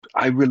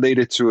I relate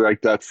it to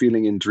like that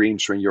feeling in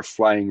dreams when you're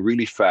flying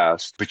really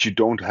fast, but you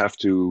don't have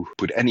to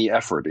put any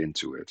effort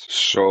into it.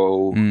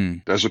 So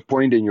Mm. there's a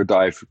point in your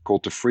dive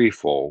called the free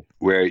fall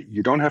where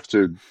you don't have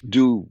to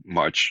do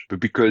much, but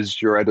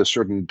because you're at a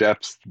certain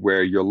depth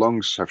where your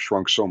lungs have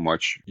shrunk so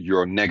much,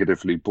 you're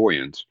negatively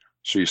buoyant.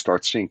 So you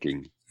start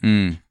sinking.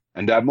 Mm.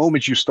 And that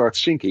moment you start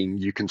sinking,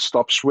 you can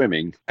stop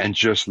swimming and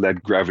just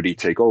let gravity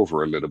take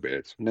over a little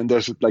bit. And then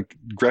there's like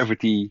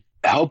gravity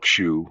helps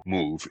you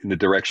move in the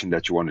direction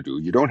that you want to do.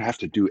 You don't have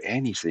to do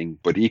anything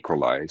but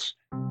equalize.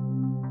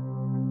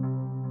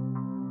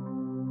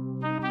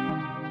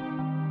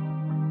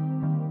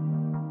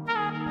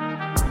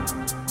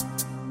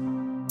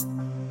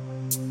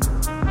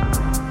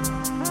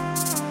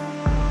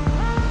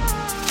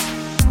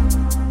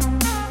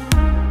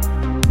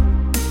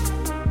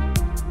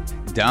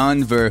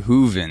 Daan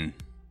Verhoeven,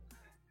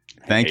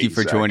 thank Hey, you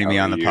for Zach, joining how me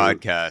are on the you?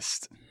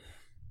 podcast.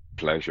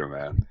 Pleasure,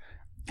 man.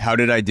 How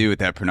did I do with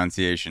that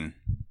pronunciation?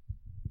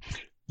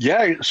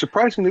 Yeah,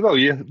 surprisingly well.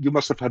 You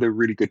must have had a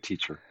really good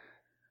teacher.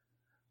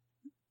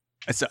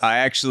 So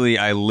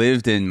I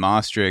lived in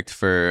Maastricht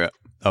for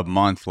a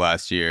month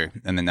last year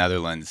in the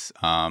Netherlands.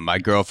 My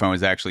girlfriend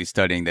was actually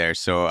studying there,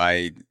 so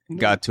I No.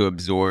 got to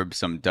absorb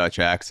some Dutch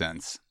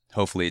accents.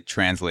 Hopefully, it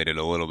translated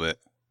a little bit.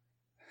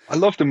 I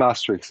love the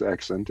Maastricht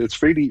accent.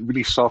 It's really,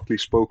 really softly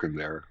spoken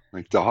there.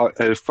 Like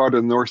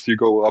farther north you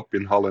go up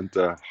in Holland,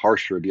 the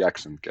harsher the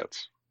accent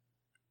gets.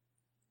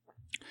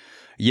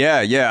 Yeah,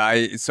 yeah.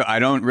 I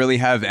don't really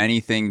have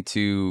anything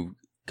to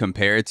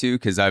compare it to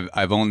because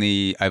I've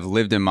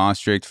lived in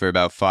Maastricht for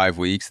about 5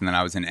 weeks, and then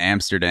I was in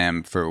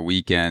Amsterdam for a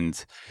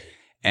weekend.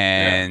 Yeah.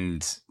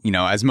 And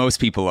as most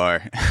people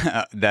are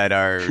that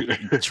are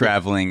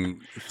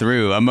traveling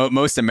through,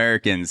 most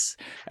Americans,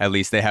 at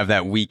least, they have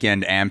that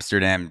weekend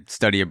Amsterdam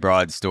study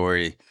abroad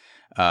story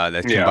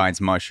that Yeah. combines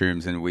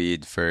mushrooms and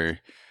weed for.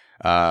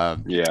 Uh,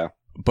 Yeah.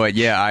 but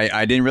yeah,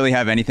 I didn't really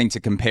have anything to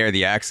compare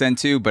the accent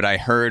to, but I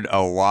heard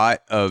a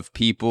lot of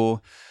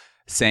people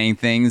saying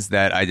things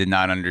that I did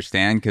not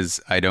understand because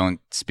I don't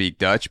speak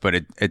Dutch, but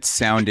it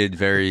sounded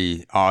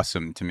very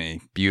awesome to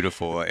me.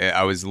 Beautiful.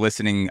 I was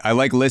listening. I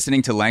like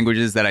listening to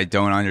languages that I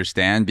don't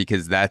understand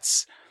because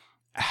that's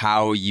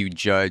how you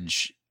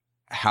judge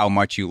how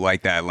much you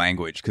like that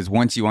language. Because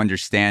once you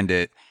understand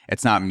it,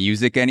 it's not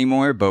music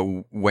anymore. But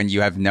when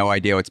you have no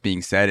idea what's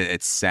being said,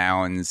 it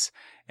sounds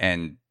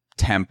and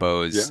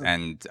tempos. Yeah.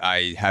 And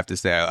I have to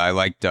say, I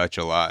like Dutch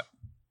a lot.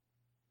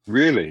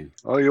 Really?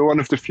 Oh, you're one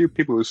of the few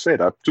people who say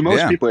that. To most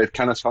Yeah. people, it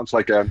kind of sounds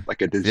like a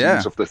disease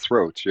Yeah. of the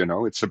throat, you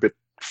know? It's a bit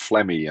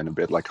phlegmy and a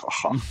bit like,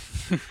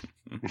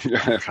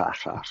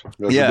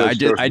 there's Yeah, those I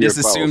just weird vowels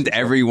assumed and stuff.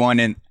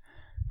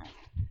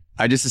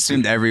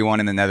 everyone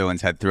in the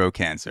Netherlands had throat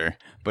cancer,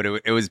 but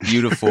it was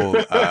beautiful.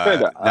 No,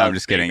 I'm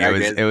just Okay, kidding. I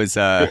get It was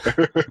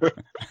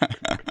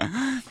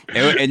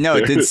no,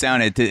 it did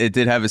sound it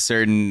did have a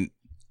certain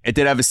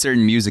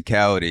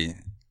musicality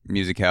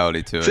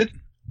to it. it.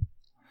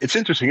 It's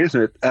interesting,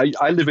 isn't it?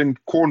 I live in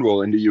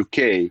Cornwall in the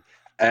UK,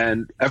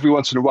 and every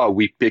once in a while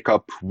we pick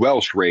up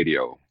Welsh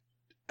radio,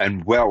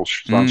 and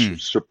Welsh sounds Mm.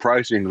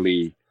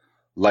 surprisingly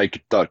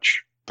like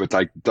Dutch, but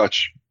like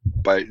Dutch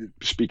by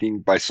speaking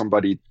by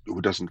somebody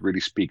who doesn't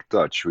really speak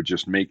Dutch,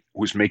 who's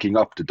making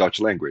up the Dutch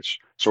language.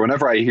 So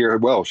whenever I hear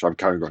Welsh, I'm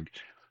kind of going,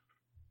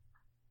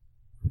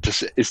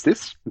 is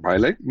this my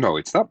language? No,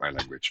 it's not my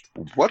language.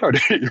 What are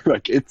they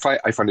like?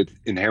 I find it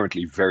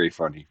inherently very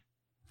funny.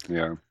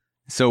 Yeah.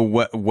 So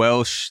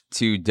Welsh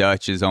to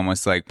Dutch is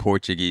almost like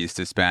Portuguese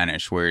to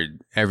Spanish, where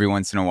every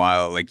once in a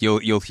while, like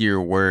you'll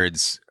hear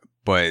words,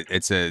 but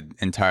it's a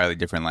entirely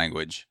different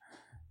language.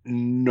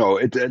 No,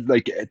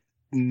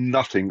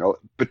 nothing,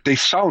 but they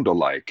sound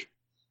alike.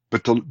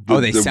 But Oh,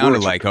 they the sound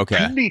words are alike.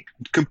 Okay.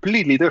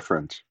 completely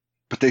different.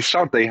 But they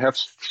have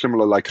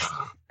similar like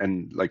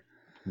and like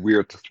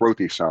weird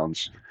throaty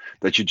sounds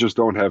that you just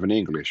don't have in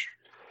English.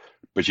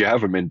 But you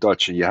have them in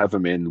Dutch and you have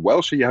them in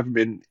Welsh and you have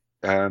them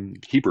in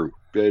Hebrew.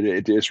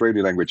 The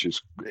Israeli language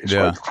is quite.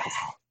 Yeah.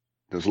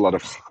 There's a lot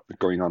of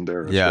going on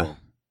there as Yeah. well.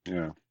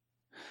 Yeah,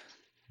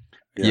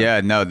 yeah.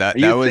 Yeah. No, And you that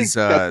think was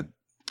that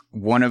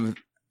one of.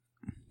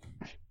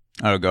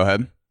 Oh, go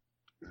ahead.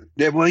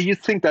 Yeah, well, you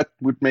think that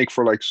would make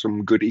for like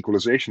some good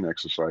equalization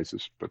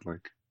exercises, but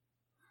like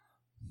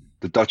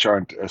the Dutch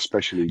aren't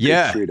especially good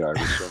Yeah.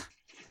 freedivers,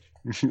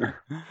 so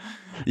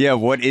Yeah,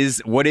 what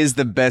is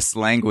the best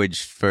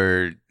language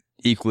for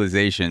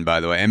equalization? By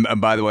the way, and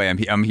by the way,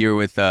 I'm here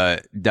with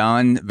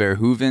Daan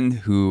Verhoeven,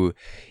 who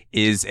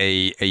is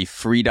a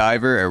free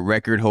diver, a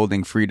record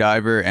holding free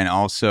diver, and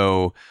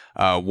also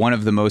one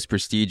of the most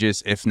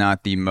prestigious, if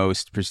not the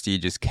most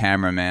prestigious,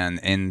 cameraman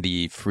in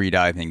the free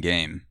diving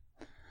game.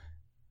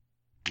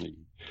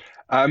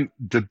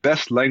 the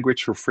best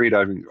language for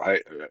freediving,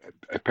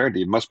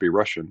 apparently it must be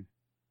Russian.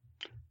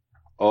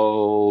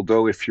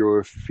 Although if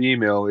you're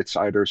female, it's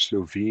either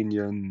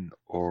Slovenian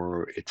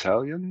or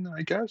Italian,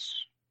 I guess.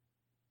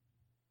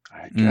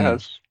 I Mm.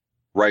 guess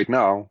right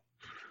now.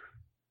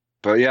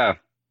 But yeah,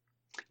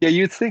 Yeah,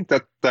 you'd think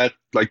that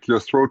like your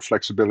throat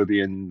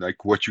flexibility and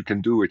like what you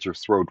can do with your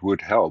throat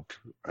would help,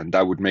 and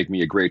that would make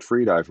me a great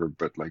freediver.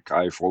 But like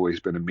I've always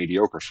been a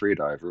mediocre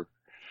freediver,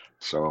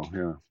 so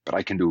yeah. But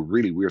I can do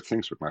really weird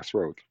things with my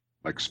throat,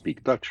 like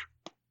speak Dutch.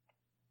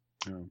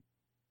 Yeah.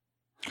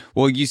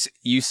 Well,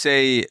 you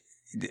say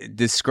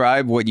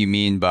describe what you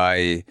mean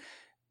by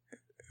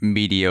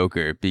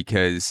mediocre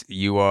because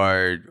you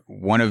are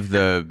one of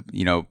the,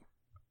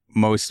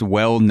 most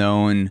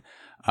well-known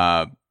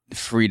uh,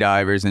 free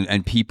divers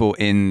and people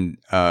in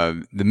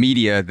the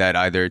media that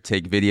either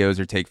take videos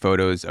or take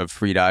photos of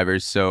free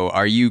divers. So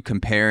are you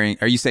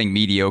saying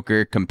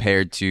mediocre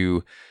compared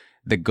to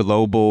the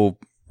global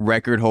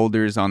record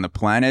holders on the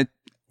planet?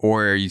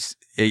 Or are you,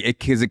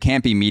 because it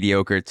can't be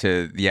mediocre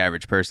to the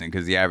average person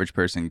because the average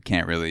person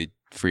can't really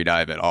free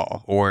dive at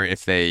all. Or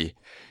if they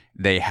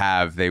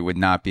would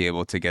not be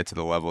able to get to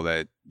the level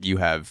that you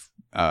have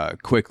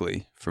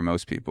quickly for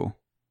most people.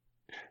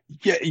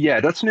 Yeah, yeah,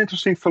 that's an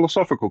interesting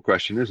philosophical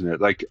question, isn't it?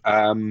 Like,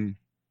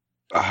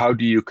 how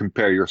do you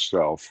compare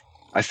yourself?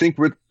 I think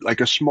with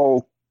like a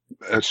small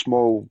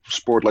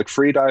sport like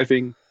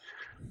freediving,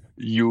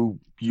 you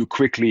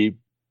quickly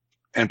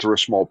enter a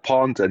small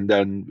pond and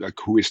then like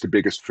who is the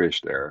biggest fish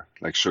there?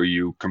 Like so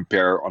you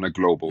compare on a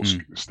global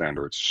Mm,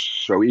 standards.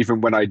 So even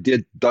when I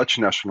did Dutch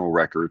national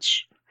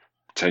records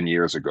 10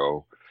 years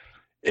ago,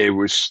 it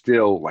was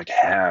still like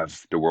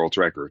half the world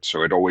record.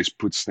 So it always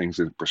puts things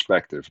in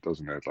perspective,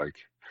 doesn't it? Like,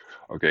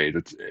 okay,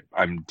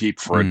 I'm deep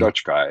for a mm,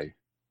 Dutch guy,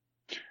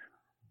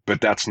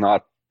 but that's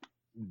not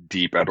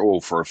deep at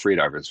all for a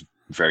freediver. It's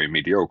very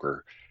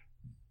mediocre.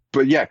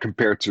 But yeah,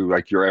 compared to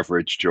like your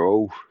average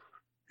Joe,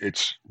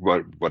 it's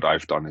what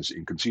I've done is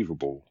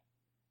inconceivable.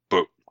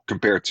 But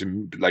compared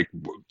to like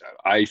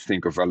I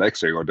think of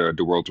Alexei or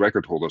the world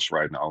record holders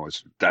right now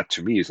is that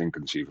to me is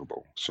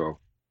inconceivable. So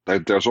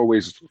there's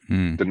always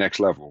mm. the next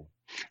level,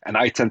 and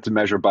I tend to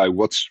measure by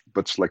what's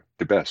like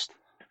the best,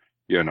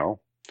 you know.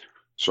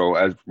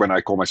 So when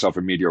I call myself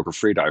a mediocre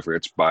freediver,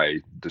 it's by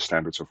the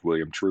standards of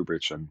William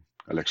Trubridge and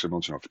Alexei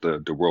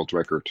Monsinov, the world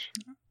record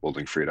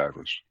holding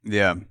freedivers.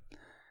 Yeah.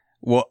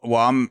 Well,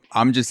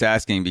 I'm just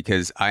asking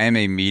because I am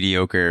a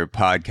mediocre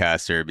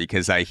podcaster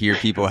because I hear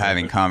people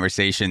having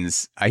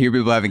conversations. I hear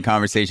people having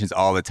conversations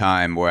all the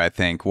time where I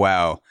think,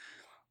 wow,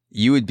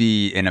 you would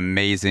be an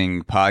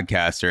amazing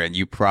podcaster and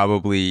you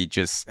probably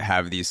just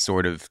have these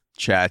sort of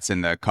chats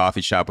in the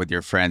coffee shop with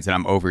your friends and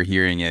I'm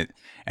overhearing it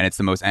and it's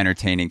the most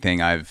entertaining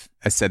thing I've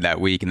said that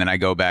week. And then I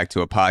go back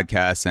to a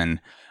podcast and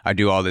I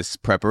do all this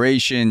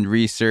preparation,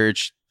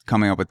 research,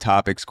 coming up with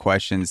topics,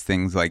 questions,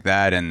 things like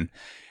that. And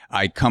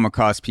I come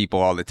across people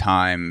all the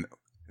time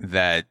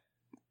that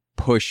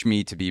push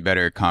me to be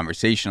better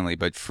conversationally,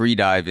 but free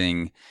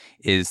diving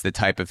is the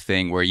type of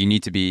thing where you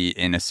need to be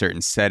in a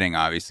certain setting.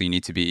 Obviously, you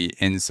need to be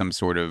in some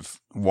sort of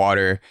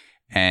water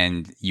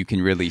and you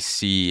can really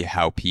see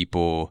how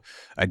people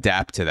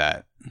adapt to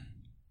that.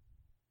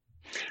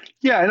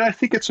 Yeah, and I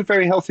think it's a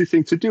very healthy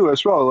thing to do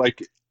as well.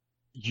 Like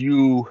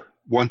you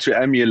want to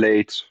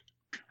emulate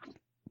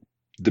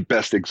the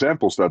best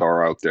examples that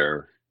are out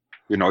there.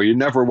 You know, you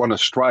never want to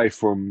strive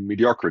for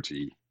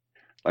mediocrity.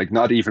 Like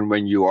not even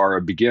when you are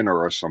a beginner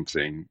or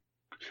something.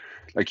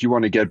 Like you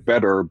want to get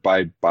better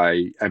by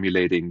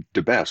emulating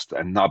the best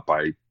and not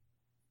by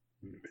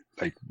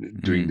like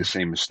doing the Mm,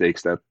 same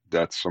mistakes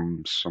that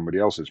somebody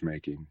else is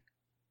making.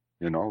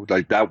 You know,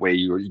 like that way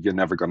you're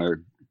never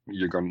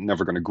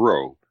gonna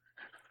grow.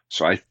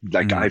 So I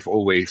like mm. I've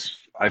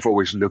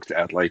always looked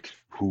at like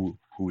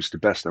who's the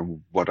best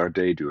and what are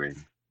they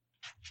doing.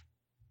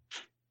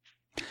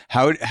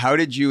 How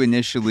did you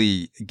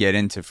initially get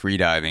into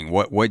freediving?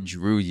 What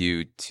drew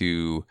you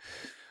to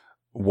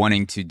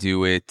wanting to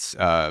do it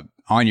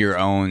on your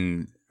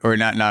own, or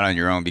not on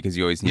your own because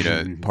you always need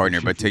a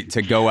partner, but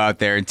to go out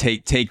there and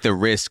take the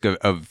risk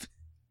of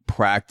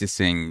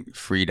practicing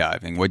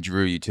freediving? What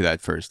drew you to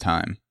that first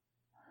time?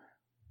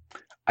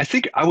 I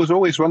think I was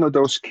always one of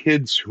those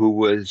kids who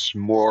was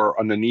more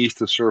underneath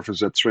the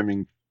surface at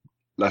swimming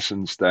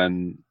lessons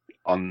than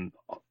on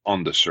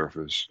on the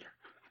surface.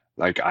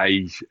 Like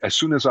as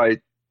soon as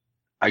I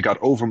got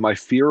over my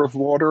fear of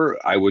water,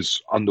 I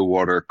was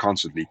underwater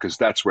constantly because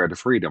that's where the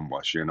freedom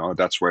was, you know,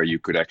 that's where you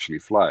could actually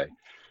fly.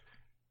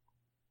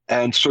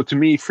 And so to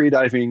me,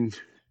 freediving,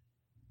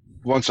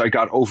 once I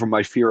got over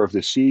my fear of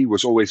the sea,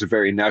 was always a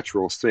very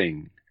natural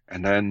thing.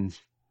 And then,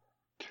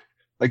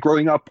 like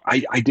growing up,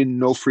 I didn't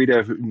know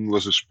freediving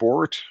was a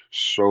sport.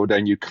 So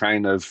then you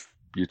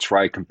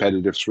try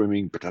competitive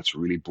swimming, but that's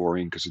really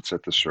boring because it's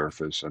at the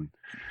surface and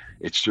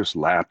it's just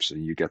laps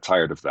and you get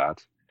tired of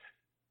that.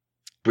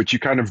 But you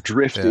kind of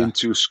drift Yeah.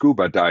 into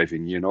scuba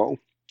diving, you know?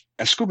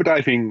 And scuba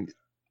diving,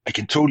 I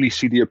can totally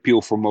see the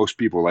appeal for most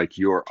people. Like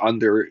you're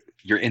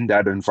in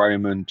that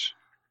environment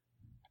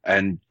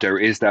and there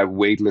is that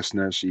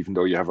weightlessness, even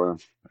though you have a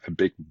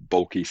big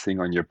bulky thing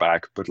on your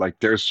back. But like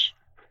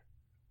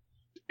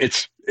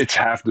it's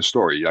half the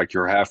story. Like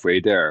you're halfway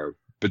there.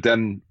 But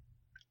then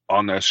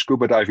on a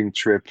scuba diving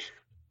trip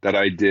that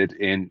I did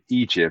in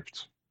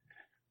Egypt,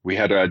 we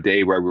had a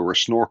day where we were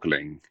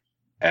snorkeling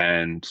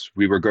And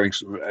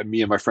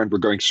me and my friend were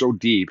going so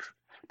deep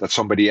that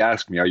somebody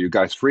asked me, "Are you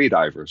guys free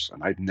divers?"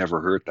 And I'd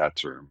never heard that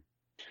term.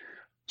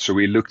 So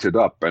we looked it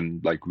up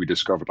and like we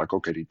discovered like,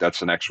 okay,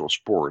 that's an actual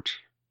sport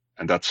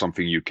and that's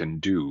something you can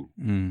do.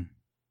 Mm.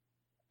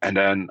 And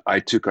then I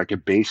took like a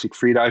basic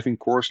freediving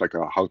course, like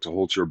how to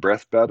hold your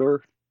breath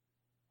better.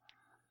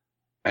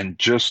 And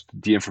just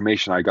the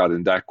information I got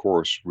in that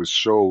course was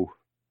so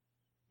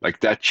like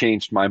that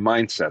changed my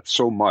mindset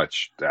so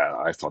much that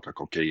I thought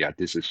like, okay, yeah,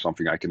 this is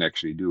something I can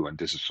actually do, and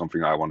this is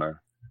something I want to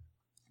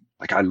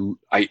like.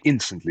 I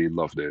instantly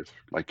loved it.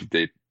 Like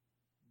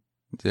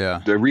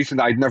Yeah. the reason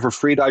I'd never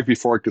freedive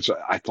before because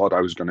I thought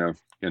I was gonna,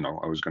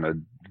 I was gonna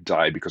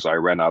die because I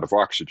ran out of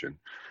oxygen.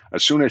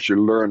 As soon as you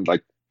learn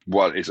like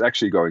what is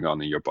actually going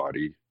on in your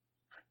body,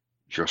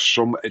 you're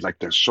so like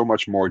there's so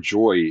much more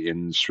joy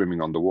in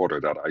swimming underwater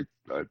that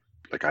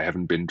I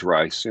haven't been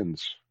dry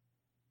since.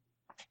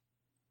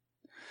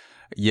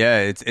 Yeah,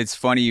 it's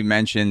funny you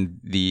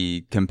mentioned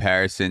the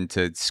comparison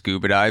to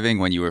scuba diving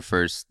when you were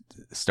first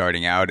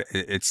starting out.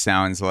 It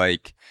sounds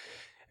like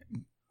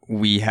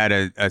we had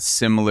a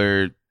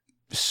similar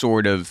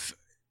sort of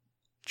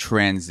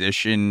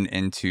transition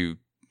into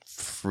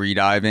free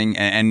diving.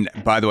 And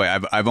by the way,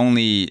 I've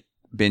only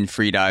been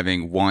free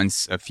diving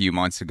once a few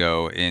months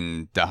ago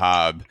in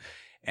Dahab.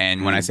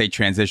 And when I Mm, say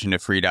transition to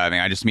free diving,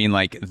 I just mean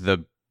like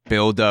the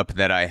buildup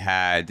that I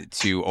had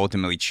to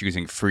ultimately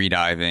choosing free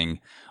diving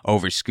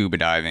over scuba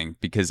diving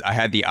because I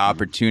had the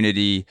mm,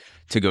 opportunity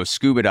to go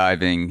scuba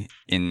diving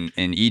in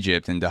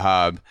Egypt in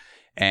Dahab,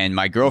 and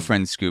my mm.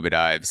 girlfriend scuba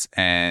dives,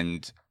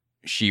 and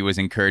she was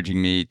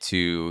encouraging me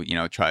to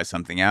try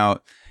something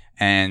out,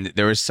 and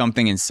there was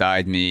something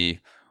inside me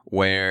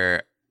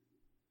where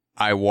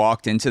I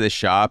walked into the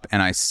shop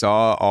and I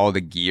saw all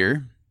the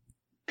gear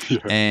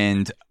Yeah.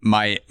 and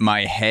my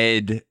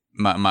head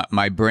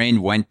my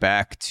brain went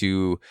back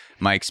to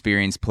my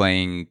experience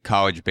playing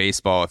college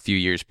baseball a few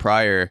years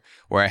prior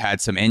where I had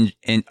some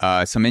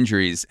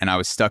injuries and I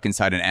was stuck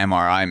inside an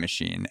MRI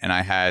machine and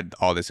I had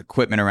all this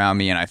equipment around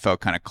me and I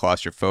felt kind of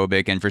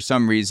claustrophobic and for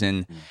some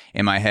reason Mm.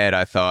 in my head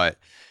I thought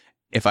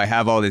if I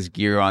have all this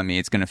gear on me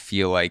it's going to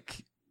feel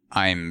like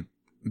I'm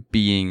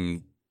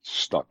being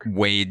Stuck.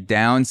 weighed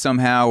down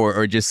somehow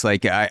or just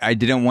like I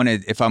didn't want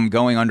to if I'm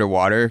going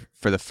underwater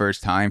for the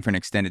first time for an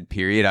extended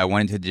period I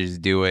wanted to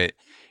just do it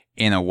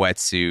in a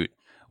wetsuit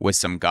with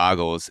some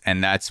goggles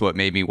and that's what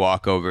made me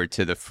walk over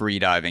to the free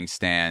diving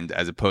stand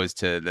as opposed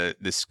to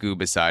the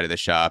scuba side of the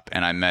shop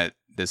and I met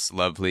this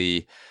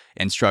lovely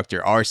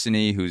instructor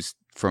Arseny who's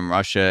from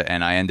Russia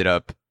and I ended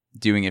up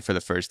doing it for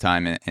the first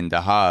time in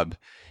Dahab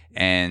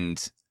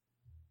and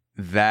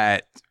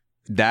that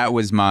that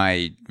was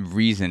my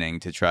reasoning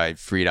to try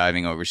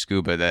freediving over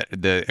scuba. That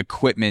the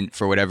equipment,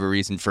 for whatever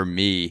reason, for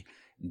me,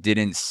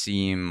 didn't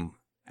seem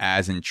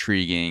as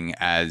intriguing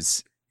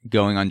as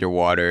going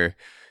underwater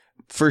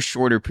for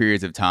shorter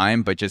periods of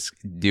time, but just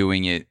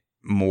doing it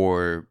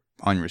more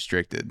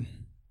unrestricted.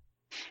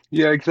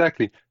 Yeah,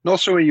 exactly. And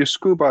also when you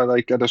scuba,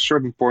 like at a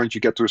certain point,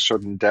 you get to a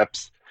certain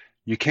depth,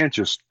 you can't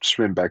just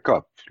swim back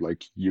up.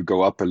 Like you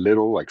go up a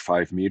little, like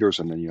 5 meters,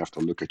 and then you have to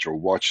look at your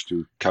watch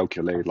to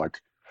calculate like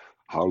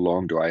how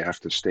long do I have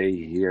to stay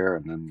here?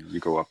 And then you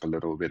go up a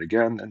little bit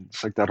again. And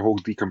it's like that whole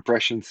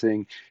decompression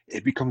thing.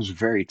 It becomes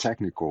very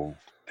technical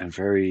and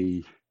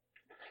very,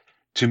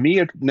 to me,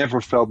 it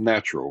never felt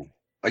natural.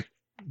 Like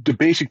the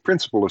basic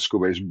principle of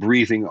scuba is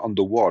breathing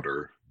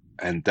underwater.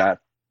 And that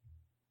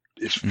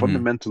is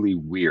Mm-hmm. fundamentally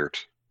weird.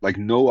 Like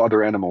no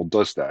other animal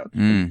does that.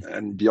 Mm.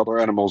 And the other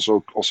animals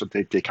also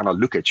they kind of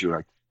look at you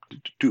like,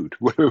 dude,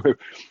 what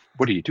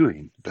are you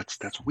doing? That's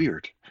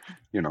weird.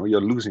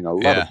 You're losing a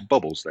lot Yeah. of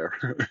bubbles there.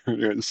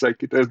 It's like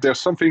there's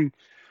something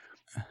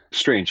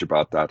strange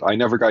about that. I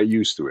never got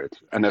used to it.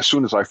 And as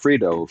soon as I free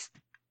dove,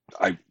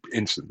 I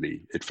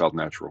instantly it felt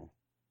natural.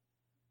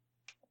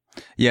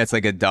 Yeah, it's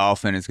like a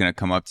dolphin is gonna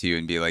come up to you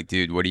and be like,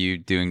 "Dude, what are you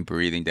doing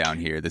breathing down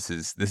here? This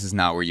is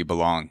not where you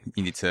belong.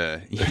 You need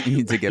to you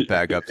need to get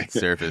back up to the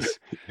surface."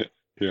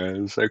 Yeah,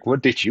 it's like,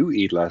 what did you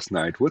eat last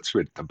night? What's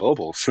with the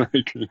bubbles?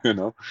 Like,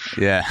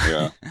 Yeah.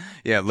 yeah,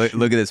 Yeah, look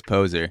at this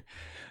poser.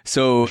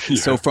 So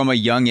yeah. from a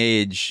young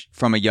age,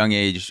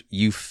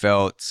 you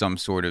felt some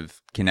sort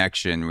of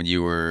connection when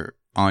you were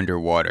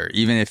underwater.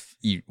 Even if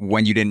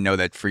when you didn't know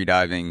that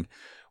freediving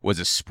was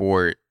a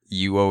sport,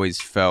 you always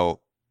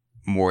felt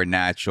more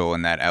natural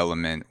in that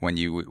element when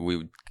we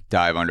would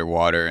dive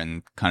underwater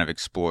and kind of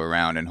explore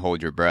around and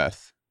hold your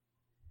breath.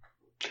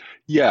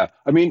 Yeah,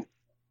 I mean,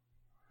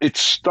 I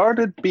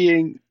started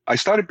being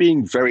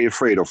very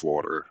afraid of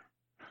water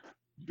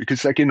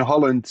because like in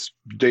Holland,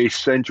 they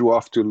send you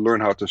off to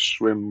learn how to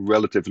swim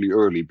relatively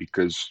early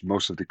because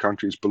most of the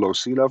country is below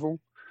sea level.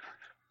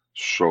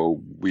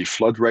 So we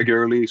flood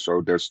regularly,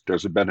 so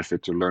there's a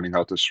benefit to learning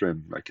how to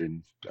swim, like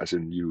in as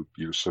in you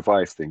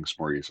survive things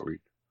more easily.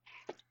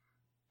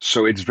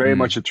 So it's very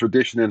much Mm. a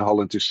tradition in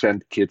Holland to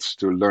send kids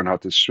to learn how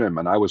to swim.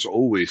 And I was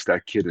always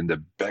that kid in the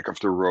back of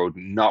the road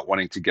not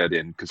wanting to get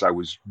in because I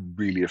was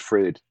really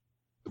afraid.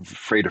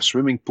 afraid of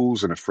swimming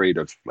pools and afraid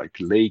of like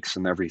lakes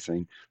and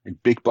everything.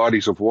 Like big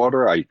bodies of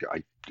water, I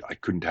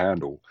couldn't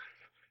handle.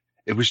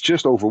 It was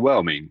just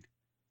overwhelming.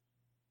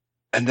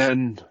 And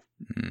then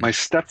Mm. my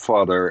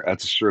stepfather,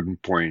 at a certain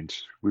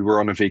point, we were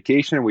on a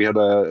vacation and we had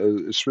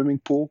a swimming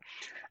pool,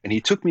 and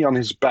he took me on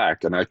his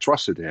back, and I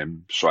trusted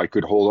him so I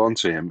could hold on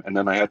to him. And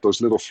then I had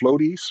those little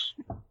floaties.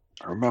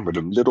 I remember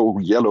them little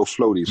yellow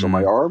floaties on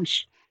my Mm.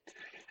 arms,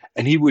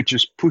 and he would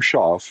just push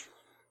off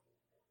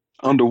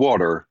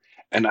underwater.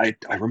 And I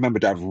remember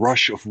that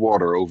rush of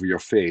water over your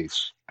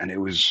face, and it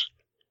was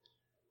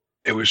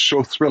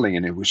so thrilling,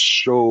 and it was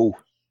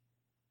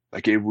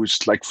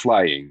like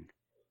flying.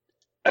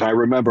 And I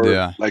remember,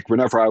 Yeah. like,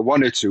 whenever I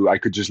wanted to, I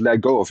could just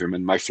let go of him,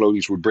 and my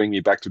floaties would bring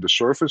me back to the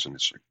surface, and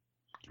it's like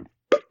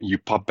you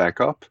pop back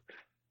up,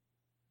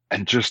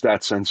 and just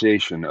that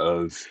sensation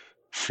of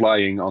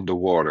flying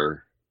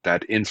underwater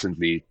that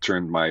instantly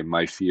turned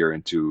my fear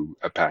into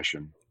a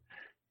passion.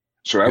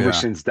 So ever Yeah.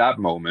 since that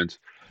moment,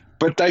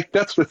 but like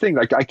that's the thing,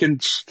 like I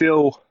can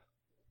still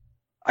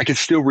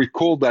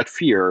recall that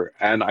fear,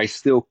 and I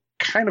still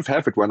kind of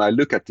have it when I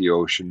look at the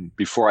ocean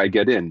before I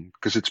get in,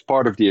 because it's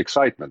part of the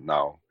excitement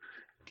now.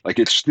 Like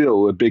it's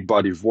still a big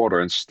body of water,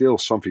 and still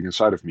something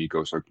inside of me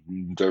goes like,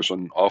 there's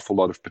an awful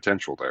lot of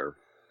potential there.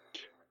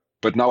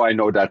 But now I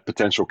know that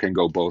potential can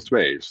go both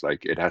ways.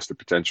 Like it has the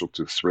potential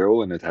to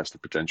thrill, and it has the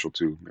potential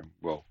to,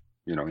 well,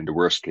 in the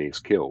worst case,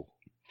 kill.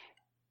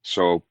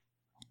 So,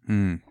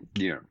 Mm.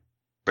 yeah,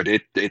 but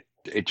it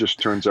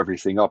just turns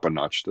everything up a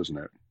notch, doesn't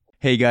it?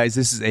 Hey guys,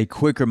 this is a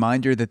quick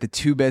reminder that the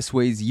two best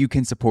ways you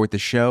can support the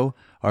show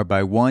are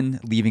by one,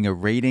 leaving a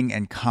rating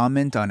and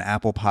comment on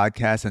Apple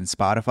Podcasts and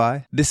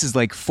Spotify. This is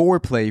like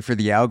foreplay for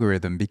the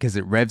algorithm because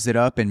it revs it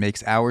up and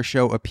makes our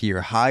show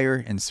appear higher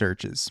in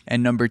searches.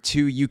 And number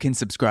two, you can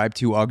subscribe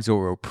to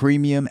Auxoro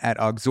Premium at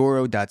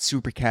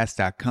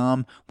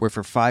auxoro.supercast.com, where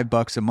for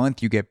 $5 a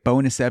month you get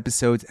bonus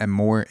episodes and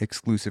more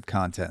exclusive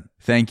content.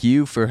 Thank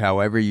you for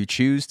however you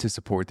choose to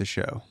support the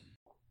show.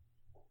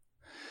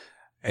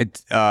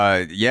 It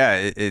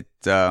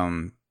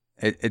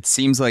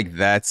seems like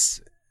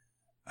that's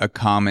a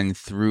common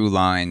through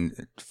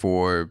line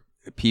for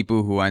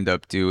people who end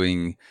up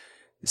doing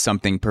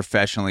something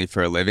professionally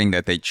for a living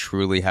that they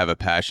truly have a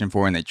passion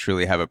for and they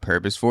truly have a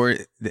purpose for.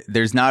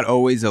 There's not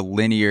always a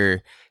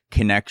linear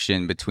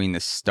connection between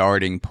the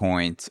starting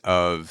point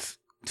of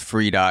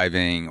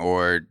freediving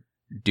or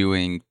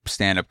doing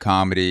stand-up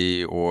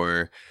comedy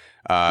or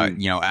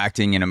Mm.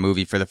 acting in a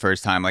movie for the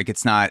first time. Like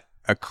it's not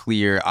a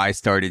clear I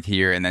started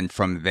here and then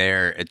from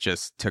there it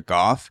just took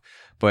off.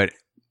 But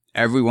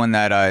everyone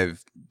that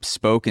I've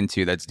spoken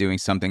to that's doing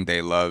something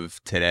they love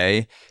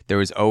today, there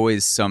was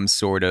always some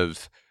sort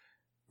of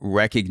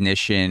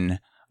recognition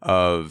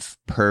of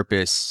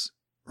purpose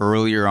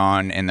earlier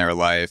on in their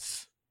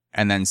life.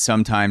 And then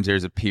sometimes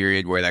there's a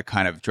period where that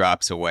kind of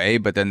drops away,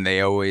 but then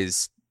they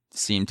always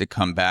seem to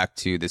come back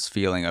to this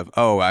feeling of,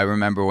 oh, I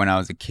remember when I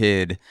was a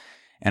kid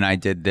and I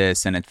did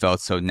this and it felt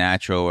so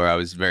natural, or I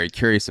was very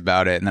curious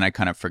about it and then I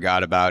kind of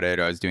forgot about it,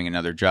 or I was doing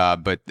another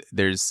job. But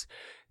there's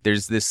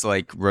this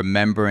like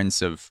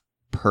remembrance of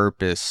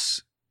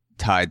purpose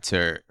tied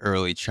to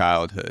early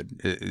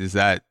childhood. Is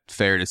that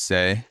fair to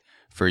say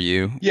for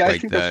you? Yeah, I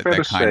Like think that's fair to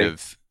that kind say.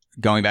 of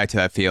going back to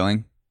that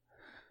feeling?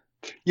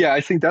 Yeah,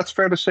 I think that's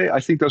fair to say. I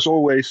think there's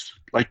always,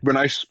 like, when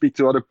I speak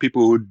to other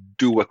people who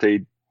do what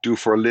they do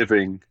for a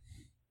living,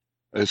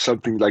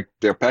 something like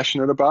they're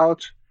passionate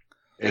about.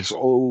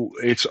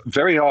 It's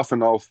very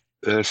often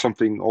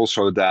something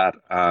also that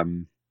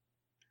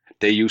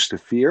they used to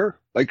fear.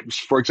 Like,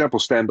 for example,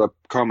 stand-up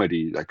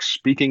comedy, like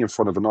speaking in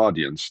front of an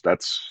audience.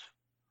 That's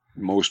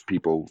Most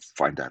people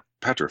find that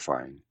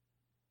petrifying,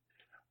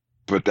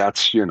 but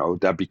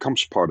that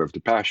becomes part of the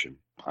passion.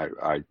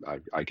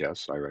 I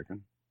guess, I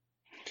reckon.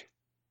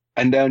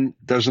 And then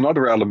there's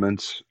another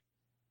element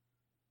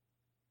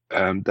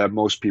that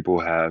most people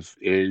have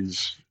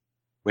is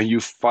when you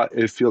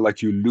feel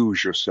like you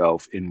lose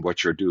yourself in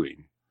what you're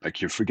doing.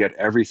 Like you forget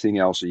everything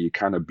else and you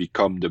kind of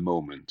become the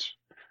moment.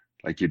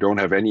 Like you don't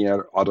have any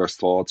other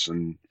thoughts,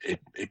 and it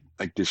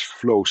like this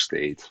flow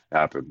state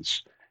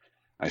happens.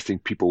 I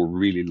think people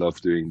really love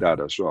doing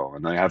that as well.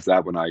 And I have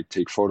that when I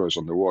take photos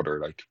underwater.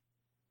 Like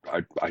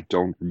I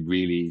don't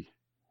really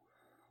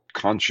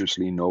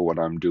consciously know what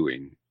I'm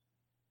doing.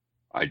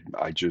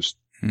 I just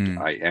Hmm.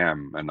 I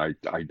am, and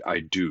I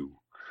do,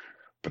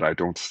 but I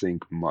don't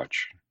think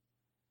much.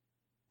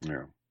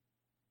 Yeah.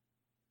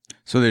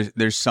 So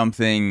there's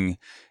something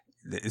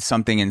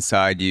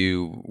inside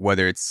you,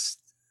 whether it's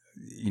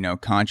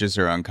conscious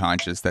or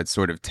unconscious, that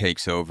sort of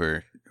takes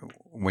over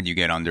when you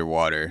get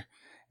underwater,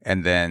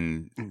 and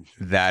then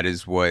that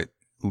is what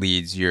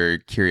leads your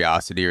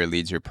curiosity or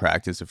leads your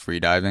practice of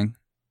freediving.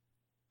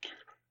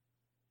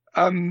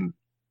 Um,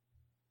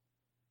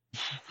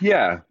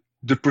 yeah,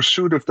 the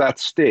pursuit of that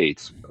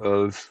state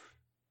of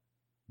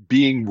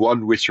being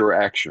one with your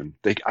action.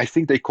 I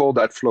think they call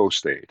that flow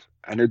state.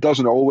 And it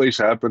doesn't always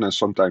happen, and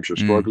sometimes you're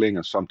Mm. struggling,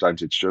 and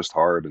sometimes it's just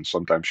hard, and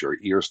sometimes your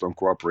ears don't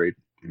cooperate,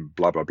 and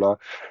blah blah blah.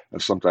 And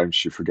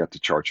sometimes you forget to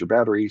charge your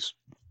batteries.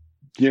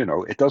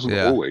 It doesn't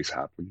Yeah. always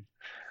happen,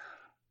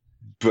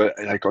 but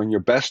like on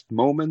your best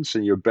moments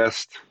and your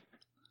best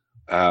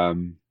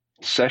um,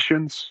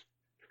 sessions,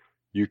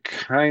 you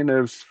kind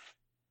of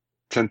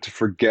tend to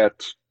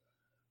forget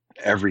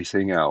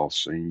everything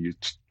else, and you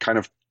kind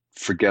of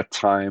forget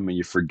time, and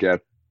you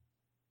forget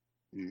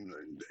mm,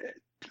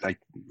 like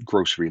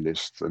grocery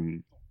lists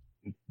and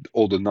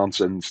all the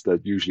nonsense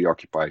that usually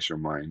occupies your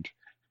mind,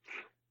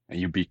 and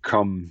you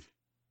become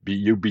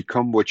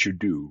what you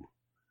do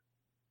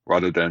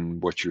rather than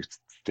what you're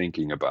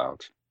thinking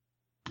about.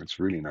 It's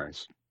really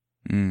nice.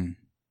 Mm.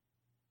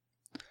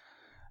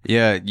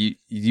 Yeah,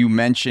 you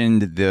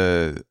mentioned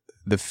the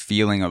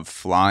feeling of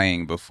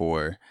flying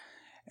before,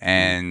 Mm,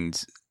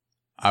 and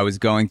I was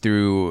going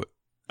through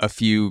a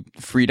few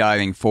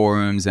freediving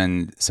forums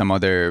and some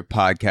other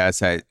podcasts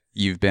that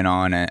you've been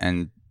on,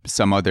 and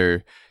some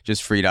other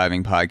just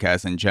freediving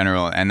podcasts in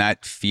general, and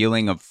that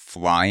feeling of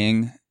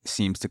flying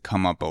seems to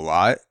come up a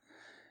lot,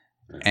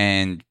 yeah.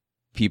 and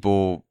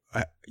people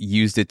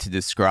used it to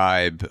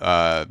describe,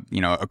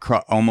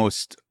 across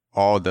almost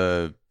all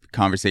the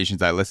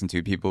conversations I listen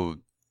to, people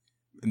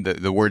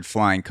the word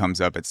flying comes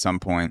up at some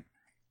point,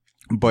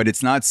 but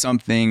it's not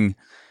something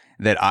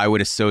that I would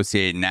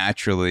associate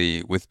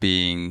naturally with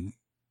being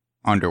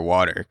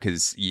underwater,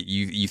 because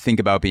you think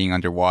about being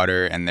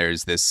underwater and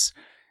there's this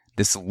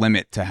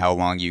limit to how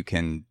long you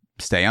can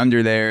stay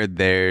under there.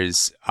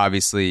 There's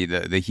obviously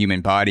the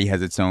human body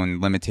has its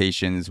own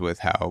limitations with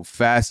how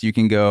fast you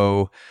can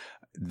go,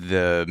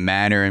 the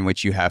manner in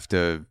which you have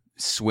to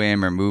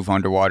swim or move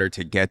underwater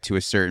to get to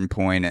a certain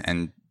point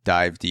and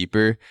dive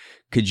deeper.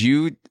 Could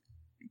you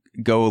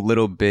go a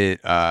little bit,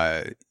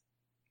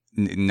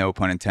 no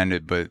pun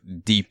intended,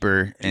 but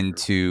deeper Deeper.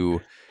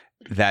 into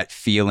that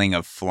feeling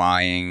of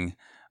flying,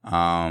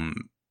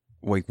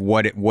 like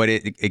what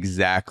it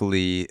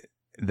exactly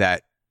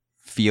that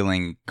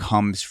feeling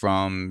comes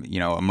from,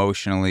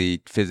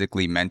 emotionally,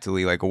 physically,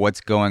 mentally, like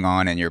what's going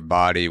on in your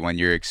body when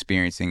you're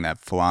experiencing that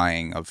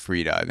flying of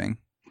freediving?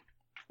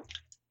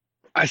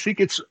 I think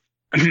it's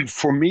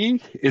for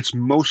me, it's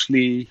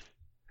mostly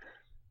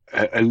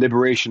a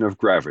liberation of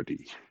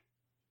gravity.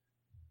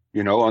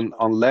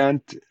 On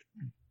land,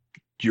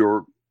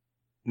 you're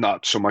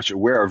not so much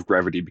aware of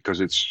gravity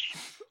because it's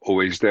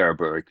always there.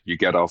 But like, you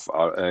get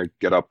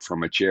up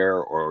from a chair,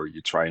 or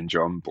you try and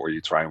jump, or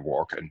you try and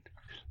walk, and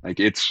like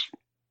it's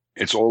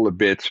all a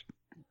bit,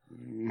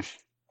 mm,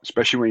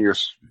 especially when you're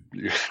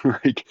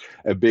like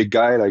a big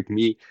guy like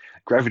me.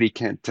 Gravity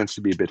can tends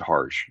to be a bit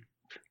harsh.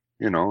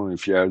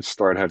 If you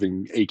start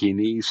having achy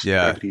knees,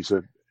 Yeah.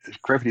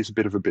 gravity's a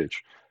bit of a bitch.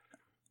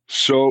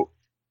 So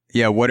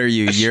Yeah, what are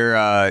you? as- You're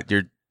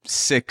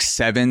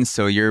 6'7",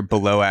 so you're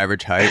below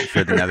average height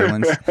for the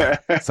Netherlands,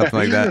 something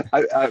like that.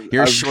 I, I,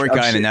 You're a I'm short I'm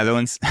guy in the si-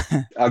 Netherlands.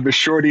 I'm a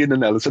shorty in the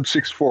Netherlands. I'm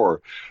 6'4",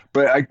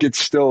 but it's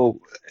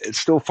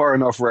still far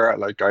enough where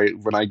like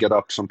when I get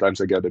up,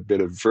 sometimes I get a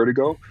bit of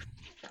vertigo.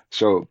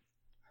 So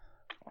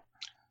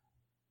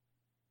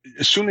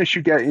as soon as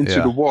you get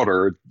into the Yeah.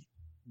 water,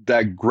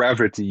 that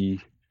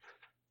gravity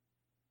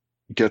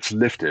gets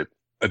lifted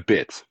a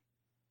bit,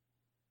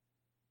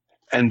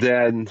 and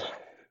then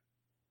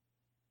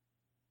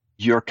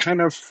you're kind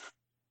of,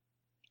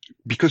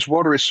 because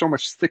water is so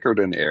much thicker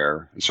than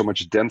air, so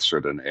much denser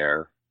than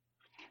air.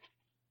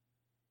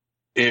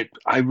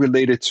 I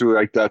relate it to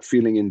like that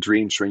feeling in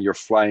dreams when you're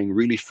flying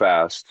really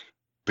fast,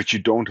 but you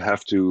don't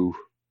have to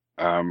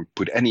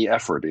put any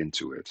effort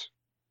into it.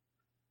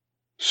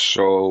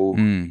 So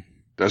Mm.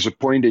 there's a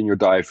point in your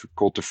dive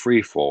called the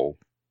free fall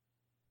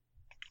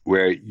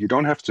where you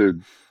don't have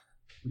to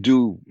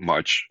do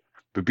much,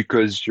 but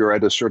because you're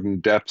at a certain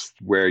depth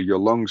where your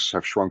lungs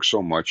have shrunk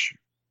so much,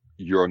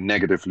 you're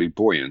negatively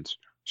buoyant.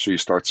 So you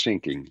start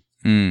sinking.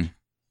 Mm.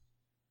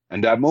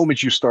 And that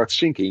moment you start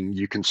sinking,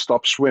 you can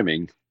stop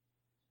swimming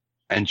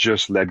and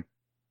just let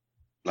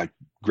like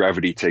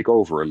gravity take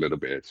over a little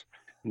bit.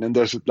 And then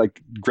there's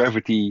like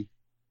gravity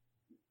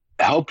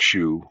helps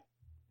you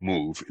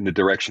move in the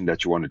direction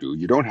that you want to do.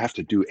 You don't have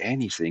to do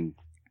anything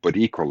but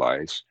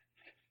equalize.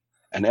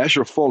 And as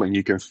you're falling,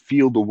 you can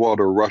feel the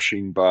water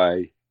rushing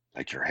by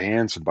like your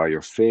hands and by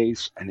your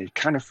face. And it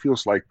kind of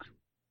feels like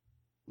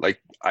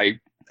I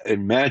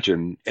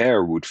imagine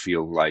air would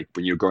feel like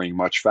when you're going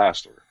much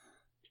faster.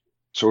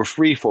 So a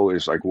free fall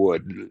is like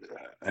what,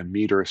 a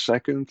meter a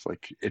second?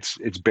 Like it's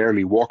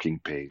barely walking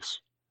pace.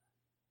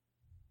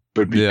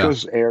 But Yeah.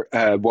 because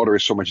water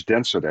is so much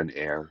denser than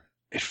air,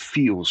 it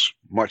feels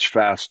much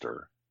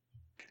faster.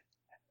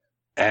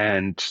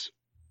 And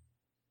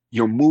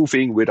you're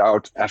moving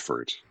without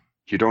effort.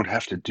 You don't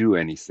have to do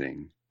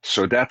anything.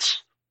 So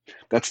that's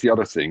the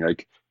other thing.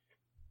 Like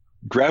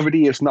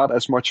gravity is not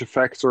as much a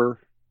factor,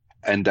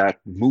 and that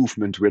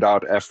movement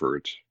without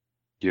effort,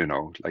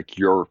 like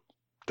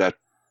that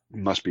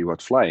must be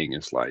what flying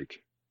is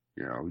like.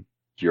 You know,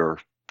 you're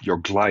you're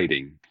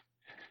gliding.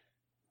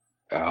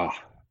 Uh,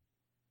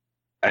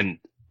 and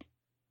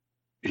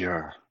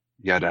yeah,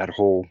 yeah, that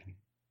whole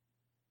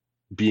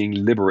being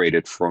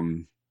liberated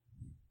from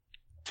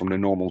the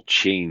normal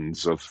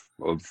chains of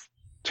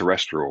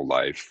terrestrial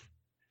life.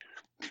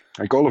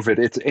 Like all of it,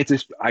 it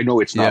is. I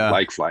know it's not Yeah.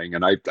 like flying,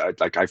 and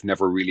I've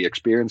never really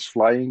experienced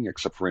flying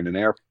except for in an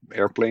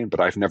airplane, but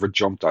I've never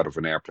jumped out of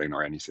an airplane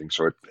or anything.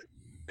 So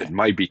it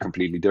might be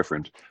completely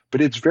different,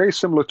 but it's very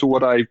similar to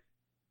what I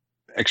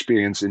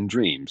experience in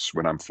dreams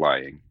when I'm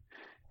flying.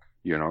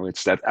 You know,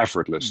 it's that Yeah.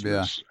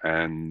 effortlessness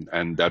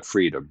and that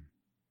freedom.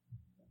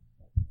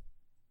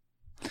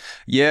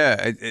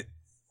 Yeah.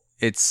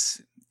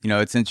 It's,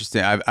 it's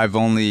interesting. I've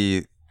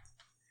only,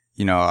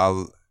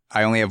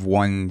 I only have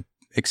one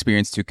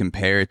experience to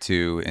compare it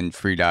to in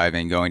free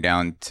diving, going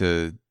down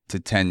to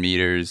 10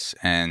 meters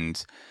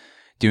and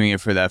doing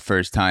it for that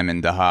first time in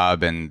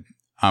Dahab. And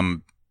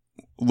I'm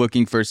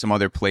looking for some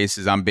other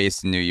places. I'm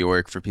based in New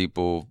York for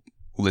people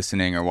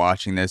listening or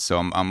watching this. So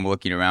I'm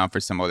looking around for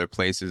some other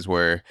places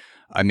where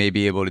I may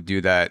be able to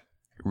do that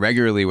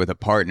regularly with a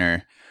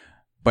partner.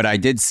 But I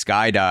did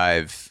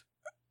skydive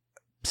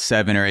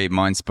 7 or 8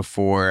 months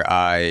before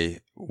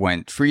I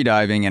went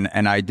freediving,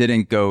 and I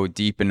didn't go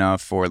deep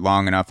enough or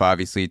long enough,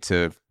 obviously,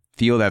 to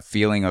feel that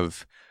feeling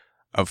of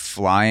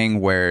flying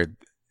where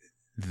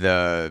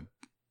the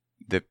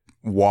the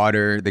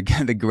water, the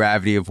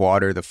gravity of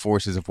water, the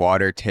forces of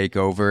water take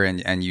over,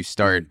 and you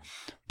start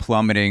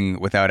plummeting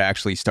without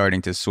actually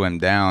starting to swim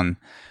down.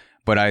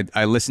 But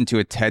I listened to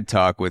a TED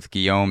talk with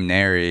Guillaume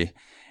Neri,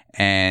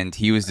 and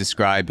he was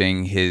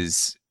describing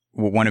his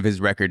one of his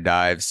record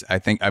dives. I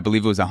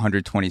believe it was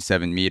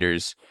 127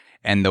 meters,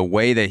 and the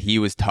way that he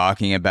was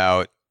talking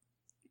about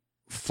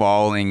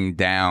falling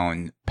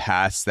down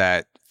past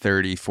that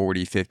 30,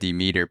 40, 50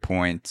 meter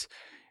point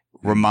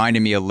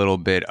reminded me a little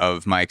bit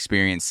of my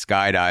experience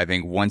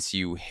skydiving. Once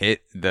you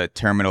hit the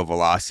terminal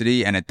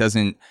velocity, and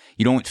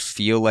you don't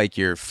feel like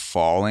you're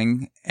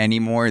falling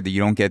anymore, that you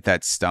don't get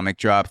that stomach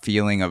drop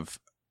feeling of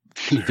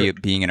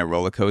being in a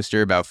roller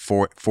coaster about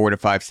 4 to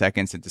 5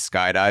 seconds into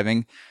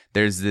skydiving.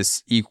 There's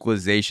this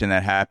equalization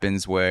that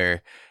happens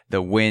where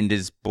the wind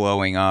is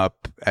blowing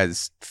up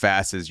as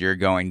fast as you're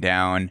going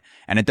down,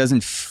 and it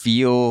doesn't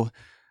feel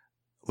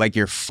like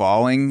you're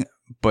falling,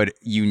 but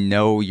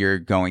you're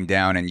going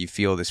down, and you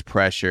feel this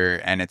pressure,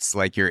 and it's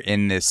like you're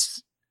in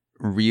this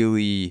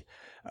really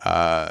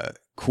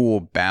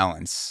cool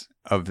balance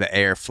of the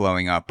air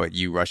flowing up but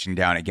you rushing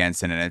down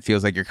against it, and it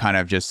feels like you're kind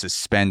of just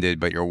suspended,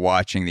 but you're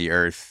watching the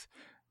earth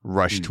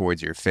rush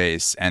towards your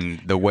face.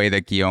 And the way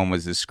that Guillaume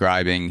was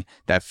describing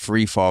that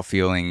free fall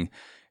feeling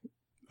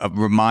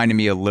reminded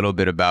me a little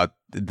bit about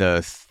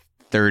the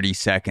 30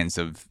 seconds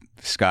of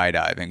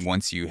skydiving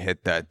once you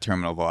hit that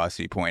terminal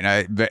velocity point.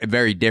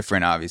 Very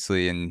different,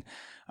 obviously. And,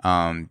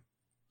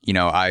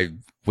 I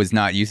was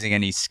not using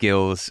any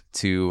skills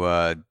to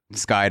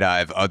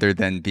skydive other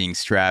than being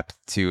strapped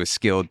to a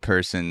skilled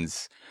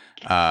person's,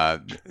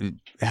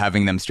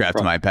 having them strapped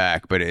to my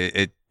back. But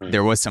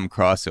there was some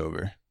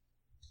crossover.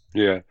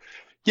 Yeah.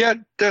 Yeah,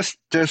 there's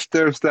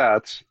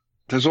that.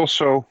 There's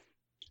also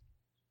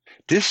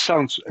this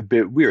sounds a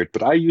bit weird,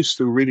 but I used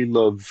to really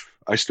love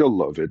I still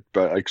love it,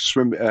 but like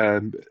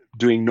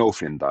doing no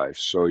fin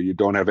dives. So you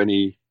don't have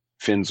any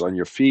fins on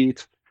your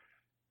feet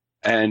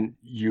and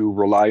you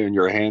rely on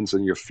your hands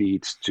and your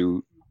feet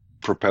to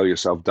propel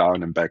yourself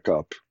down and back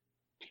up.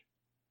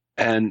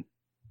 And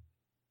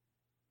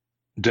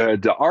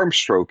the arm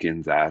stroke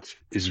in that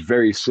is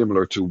very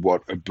similar to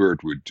what a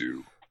bird would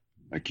do.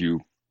 Like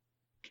you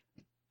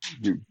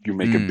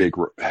make a Mm, big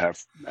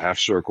half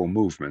circle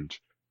movement,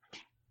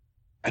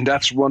 and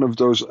that's one of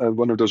those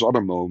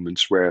other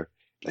moments where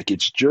like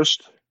it's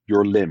just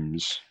your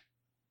limbs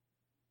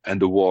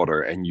and the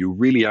water, and you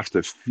really have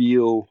to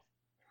feel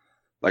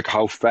like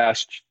how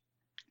fast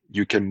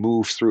you can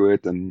move through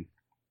it, and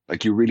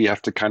like you really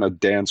have to kind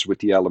of dance with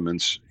the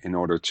elements in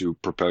order to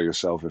propel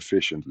yourself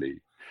efficiently.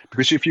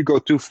 Because if you go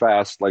too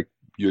fast, like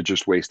you're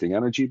just wasting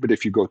energy, but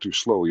if you go too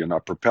slow, you're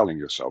not propelling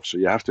yourself. So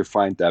you have to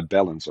find that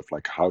balance of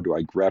like how do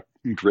I grip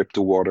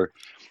the water?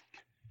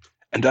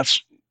 And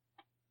that's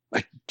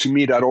like to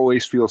me that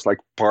always feels like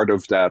part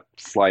of that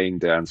flying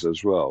dance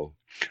as well.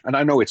 And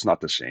I know it's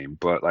not the same,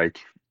 but like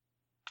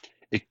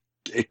it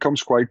it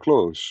comes quite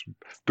close.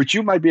 But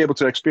you might be able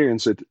to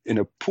experience it in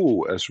a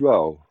pool as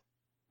well.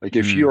 Like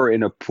if mm. you're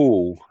in a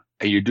pool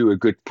and you do a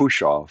good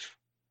push off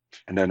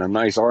and then a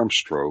nice arm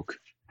stroke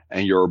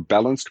and you're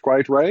balanced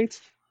quite right,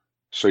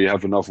 so you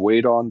have enough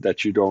weight on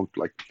that you don't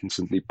like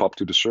instantly pop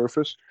to the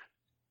surface,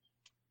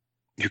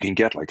 you can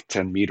get like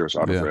 10 meters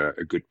out of Yeah.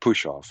 a good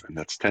push off, and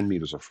that's 10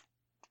 meters of,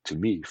 to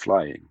me,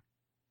 flying.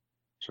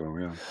 So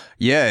yeah.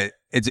 Yeah,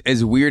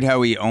 it's weird how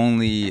we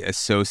only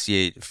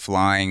associate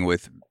flying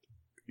with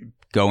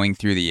going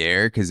through the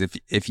air, because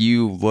if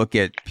you look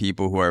at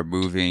people who are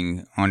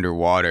moving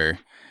underwater,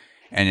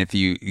 and if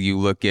you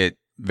look at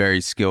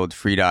very skilled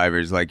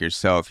freedivers like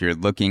yourself, you're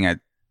looking at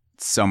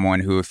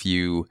someone who, if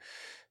you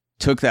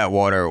took that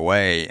water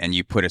away and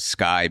you put a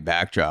sky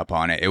backdrop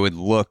on it, it would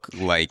look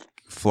like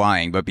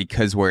flying. But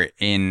because we're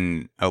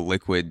in a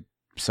liquid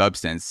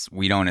substance,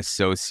 we don't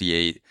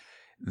associate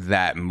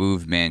that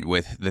movement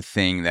with the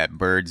thing that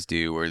birds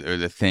do, or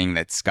the thing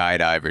that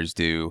skydivers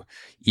do,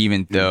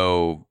 even Mm.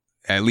 though,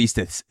 at least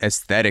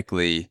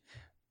aesthetically,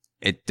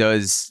 it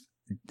does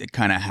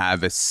kind of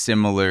have a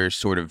similar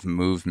sort of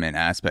movement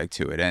aspect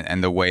to it,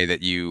 and the way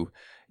that you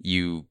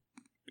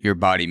your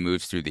body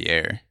moves through the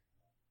air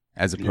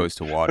as Yeah. opposed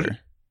to But water.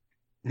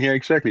 yeah,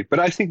 exactly. But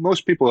I think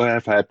most people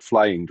have had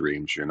flying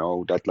dreams,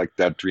 that like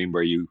that dream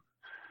where you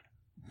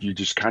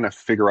just kind of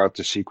figure out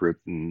the secret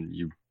and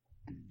you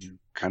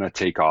kind of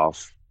take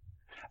off.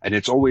 And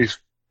it's always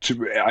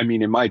I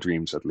mean, in my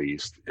dreams at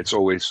least, it's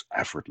always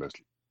effortless.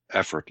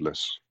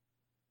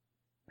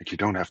 Like you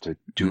don't have to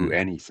do Mm,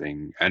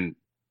 anything. And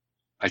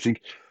I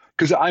think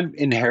because I'm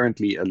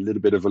inherently a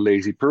little bit of a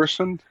lazy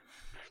person,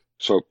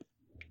 so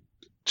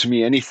to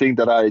me, anything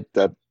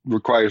that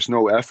requires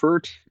no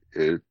effort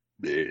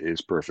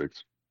is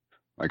perfect.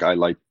 Like I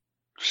like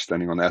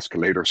standing on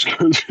escalators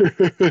 'cause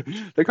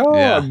like, oh,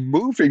 yeah. I'm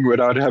moving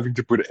without having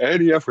to put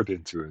any effort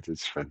into it.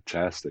 It's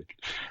fantastic.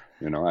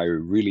 I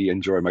really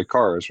enjoy my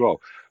car as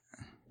well.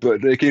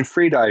 But like in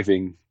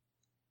freediving,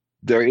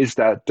 there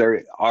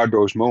are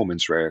those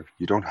moments where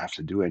you don't have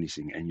to do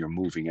anything and you're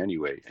moving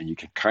anyway, and you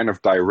can kind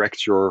of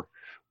direct your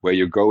where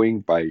you're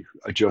going by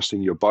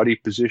adjusting your body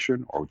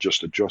position or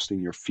just adjusting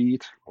your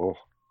feet. Oh,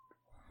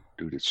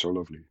 dude, it's so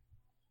lovely.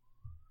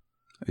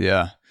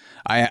 Yeah.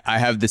 I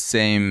have the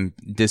same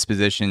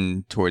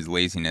disposition towards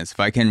laziness. If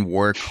I can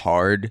work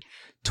hard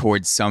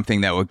towards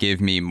something that will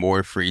give me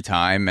more free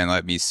time and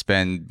let me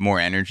spend more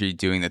energy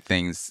doing the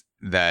things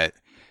that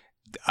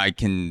I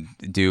can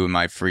do in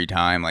my free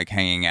time, like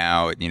hanging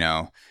out,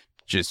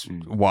 just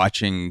Mm.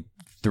 watching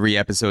 3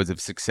 episodes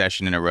of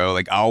Succession in a row,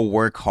 like I'll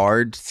work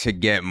hard to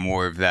get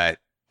more of that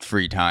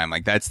free time.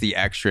 Like that's the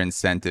extra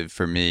incentive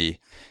for me Yeah.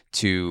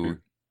 to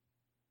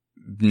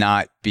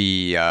not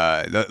be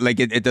like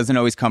it doesn't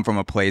always come from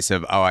a place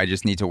of, oh, I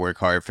just need to work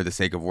hard for the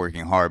sake of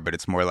working hard, but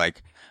it's more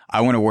like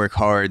I want to work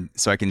hard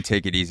so I can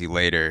take it easy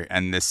later,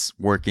 and this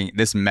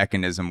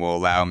mechanism will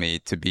allow me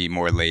to be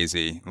more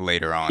lazy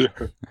later on.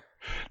 Yeah.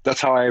 That's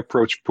how I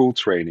approach pool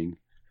training.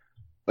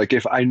 Like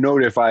if I know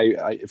that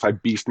if I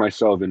beast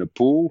myself in a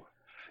pool,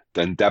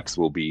 then depth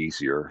will be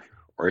easier.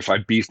 Or if I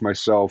beast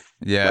myself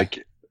Yeah.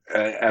 like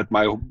at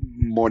my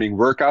morning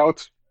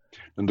workout,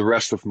 then the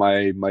rest of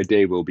my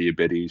day will be a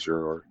bit easier.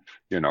 Or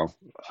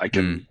I Mm.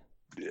 can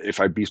if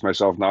I beast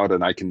myself now,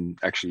 then I can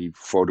actually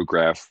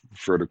photograph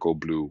vertical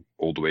blue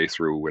all the way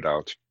through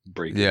without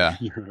breaking. Yeah.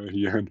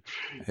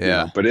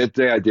 Yeah. But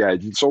yeah,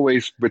 it's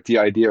always with the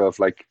idea of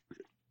like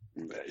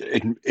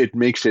it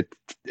makes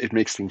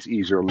things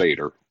easier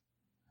later.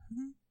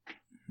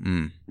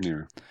 Mm.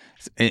 Yeah.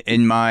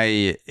 In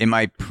my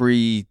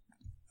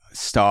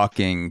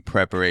pre-stalking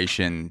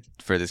preparation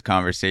for this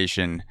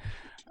conversation,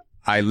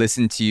 I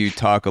listened to you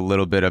talk a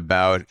little bit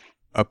about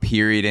a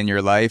period in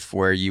your life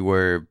where you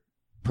were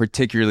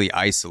particularly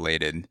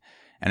isolated,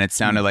 and it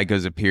sounded Mm. like it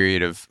was a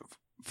period of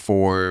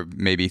 4,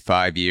 maybe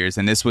 5 years,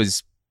 and this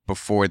was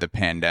before the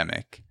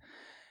pandemic.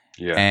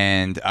 Yeah.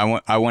 And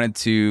I wanted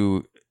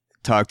to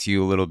talk to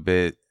you a little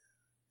bit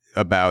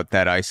about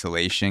that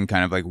isolation,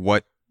 kind of like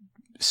what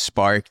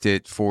sparked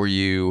it for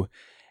you,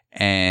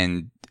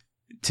 and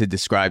to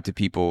describe to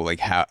people like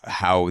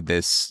how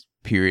this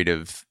period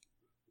of,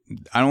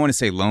 I don't want to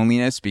say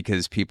loneliness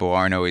because people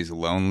aren't always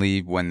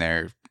lonely when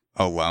they're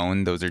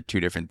alone. Those are two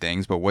different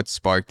things. But what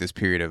sparked this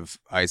period of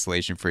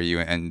isolation for you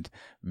and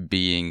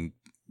being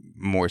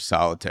more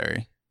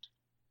solitary?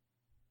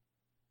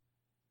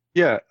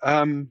 Yeah.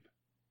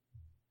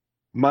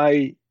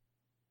 My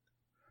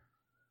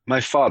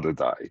my father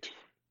died,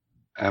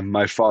 and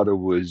my father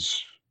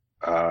was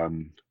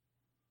um,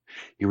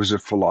 he was a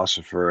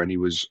philosopher, and he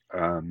was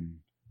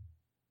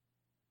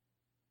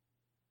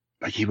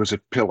a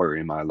pillar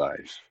in my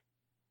life,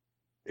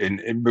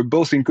 in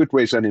both in good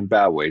ways and in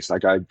bad ways.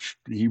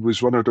 He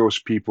was one of those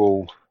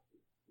people.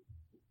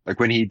 Like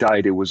when he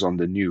died, it was on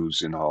the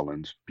news in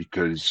Holland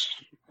because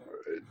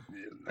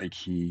like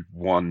he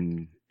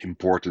won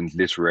important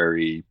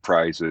literary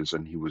prizes,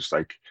 and he was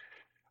like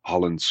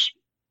Holland's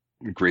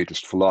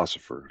greatest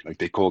philosopher. Like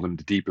they called him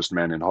the deepest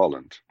man in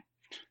Holland.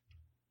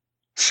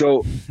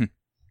 So,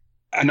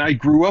 and I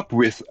grew up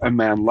with a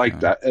man like Uh,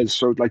 that. And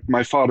so, like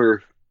my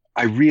father,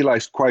 I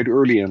realized quite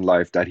early in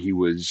life that he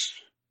was,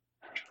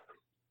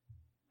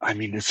 I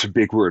mean, it's a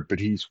big word, but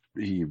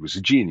he was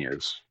a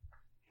genius.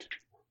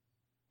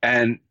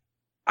 And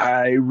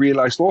I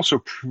realized also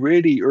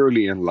pretty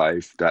early in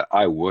life that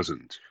I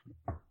wasn't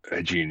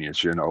a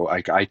genius.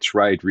 Like I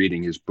tried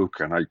reading his book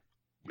and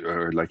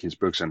like his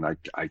books, and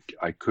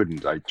I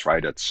couldn't. I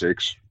tried at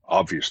 6.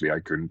 Obviously, I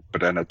couldn't.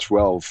 But then at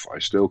 12, I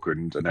still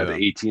couldn't. And at yeah.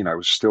 18, I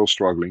was still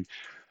struggling.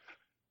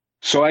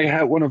 So I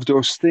had one of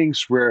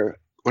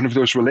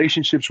those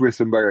relationships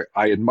with him where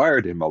I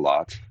admired him a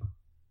lot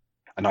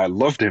and I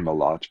loved him a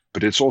lot.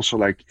 But it's also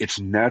like it's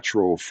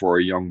natural for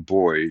a young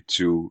boy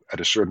to,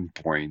 at a certain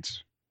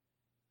point,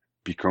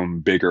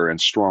 become bigger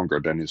and stronger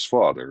than his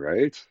father,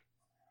 right?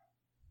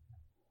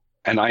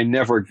 And I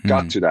never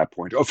got Hmm. to that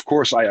point. Of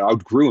course, I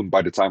outgrew him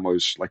by the time I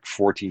was like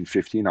 14,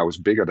 15. I was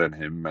bigger than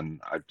him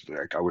and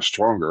I was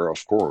stronger,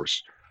 of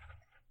course.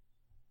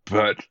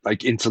 But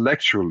like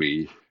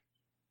intellectually,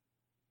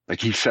 like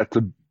he set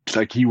the,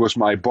 like he was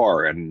my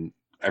bar. And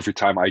every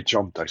time I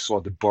jumped, I saw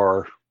the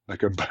bar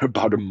like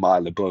about a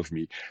mile above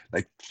me.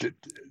 Like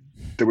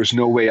there was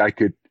no way I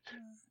could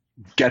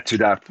get to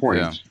that Yeah.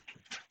 point.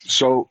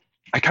 So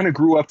I kind of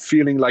grew up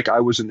feeling like I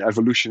was an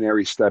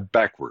evolutionary step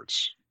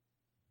backwards.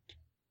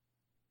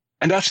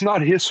 And that's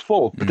not his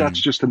fault, but that's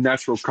Mm. just a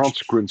natural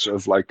consequence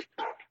of like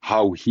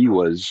how he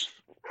was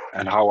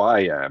and how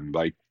I am.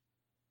 Like,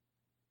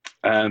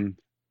 um,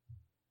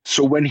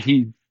 so when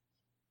he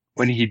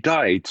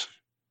died,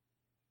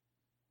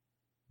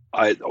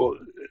 I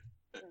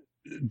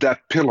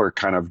that pillar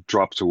kind of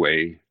dropped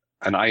away,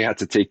 and I had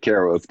to take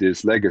care of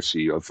this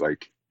legacy of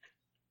like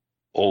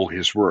all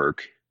his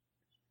work.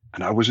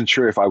 And I wasn't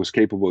sure if I was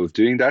capable of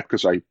doing that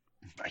because I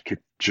could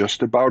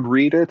just about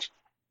read it,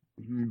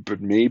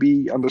 but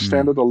maybe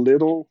understand Mm. it a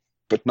little,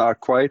 but not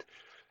quite.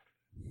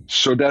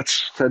 So that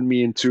sent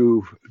me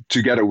into,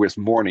 together with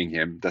mourning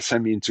him, that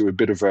sent me into a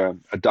bit of a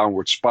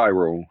downward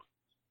spiral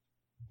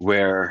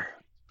where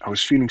I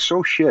was feeling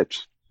so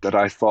shit that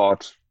I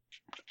thought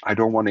I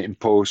don't want to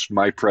impose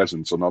my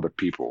presence on other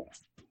people.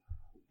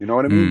 You know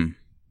what I mean? Mm.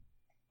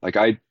 Like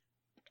I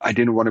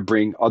didn't want to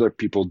bring other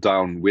people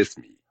down with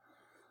me.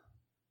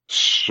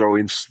 So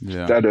Yeah.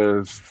 instead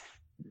of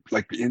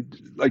like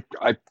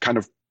I kind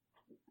of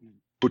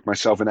put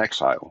myself in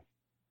exile.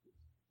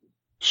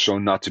 So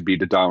not to be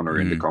the downer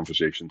in the Mm.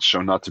 conversation.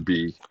 So not to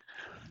be,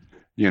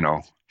 you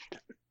know,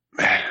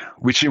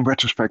 which in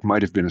retrospect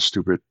might have been a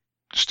stupid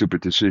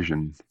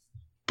decision.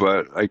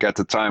 But like at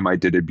the time I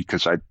did it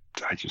because I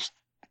just,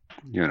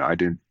 I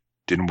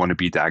didn't want to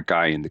be that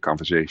guy in the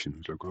conversation.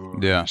 It's like, oh,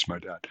 I Yeah. miss my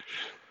dad.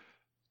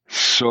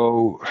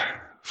 So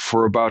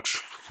for about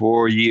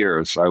 4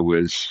 years I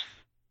was,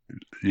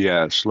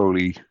 yeah,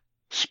 slowly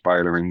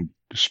spiraling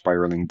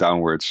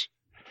downwards.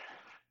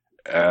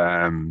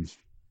 Um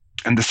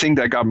and the thing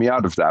that got me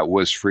out of that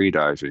was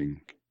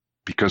freediving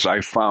because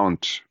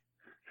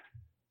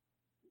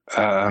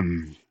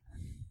um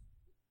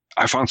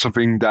I found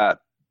something that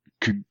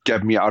could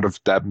get me out of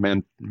that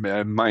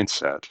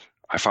mindset.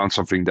 I found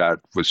something that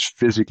was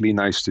physically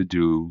nice to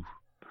do,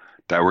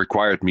 that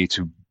required me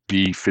to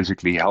be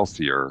physically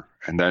healthier.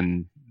 And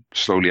then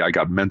slowly I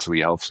got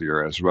mentally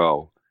healthier as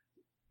well.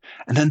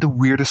 And then the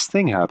weirdest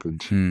thing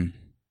happened. Mm.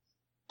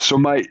 So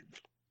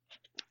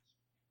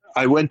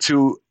I went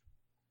to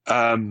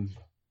um,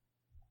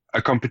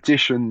 a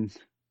competition.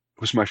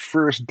 It was my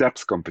first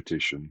depth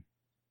competition,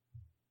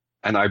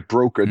 and I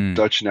broke a Mm.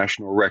 Dutch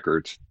national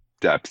record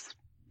depth.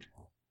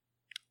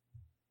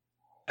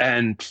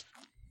 And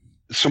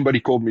somebody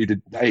called me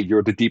hey,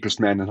 you're the deepest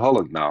man in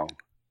Holland now.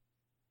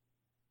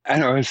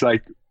 And I was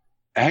like,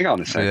 hang on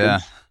a Yeah.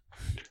 second.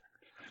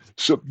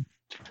 So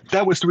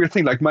that was the weird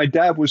thing. Like my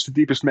dad was the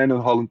deepest man in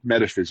Holland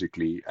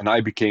metaphysically, and I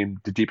became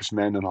the deepest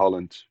man in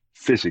Holland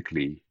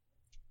physically.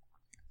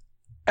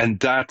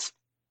 And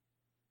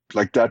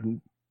like that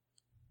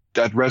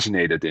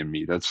resonated in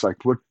me. That's like,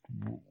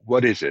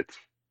 what is it?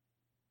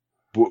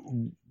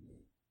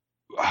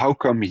 How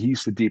come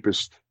he's the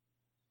deepest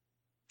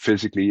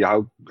physically?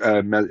 How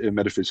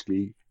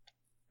metaphysically,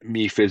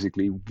 me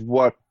physically?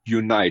 What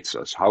unites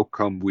us? How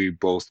come we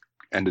both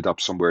ended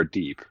up somewhere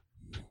deep?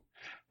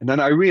 And then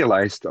I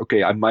realized,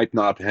 okay, I might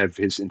not have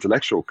his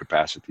intellectual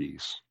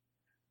capacities,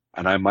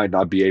 and I might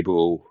not be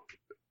able,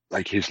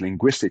 like his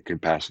linguistic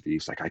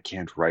capacities, like I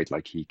can't write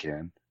like he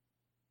can,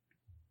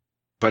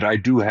 but I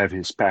do have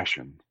his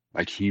passion.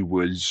 Like he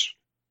worked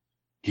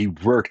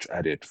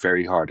at it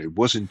very hard. It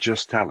wasn't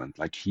just talent.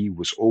 Like he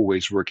was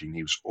always working.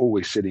 He was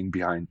always sitting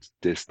behind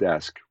this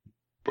desk,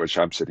 which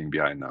I'm sitting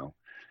behind now.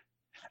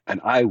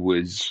 And I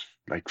was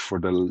like for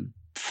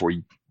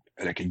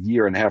like a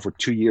year and a half or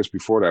 2 years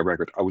before that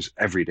record, I was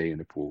every day in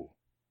the pool,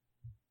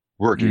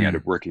 working at Mm.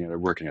 it, working at it,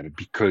 working at it,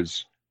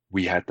 because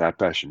we had that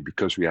passion,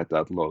 because we had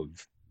that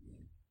love.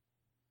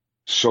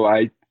 So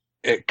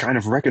it kind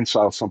of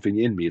reconciled something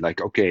in me,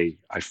 like, okay,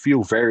 I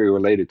feel very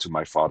related to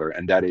my father,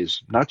 and that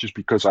is not just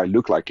because I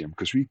look like him,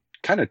 because we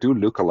kind of do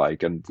look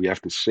alike and we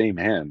have the same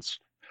hands,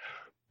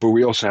 but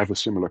we also have a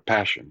similar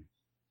passion.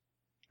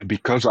 And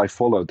because I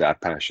followed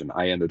that passion,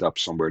 I ended up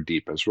somewhere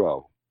deep as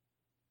well,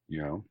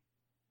 you know?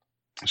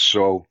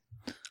 So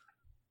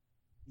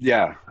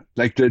yeah,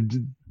 like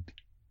the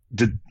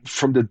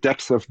from the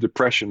depth of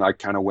depression, I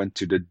kind of went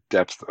to the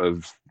depth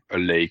of a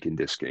lake in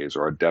this case,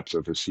 or a depth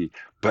of a sea.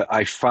 But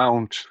I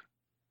found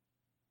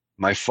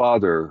my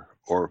father,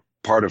 or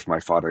part of my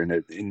father,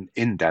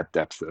 in that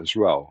depth as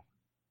well.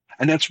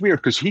 And that's weird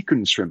because he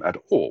couldn't swim at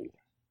all.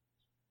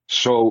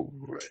 So,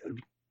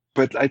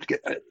 but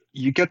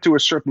you get to a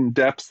certain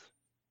depth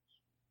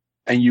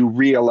and you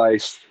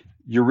realize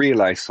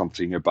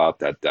something about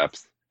that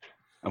depth.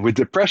 And with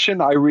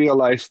depression, I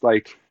realized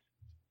like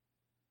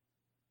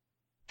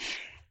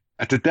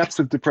at the depth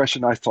of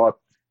depression, I thought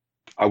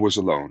I was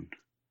alone.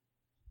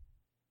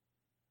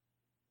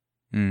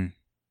 Mm.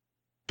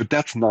 But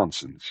that's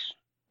nonsense.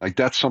 Like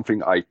that's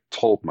something I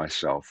told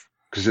myself.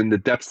 Because in the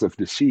depth of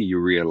the sea, you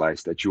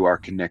realize that you are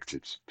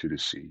connected to the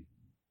sea.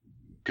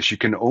 Because you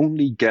can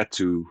only get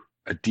to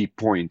a deep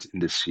point in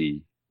the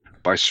sea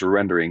by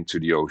surrendering to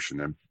the ocean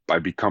and by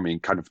becoming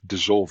kind of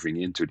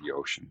dissolving into the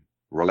ocean,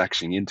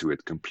 relaxing into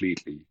it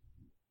completely.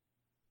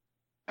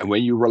 And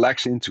when you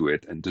relax into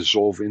it and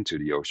dissolve into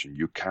the ocean,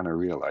 you kind of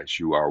realize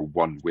you are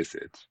one with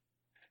it.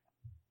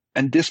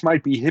 And this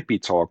might be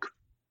hippie talk,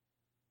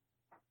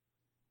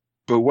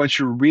 but once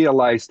you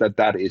realize that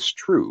that is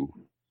true,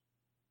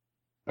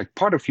 like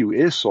part of you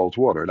is salt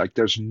water. Like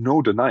there's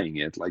no denying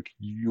it. Like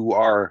you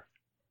are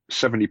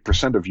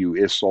 70% of you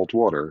is salt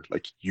water.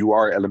 Like you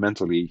are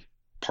elementally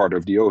part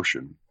of the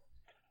ocean.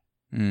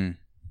 Mm.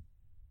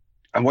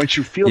 And once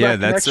you feel Yeah,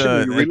 that connection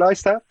and you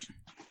realize that,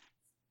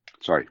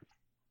 sorry.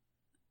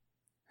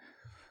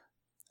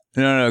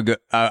 No.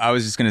 I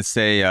was just gonna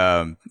say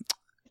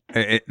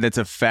that's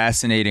a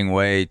fascinating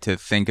way to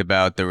think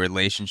about the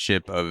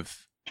relationship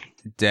of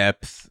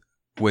depth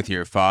with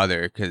your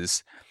father,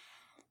 because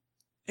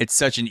it's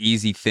such an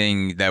easy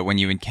thing that when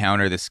you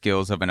encounter the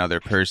skills of another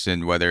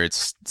person, whether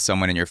it's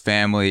someone in your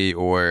family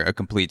or a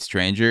complete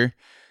stranger,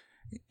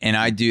 and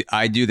I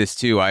do this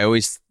too. I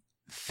always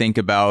think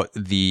about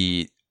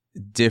the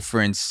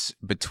difference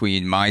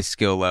between my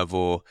skill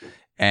level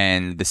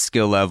and the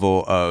skill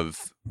level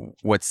of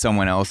what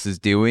someone else is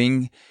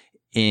doing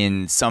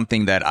in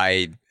something that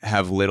I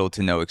have little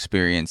to no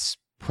experience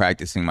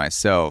practicing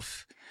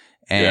myself.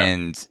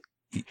 And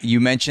you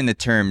mentioned the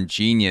term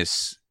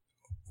genius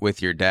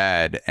with your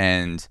dad,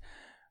 and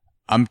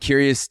I'm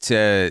curious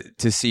to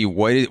see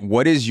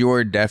what is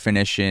your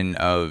definition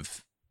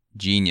of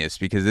genius,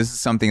 because this is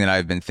something that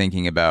I've been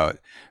thinking about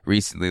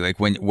recently. Like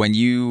when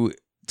you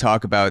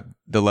talk about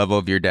the level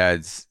of your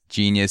dad's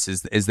genius,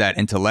 is that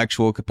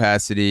intellectual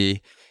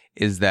capacity?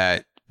 Is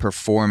that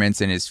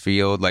performance in his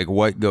field? Like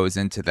what goes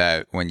into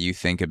that when you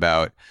think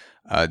about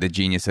the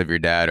genius of your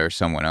dad or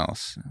someone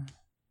else?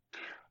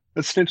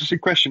 That's an interesting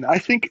question. I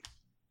think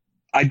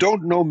I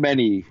don't know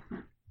many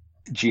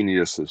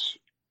geniuses.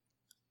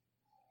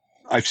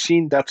 I've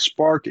seen that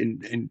spark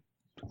in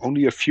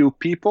only a few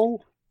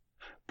people,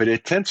 but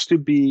it tends to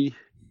be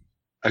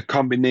a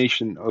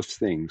combination of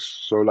things.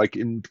 So, like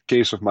in the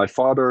case of my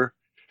father,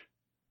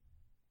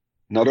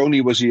 not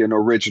only was he an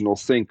original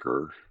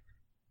thinker,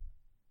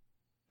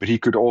 but he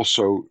could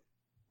also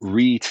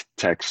read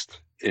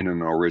text in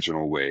an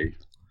original way.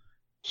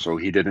 So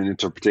he did an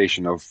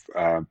interpretation of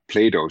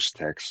Plato's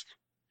text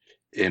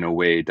in a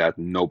way that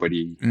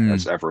nobody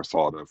has ever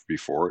thought of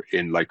before,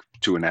 in like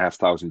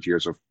 2,500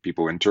 years of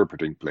people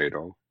interpreting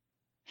Plato.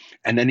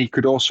 And then he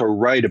could also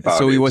write about it.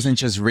 So he wasn't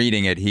just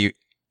reading it. He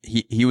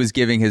was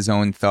giving his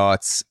own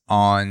thoughts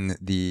on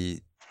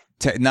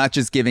not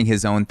just giving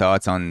his own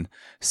thoughts on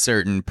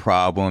certain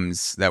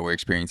problems that we're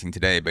experiencing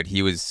today, but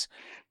he was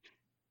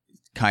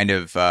kind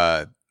of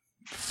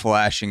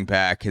flashing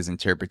back his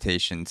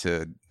interpretation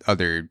to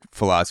other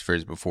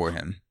philosophers before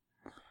him.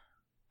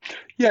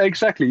 Yeah,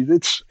 exactly.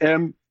 It's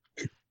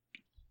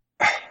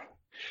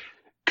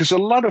because a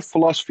lot of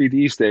philosophy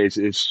these days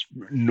is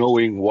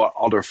knowing what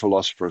other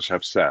philosophers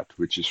have said,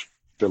 which is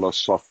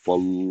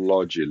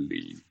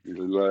philosophology.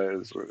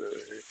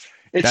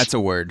 That's a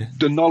word.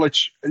 The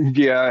knowledge.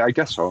 Yeah, I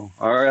guess so.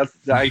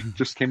 I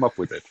just came up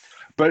with it,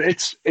 but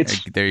it's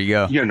there you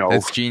go. You know,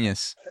 that's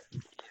genius.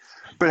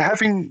 But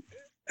having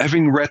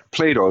read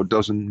Plato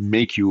doesn't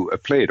make you a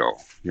Plato.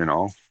 You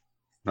know,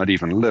 not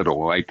even a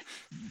little. Like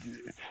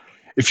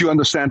if you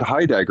understand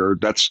Heidegger,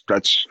 that's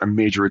a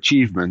major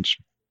achievement.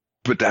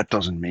 But that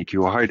doesn't make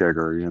you a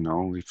Heidegger, you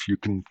know. If you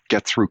can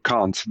get through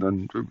Kant,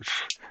 then,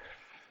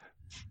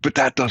 but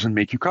that doesn't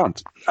make you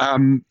Kant.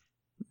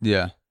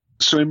 Yeah.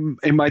 So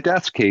in my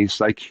dad's case,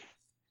 like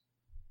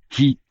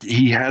he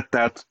had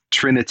that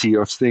trinity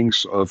of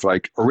things of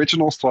like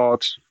original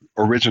thought,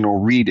 original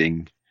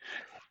reading,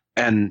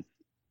 and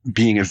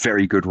being a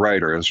very good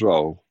writer as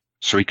well.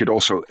 So he could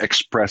also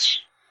express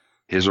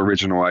his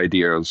original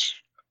ideas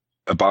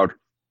about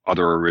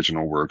other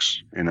original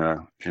works in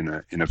a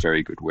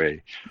very good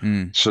way.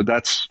 So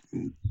that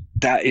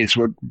is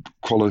what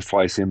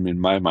qualifies him in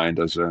my mind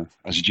as a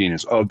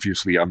genius.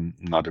 Obviously, I'm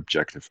not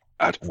objective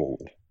at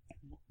all,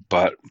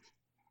 but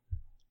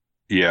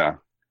yeah.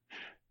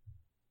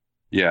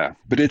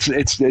 But it's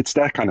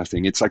that kind of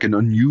thing. It's like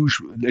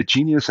a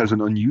genius has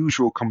an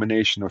unusual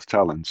combination of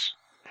talents,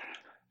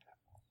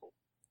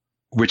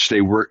 which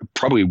they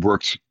probably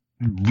worked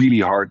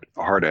really hard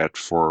at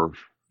for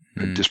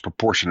a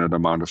disproportionate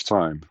amount of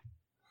time.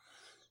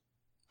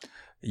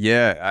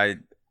 Yeah,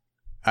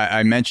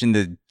 I mentioned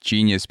the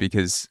genius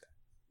because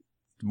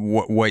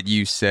what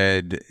you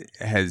said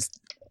has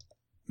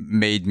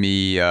made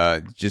me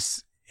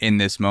just in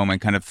this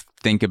moment kind of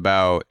think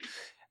about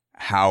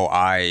how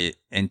I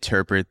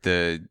interpret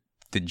the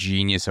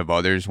genius of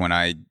others when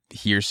I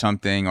hear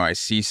something or I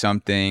see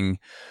something,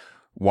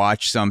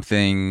 watch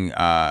something,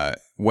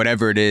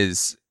 whatever it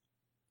is.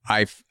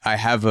 I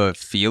have a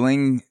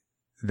feeling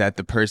that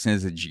the person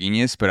is a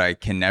genius, but I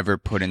can never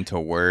put into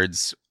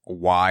words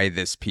why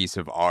this piece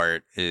of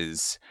art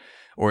is,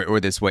 or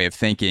this way of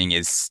thinking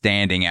is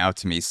standing out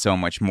to me so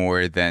much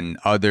more than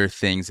other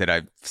things that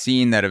I've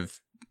seen that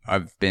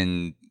I've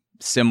been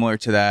similar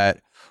to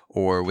that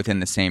or within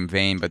the same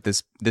vein. But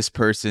this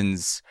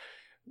person's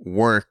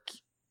work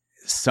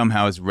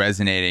somehow is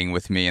resonating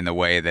with me in the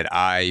way that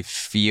I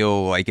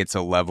feel like it's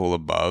a level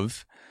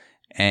above.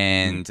 Mm.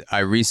 And I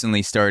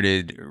recently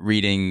started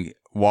reading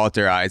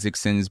Walter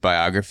Isaacson's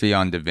biography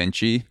on Da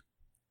Vinci,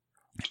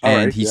 All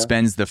and right, he yeah.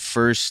 spends the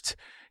first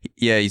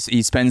he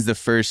spends the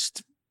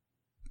first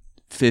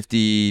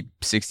 50,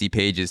 60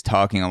 pages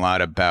talking a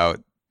lot about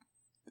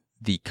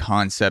the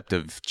concept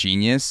of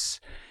genius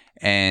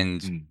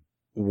and Mm.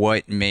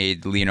 what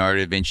made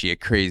Leonardo da Vinci a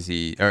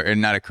crazy, or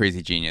not a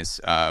crazy genius,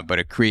 but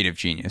a creative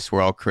genius.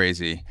 We're all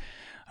crazy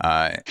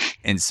uh,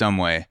 in some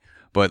way,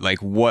 but like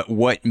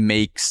what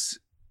makes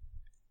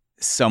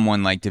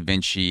someone like Da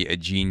Vinci a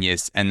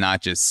genius, and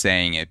not just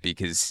saying it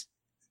because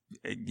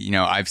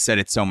I've said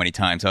it so many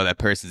times. Oh, that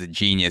person's a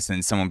genius,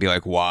 and someone be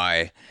like,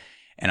 why?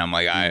 And I'm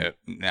like, Mm.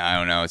 I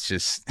don't know. It's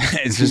just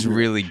it's just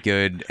really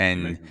good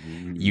and Make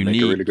a really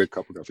unique. good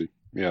cup of coffee.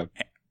 Yeah.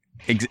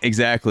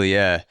 Exactly,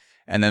 yeah.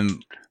 And then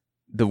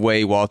the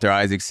way Walter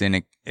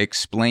Isaacson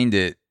explained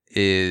it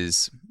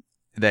is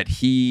that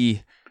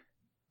he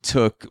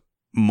took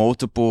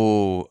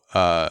multiple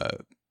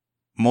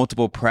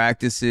multiple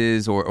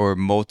practices or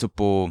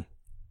multiple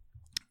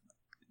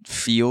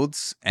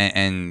fields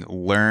and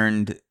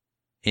learned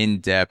in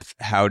depth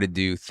how to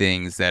do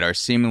things that are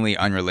seemingly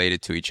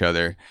unrelated to each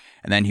other,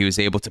 and then he was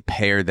able to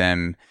pair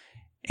them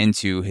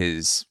into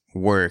his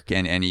work,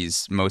 and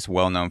he's most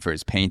well known for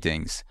his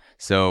paintings.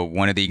 So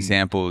one of the Mm.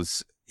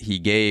 examples he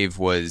gave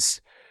was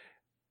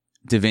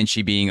Da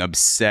Vinci being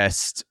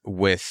obsessed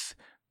with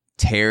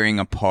tearing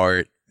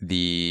apart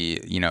the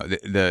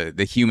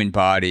human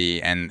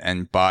body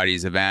and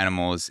bodies of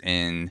animals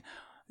in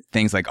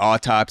things like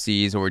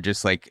autopsies, or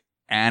just like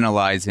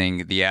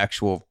analyzing the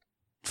actual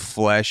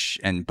flesh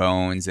and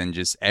bones and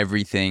just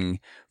everything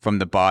from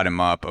the bottom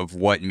up of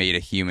what made a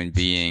human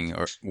being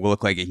or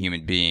look like a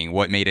human being,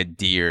 what made a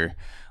deer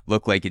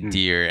look like a Mm.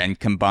 deer, and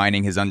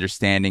combining his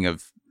understanding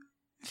of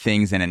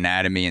things in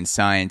anatomy and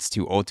science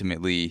to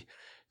ultimately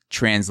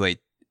translate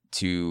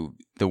to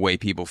the way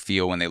people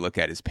feel when they look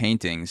at his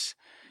paintings.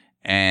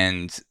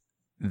 And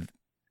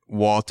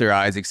Walter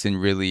Isaacson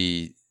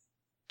really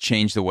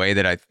changed the way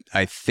that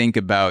I think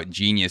about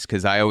genius,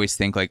 because I always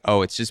think like,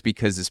 oh, it's just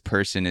because this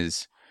person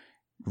is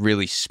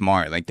really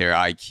smart, like their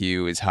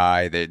IQ is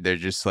high, they're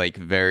just like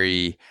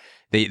very,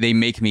 they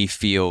make me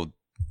feel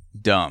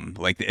dumb.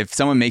 Like if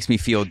someone makes me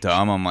feel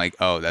dumb, I'm like,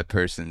 oh, that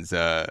person's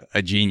a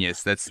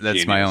genius. That's my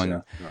Genius, yeah. own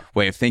Yeah.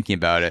 way of thinking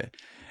about it.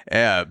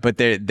 Yeah, but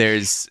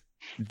there's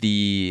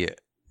the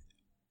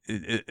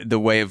the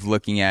way of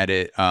looking at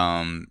it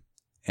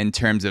in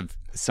terms of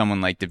someone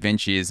like Da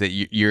Vinci is that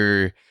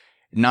you're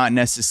not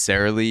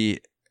necessarily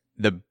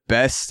the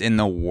best in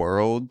the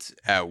world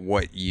at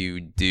what you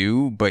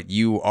do, but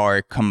you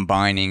are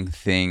combining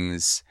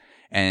things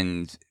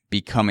and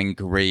becoming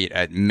great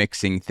at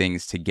mixing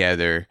things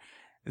together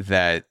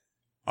that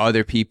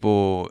other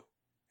people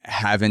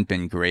haven't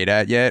been great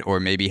at yet, or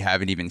maybe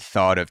haven't even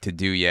thought of to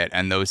do yet.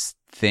 And those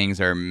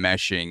things are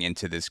meshing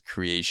into this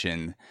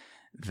creation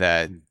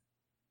that Mm.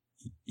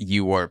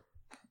 you are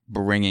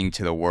bringing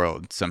to the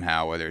world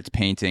somehow, whether it's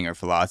painting or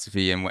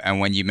philosophy. And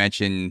when you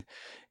mention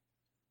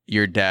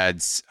your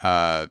dad's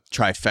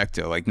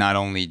trifecta, like not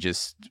only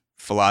just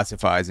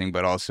philosophizing,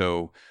 but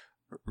also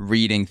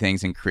reading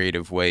things in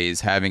creative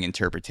ways, having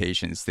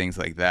interpretations, things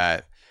like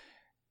that,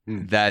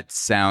 Mm. that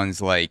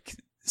sounds like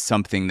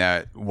something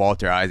that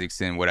Walter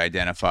Isaacson would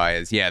identify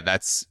as, yeah,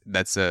 that's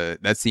the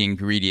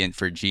ingredient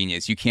for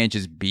genius. You can't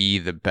just be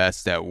the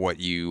best at what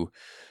you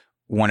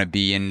want to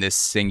be in this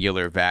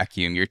singular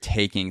vacuum. You're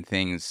taking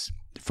things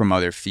from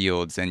other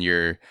fields and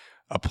you're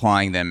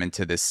applying them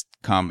into this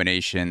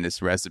combination,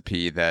 this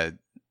recipe that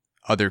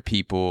other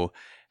people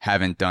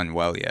haven't done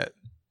well yet,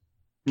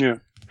 Yeah.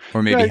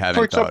 or maybe Yeah. For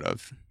haven't thought example,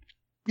 of.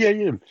 yeah,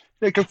 yeah.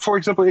 Like for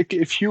example,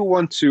 if you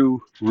want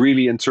to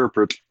really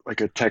interpret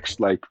like a text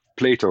like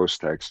Plato's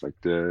text, like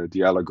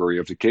the allegory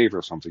of the cave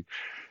or something,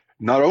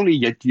 not only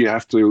yet you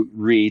have to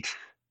read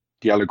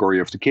the allegory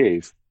of the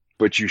cave,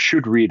 but you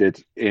should read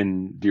it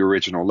in the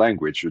original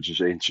language, which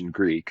is ancient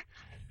Greek.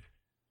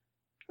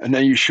 And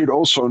then you should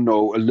also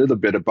know a little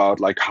bit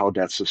about like how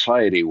that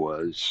society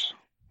was.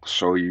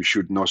 So you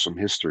should know some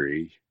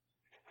history.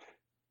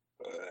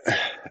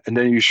 And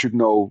then you should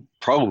know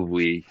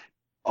probably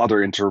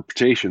other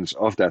interpretations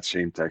of that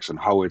same text and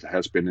how it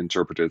has been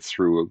interpreted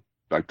through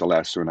like the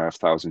last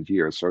 2,500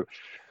 years. So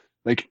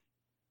like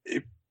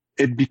it,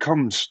 it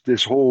becomes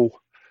this whole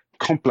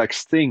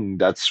complex thing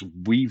that's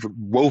we've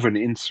woven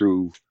in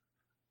through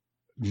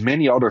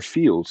many other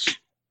fields.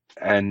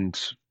 And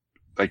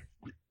like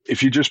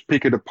if you just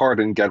pick it apart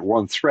and get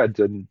one thread,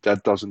 then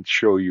that doesn't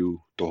show you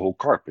the whole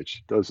carpet,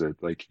 does it?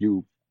 Like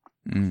you,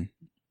 Mm.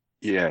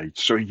 yeah.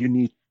 So you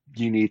need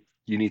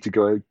to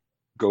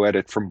go at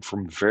it from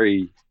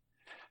very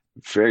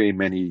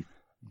many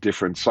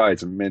different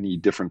sides and many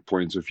different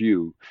points of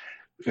view.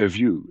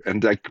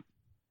 And like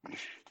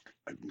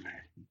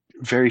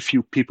very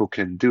few people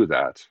can do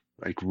that.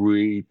 Like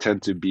we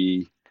tend to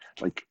be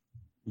like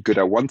good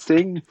at one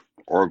thing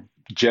or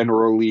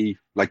generally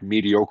like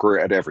mediocre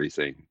at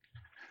everything.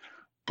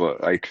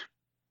 But like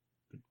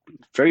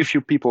very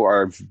few people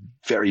are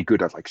very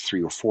good at like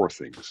three or four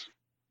things.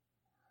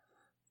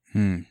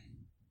 Hmm.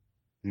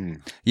 Hmm.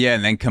 Yeah,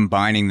 and then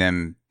combining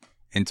them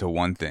into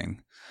one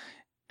thing.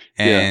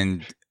 Yeah,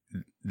 And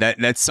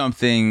that's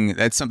something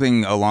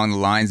along the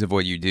lines of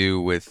what you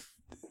do with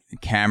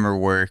camera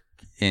work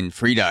in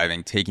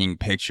freediving, taking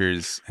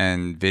pictures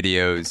and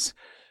videos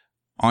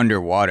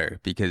underwater,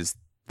 because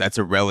that's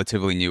a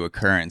relatively new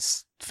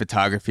occurrence.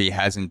 Photography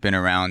hasn't been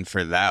around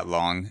for that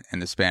long in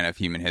the span of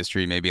human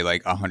history, maybe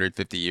like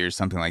 150 years,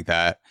 something like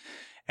that.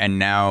 And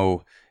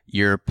now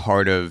you're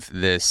part of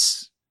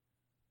this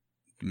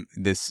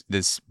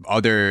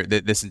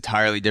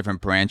entirely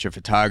different branch of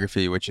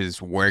photography, which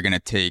is we're going to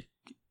take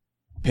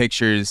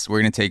pictures,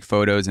 we're going to take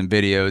photos and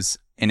videos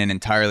in an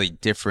entirely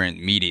different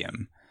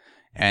medium.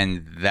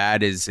 And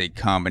that is a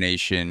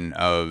combination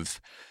of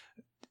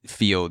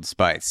fields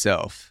by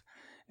itself.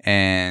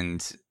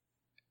 And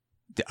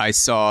I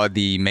saw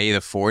the May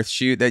the 4th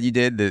shoot that you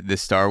did, the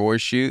Star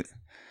Wars shoot.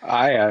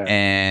 I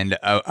And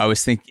I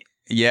was thinking,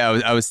 yeah,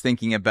 I was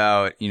thinking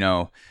about,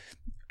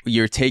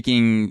 you're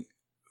taking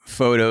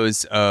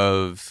photos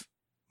of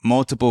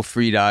multiple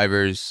free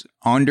divers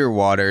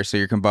underwater. So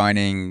you're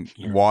combining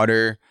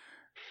water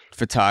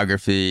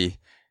photography,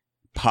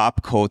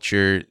 pop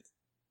culture,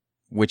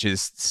 which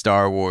is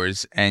Star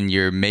Wars, and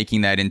you're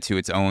making that into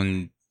its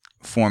own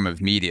form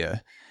of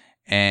media.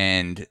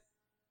 And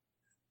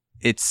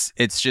it's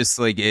just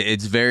like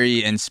it's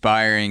very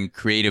inspiring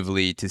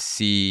creatively to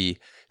see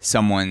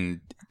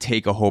someone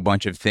take a whole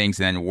bunch of things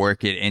and then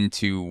work it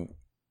into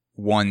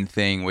one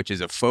thing, which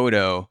is a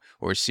photo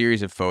or a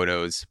series of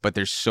photos, but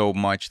there's so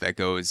much that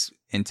goes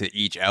into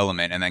each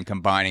element, and then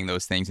combining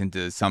those things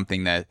into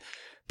something that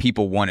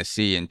people want to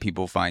see and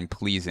people find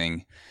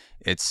pleasing.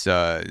 It's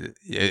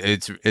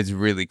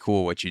really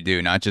cool what you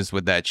do, not just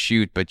with that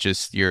shoot, but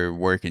just your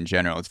work in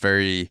general. It's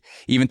very,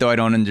 even though I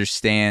don't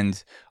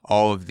understand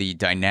all of the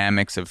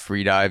dynamics of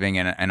freediving,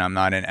 and I'm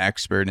not an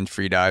expert in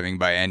freediving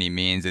by any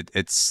means,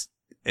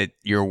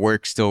 your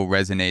work still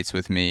resonates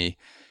with me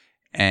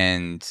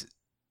and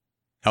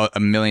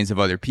millions of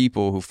other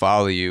people who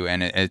follow you,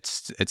 and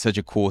it's such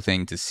a cool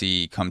thing to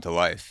see come to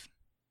life.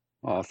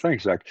 oh,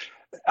 thanks, Zach.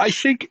 I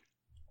think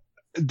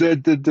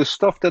the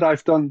stuff that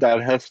I've done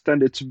that has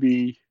tended to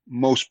be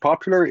most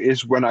popular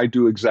is when I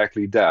do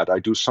exactly that. I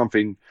do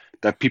something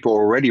that people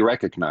already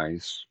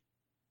recognize,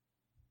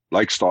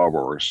 like Star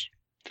Wars,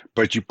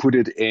 but you put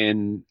it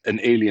in an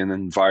alien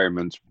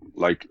environment,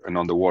 like an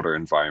underwater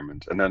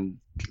environment, and then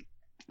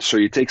so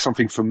you take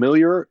something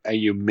familiar and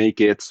you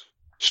make it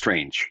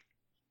strange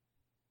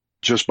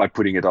just by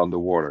putting it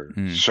underwater.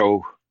 Mm,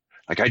 So,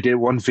 like I did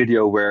one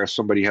video where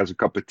somebody has a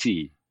cup of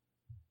tea.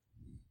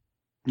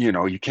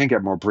 You can't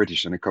get more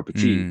British than a cup of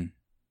tea, mm,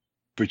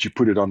 but you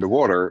put it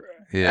underwater,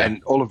 yeah.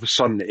 and all of a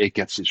sudden it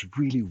gets this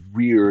really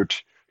weird,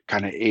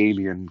 kind of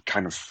alien,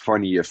 kind of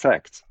funny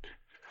effect.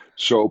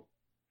 So,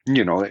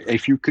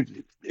 if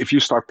you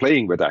start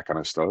playing with that kind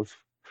of stuff,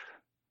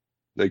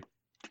 like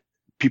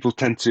people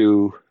tend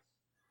to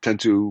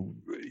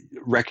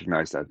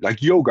recognize that,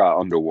 like yoga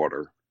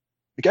underwater.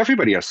 Like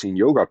everybody has seen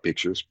yoga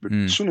pictures, but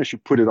as Mm, soon as you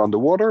put it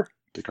underwater,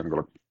 they kind of go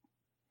like,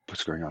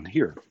 "What's going on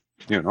here?"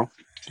 You know,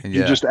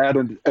 you yeah. just add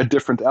a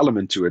different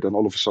element to it, and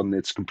all of a sudden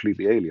it's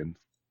completely alien.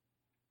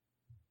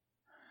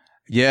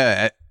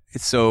 Yeah.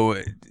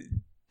 So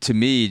to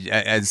me,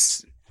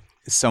 as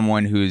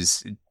someone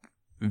who's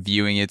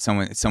viewing it,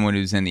 someone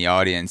who's in the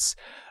audience,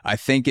 I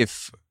think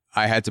if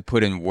I had to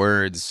put in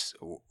words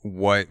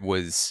what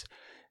was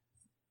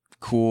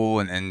cool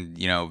and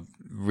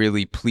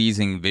really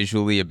pleasing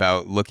visually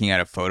about looking at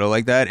a photo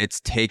like that, it's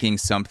taking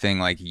something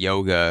like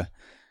yoga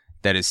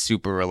that is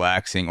super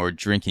relaxing, or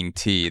drinking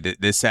tea,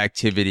 this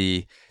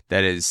activity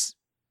that is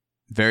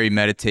very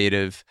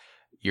meditative.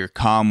 You're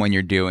calm when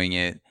you're doing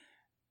it.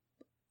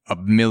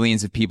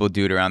 Millions of people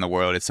do it around the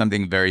world. It's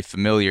something very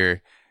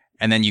familiar.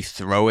 And then you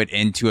throw it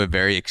into a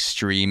very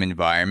extreme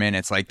environment.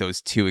 It's like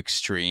those two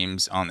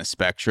extremes on the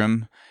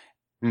spectrum.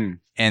 Hmm.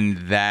 And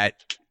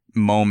that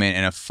moment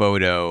in a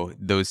photo,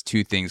 those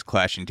two things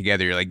clashing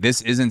together, you're like,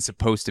 this isn't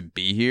supposed to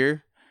be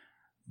here,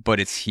 but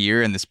it's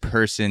here. And this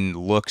person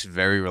looks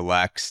very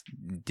relaxed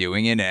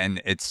doing it.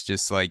 And it's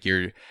just like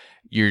you're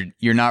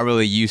not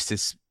really used to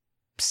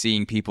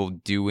seeing people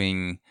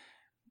doing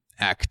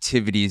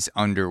activities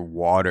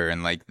underwater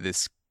in like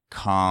this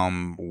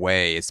calm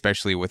way,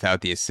 especially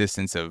without the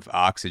assistance of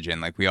oxygen.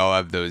 Like we all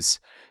have those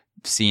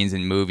scenes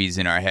in movies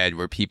in our head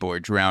where people are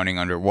drowning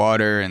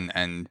underwater,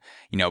 and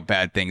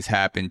bad things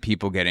happen,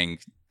 people getting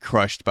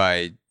crushed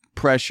by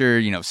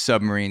pressure,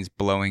 submarines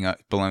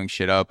blowing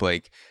shit up.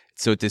 Like,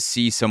 so to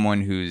see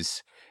someone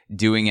who's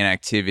doing an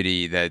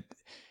activity that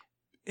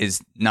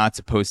is not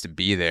supposed to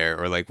be there,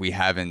 or like we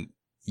haven't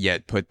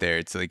yet put there,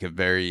 it's like a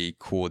very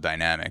cool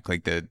dynamic,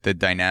 like the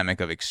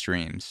dynamic of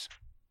extremes.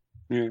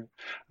 Yeah. And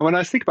when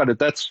I think about it,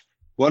 that's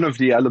one of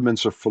the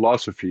elements of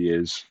philosophy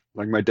is,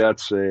 like my dad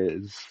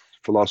says,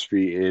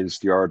 philosophy is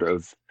the art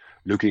of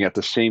looking at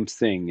the same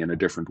thing in a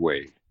different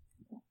way.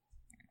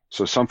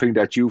 So something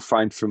that you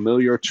find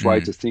familiar, try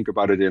Mm, to think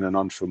about it in an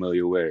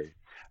unfamiliar way.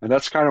 And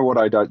that's kind of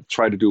what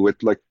try to do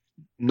with like,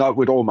 not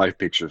with all my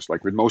pictures.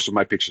 Like with most of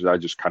my pictures, I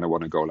just kind of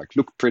want to go like,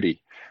 look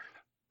pretty.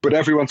 But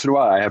every once in a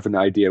while, I have an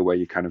idea where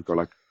you kind of go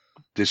like,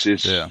 this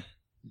is, Yeah.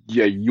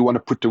 yeah, you want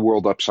to put the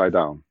world upside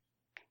down.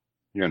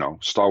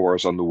 Star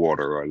Wars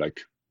underwater, or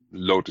like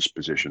lotus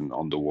position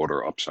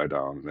underwater upside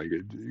down. Like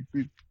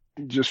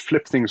just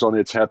flip things on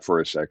its head for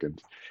a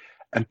second.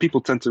 And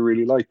people tend to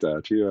really like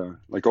that. Yeah.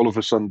 Like all of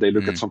a sudden they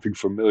look at Mm, something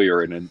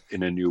familiar in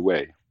a new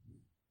way.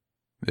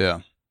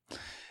 yeah.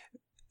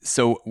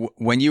 So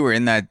when you were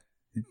in that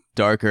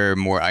darker,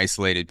 more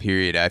isolated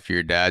period after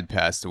your dad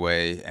passed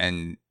away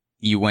and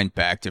you went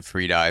back to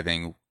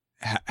freediving,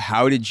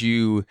 how did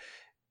you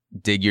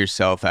dig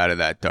yourself out of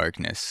that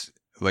darkness?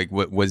 Like,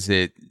 what was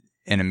it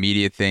an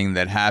immediate thing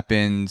that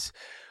happened?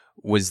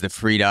 Was the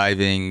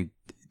freediving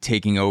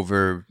taking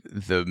over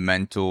the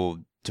mental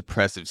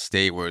depressive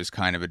state where it was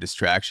kind of a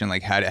distraction?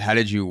 Like, how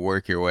did you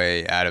work your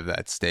way out of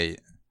that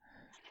state?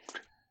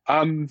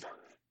 Um,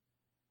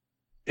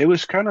 it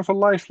was kind of a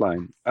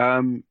lifeline.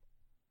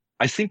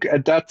 I think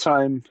at that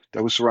time,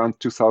 that was around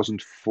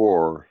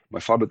 2004. My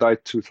father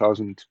died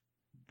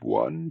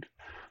 2001.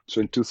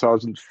 So in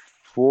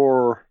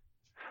 2004,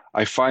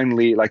 I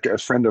finally, like a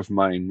friend of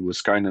mine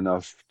was kind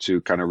enough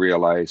to kind of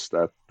realize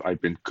that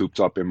I'd been cooped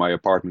up in my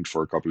apartment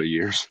for a couple of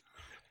years.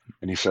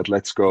 And he said,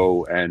 let's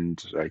go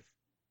and like,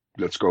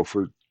 let's go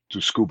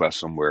to scuba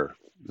somewhere.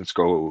 Let's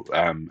go.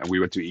 And we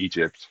went to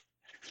Egypt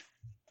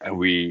and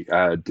we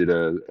did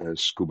a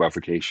scuba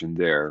vacation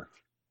there.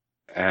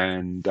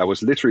 And that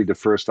was literally the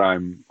first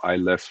time I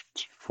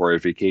left for a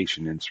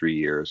vacation in 3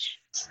 years.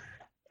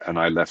 And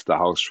I left the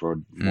house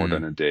for more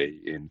than Mm, a day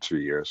in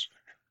 3 years.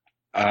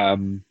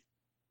 Um,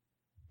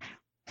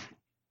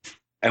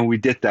 and we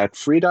did that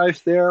free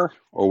dive there,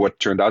 or what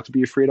turned out to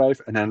be a free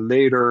dive. And then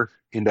later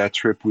in that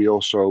trip, we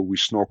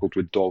snorkeled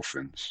with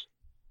dolphins.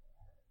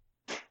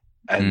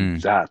 And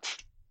mm, that,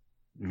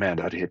 man,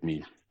 that hit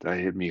me. That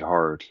hit me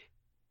hard.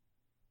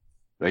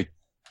 Like,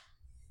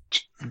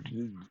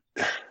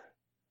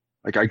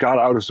 like I got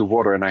out of the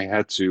water and I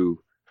had to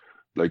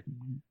like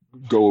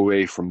go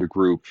away from the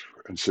group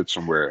and sit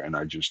somewhere, and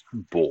I just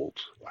bawled.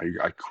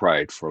 I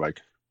cried for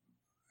like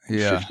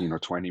yeah. 15 or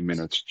 20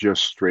 minutes,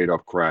 just straight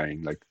up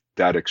crying. Like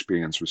that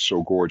experience was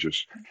so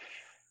gorgeous.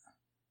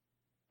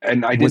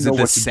 And I didn't Was know it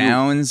the what to do.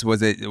 sounds?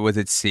 Was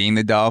it seeing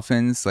the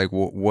dolphins? Like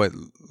what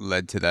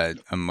led to that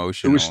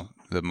It was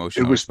the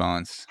it emotional was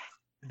response?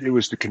 it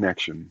was the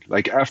connection.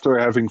 Like after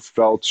having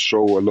felt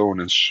so alone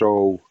and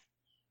so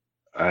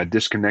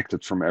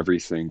disconnected from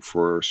everything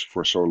for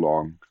so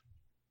long,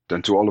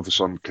 then to all of a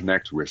sudden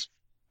connect with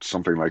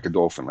something like a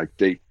dolphin, like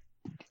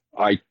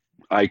eye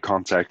eye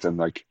contact, and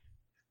like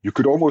you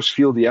could almost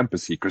feel the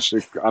empathy because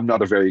I'm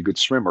not a very good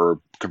swimmer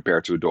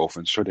compared to a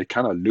dolphin, so they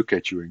kind of look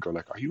at you and go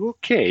like, "Are you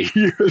okay?"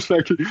 It's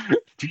like,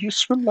 "Do you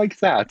swim like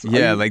that? Are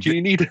Yeah, you? like Do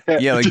you need?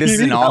 yeah, like Do this you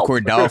is an need help?"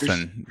 awkward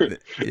dolphin.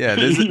 Yeah,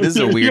 this is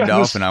a weird Yeah,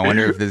 dolphin. I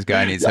wonder if this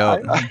guy needs yeah,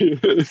 help.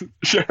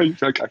 yeah,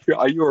 like,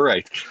 are you all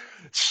right?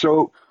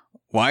 So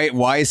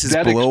Why is his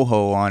that ex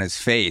blowhole on his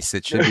face?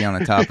 It should be on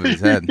the top of his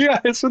head. yeah,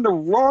 it's in the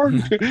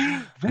wrong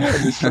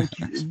man. It's like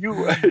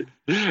you.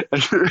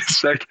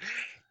 It's like,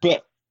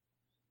 but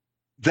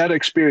that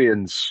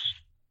experience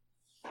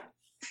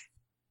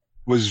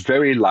was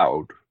very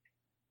loud.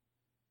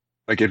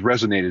 Like it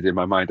resonated in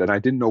my mind, and I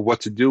didn't know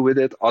what to do with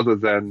it other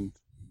than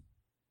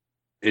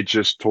it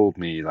just told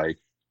me like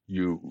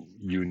you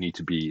need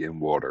to be in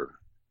water.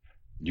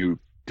 You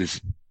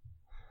this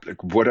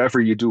like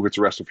whatever you do with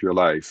the rest of your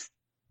life,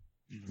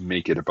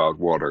 make it about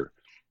water.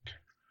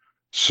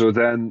 So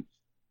then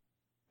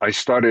I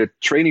started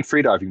training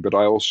freediving, but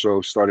I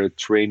also started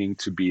training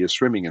to be a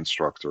swimming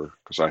instructor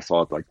because I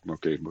thought like,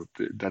 okay, but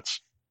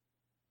that's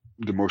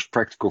the most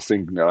practical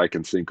thing that I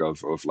can think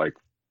of like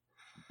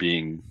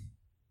being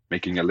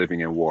making a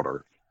living in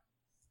water.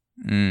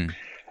 Mm,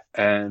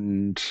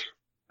 And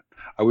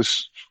I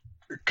was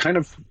kind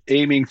of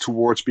aiming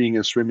towards being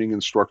a swimming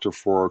instructor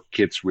for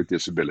kids with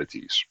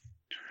disabilities.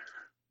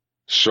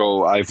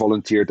 So I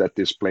volunteered at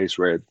this place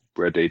where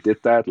they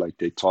did that. Like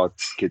they taught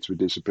kids with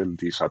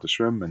disabilities how to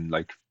swim, and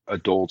like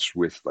adults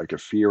with like a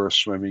fear of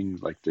swimming,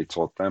 like they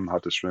taught them how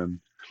to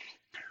swim.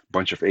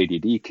 Bunch of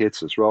ADD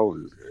kids as well.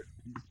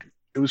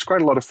 It was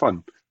quite a lot of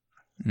fun.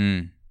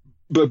 mm,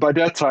 But by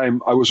that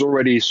time, I was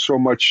already so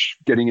much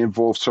getting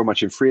involved, so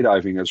much in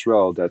freediving as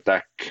well,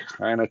 that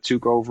kind of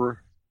took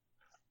over.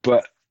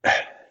 But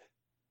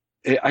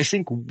I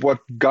think what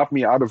got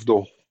me out of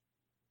the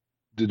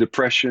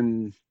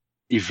depression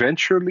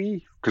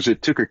eventually, because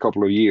it took a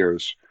couple of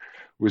years,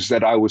 was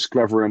that I was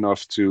clever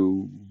enough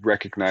to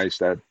recognize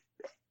that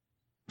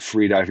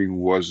freediving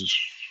was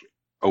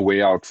a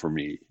way out for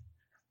me.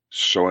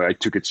 So I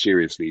took it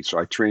seriously. So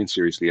I trained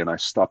seriously and I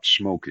stopped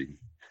smoking.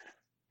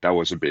 That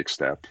was a big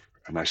step.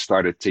 And I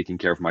started taking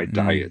care of my mm.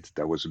 diet.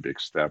 That was a big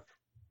step.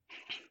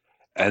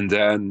 And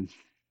then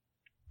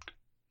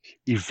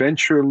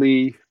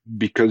eventually,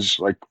 because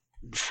like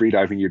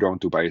freediving you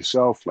don't do by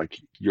yourself, like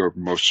you're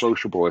most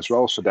sociable as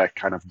well. So that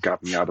kind of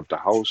got me out of the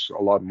house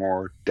a lot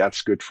more.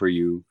 That's good for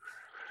you.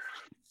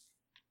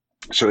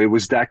 So it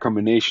was that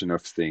combination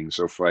of things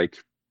of like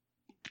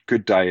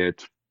good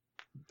diet,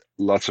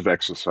 lots of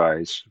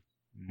exercise,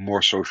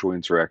 more social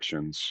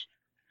interactions,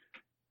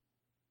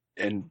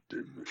 and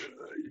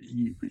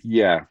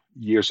yeah,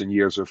 years and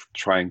years of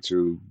trying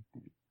to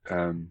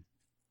um,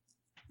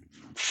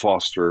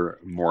 foster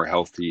a more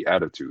healthy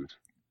attitude.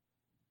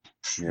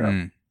 Yeah.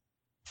 Mm.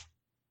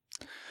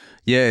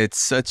 Yeah, it's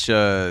such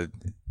a,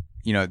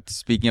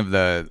 speaking of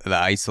the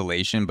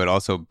isolation, but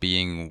also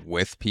being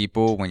with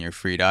people when you're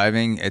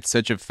freediving, it's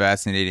such a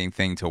fascinating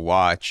thing to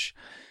watch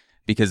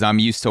because I'm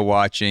used to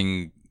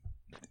watching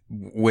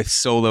with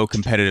solo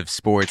competitive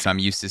sports. I'm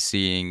used to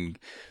seeing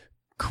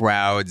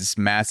crowds,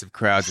 massive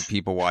crowds of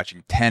people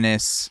watching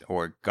tennis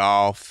or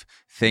golf,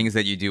 things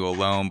that you do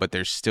alone, but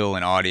there's still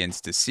an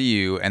audience to see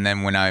you. And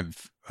then when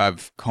I've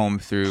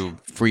combed through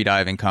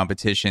freediving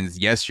competitions,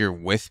 yes, you're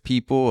with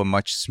people, a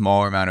much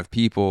smaller amount of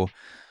people,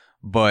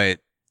 but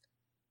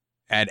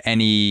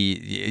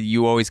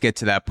you always get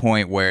to that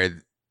point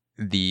where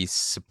the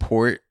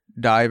support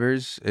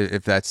divers,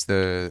 if that's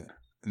the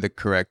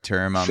correct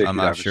term, I'm Safety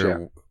not divers, yeah.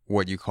 sure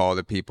what you call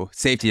the people,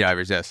 safety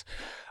divers, yes.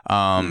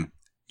 Mm.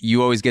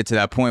 You always get to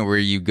that point where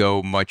you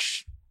go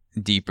much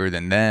deeper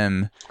than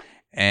them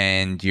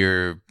and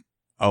you're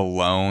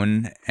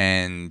alone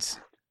and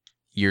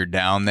you're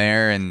down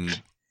there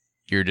and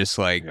you're just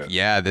like, Yes.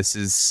 yeah, this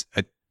is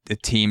a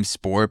team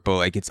sport, but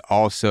like it's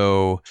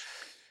also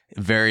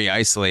very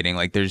isolating.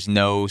 Like there's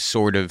no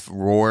sort of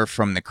roar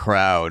from the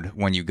crowd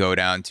when you go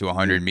down to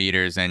 100 Mm.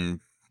 meters and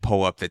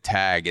pull up the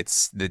tag.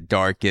 It's the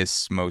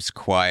darkest, most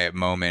quiet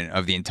moment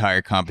of the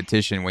entire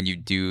competition when you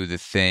do the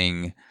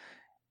thing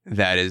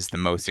that is the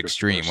most That you're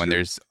extreme, supposed when to.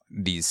 there's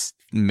these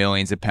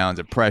millions of pounds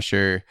of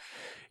pressure,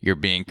 you're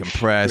being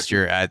compressed,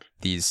 you're at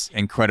these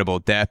incredible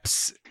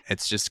depths.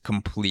 It's just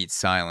complete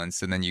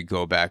silence. And then you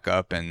go back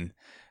up and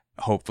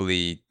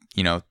hopefully,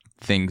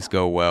 things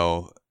go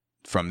well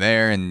from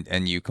there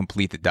and you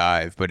complete the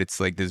dive. But it's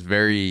like this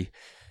very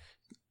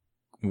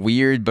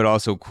weird but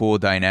also cool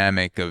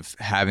dynamic of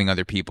having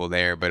other people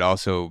there, but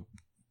also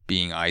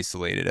being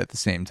isolated at the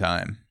same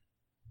time.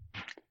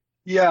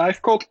 Yeah,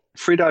 I've called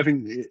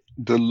freediving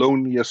the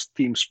loneliest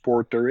team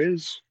sport there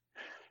is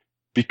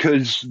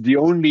because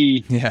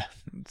Yeah,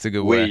 it's a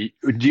good way.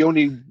 the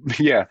only,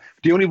 yeah,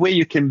 the only way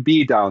you can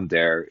be down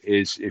there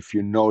is if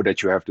you know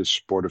that you have the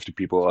support of the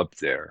people up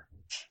there.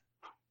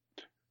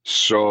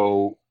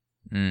 So,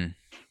 Mm,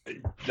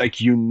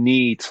 like, you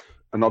need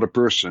another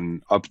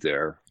person up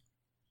there,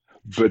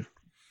 but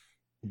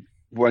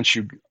once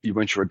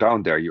you're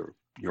down there,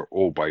 you're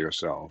all by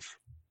yourself.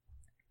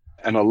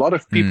 And a lot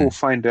of people mm,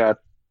 find that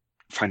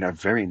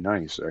very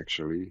nice,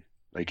 actually.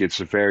 Like, it's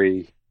a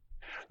very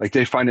like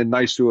they find it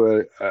nice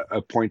to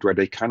a point where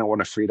they kind of want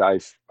to free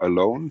dive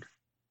alone,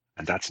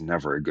 and that's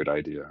never a good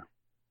idea.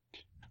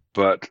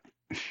 But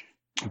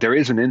there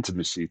is an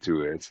intimacy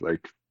to it,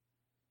 like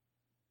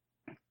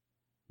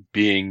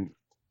being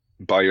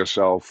by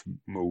yourself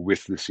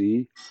with the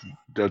sea.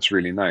 That's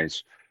really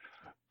nice.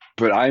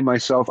 But I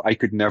myself, I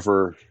could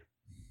never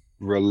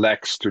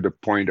relax to the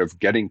point of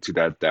getting to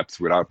that depth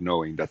without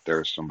knowing that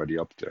there's somebody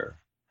up there.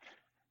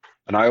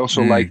 And I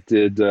also mm, like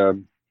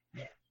the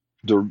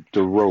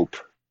rope.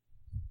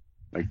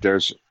 Like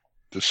there's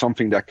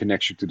something that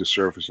connects you to the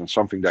surface and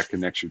something that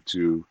connects you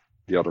to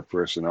the other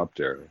person up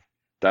there.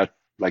 That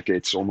like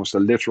it's almost a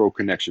literal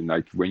connection.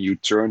 Like when you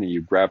turn and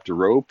you grab the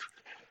rope,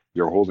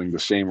 you're holding the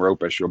same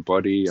rope as your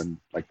buddy, and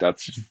like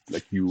that's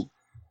like you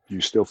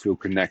still feel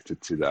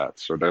connected to that.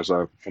 So there's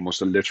a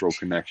almost a literal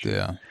connection.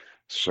 yeah.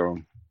 So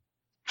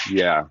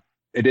yeah,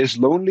 it is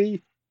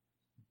lonely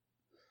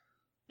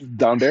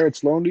down there.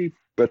 It's lonely,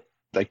 but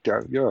like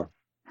yeah,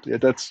 yeah,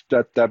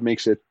 that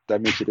makes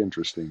it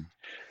interesting.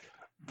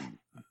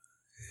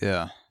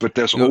 Yeah. But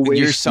there's You're always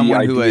the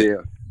someone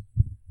idea.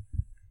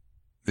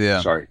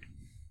 yeah. Sorry.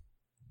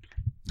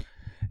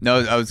 No,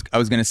 I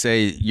was gonna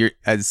say you're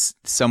as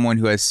someone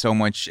who has so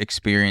much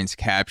experience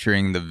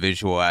capturing the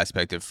visual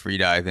aspect of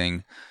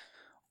freediving,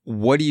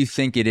 what do you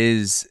think it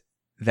is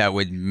that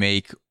would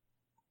make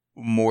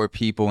more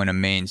people in a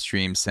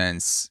mainstream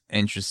sense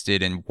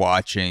interested in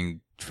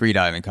watching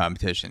freediving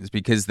competitions?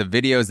 Because the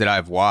videos that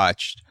I've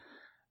watched,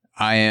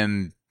 I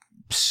am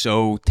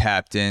so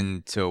tapped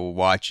into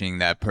watching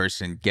that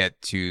person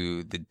get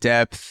to the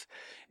depth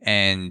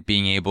and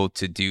being able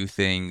to do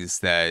things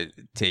that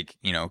take,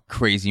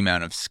 crazy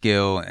amount of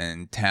skill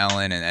and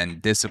talent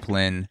and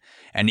discipline.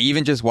 And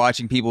even just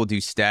watching people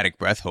do static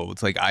breath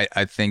holds. Like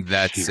I think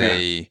that's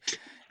Yeah.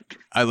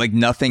 I like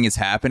nothing is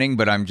happening,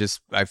 but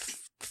I've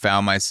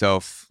found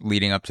myself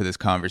leading up to this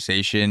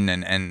conversation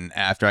and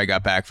after I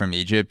got back from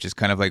Egypt, just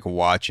kind of like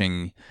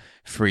watching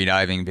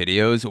freediving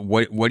videos.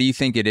 What do you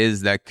think it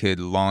is that could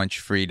launch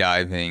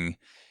freediving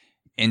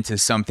into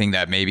something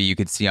that maybe you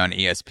could see on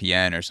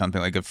ESPN or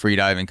something like a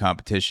freediving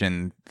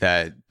competition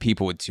that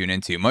people would tune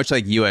into? Much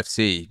like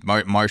UFC,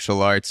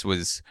 martial arts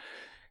was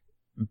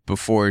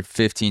before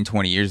 15,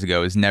 20 years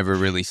ago was never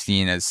really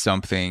seen as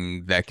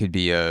something that could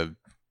be a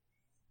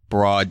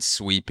broad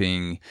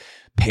sweeping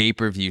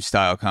pay-per-view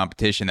style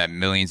competition that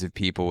millions of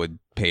people would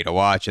pay to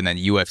watch. And then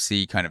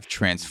UFC kind of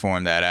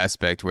transformed that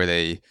aspect where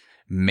they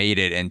made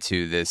it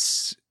into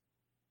this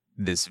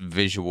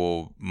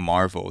visual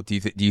marvel. Do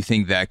you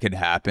think that could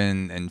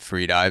happen in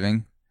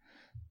freediving?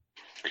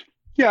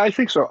 Yeah, I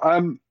think so.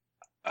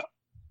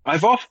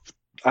 I've oft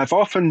I've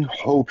often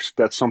hoped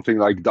that something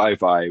like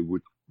Dive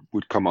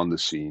would come on the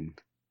scene,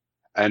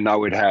 and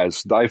now it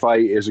has. Dive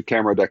is a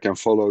camera that can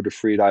follow the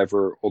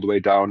freediver all the way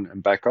down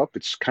and back up.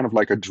 It's kind of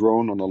like a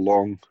drone on a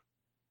long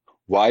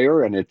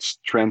wire, and it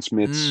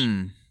transmits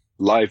Mm.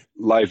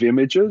 live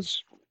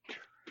images.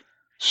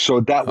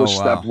 So that Oh was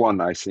step wow.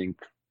 one, I think.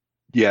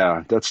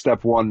 Yeah, that's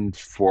step one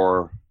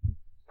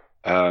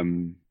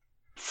um,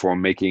 for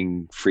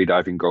making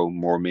freediving go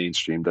more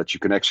mainstream, that you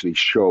can actually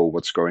show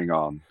what's going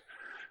on.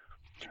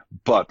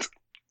 But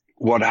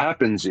what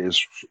happens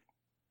is,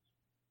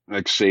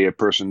 like, say a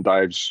person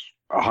dives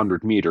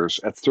 100 meters,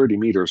 at 30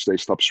 meters, they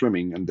stop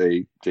swimming and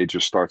they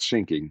just start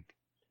sinking.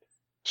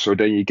 So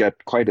then you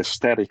get quite a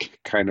static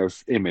kind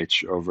of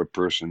image of a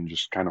person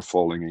just kind of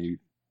falling, and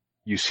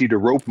you see the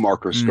rope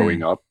markers going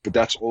Mm. up, but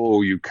that's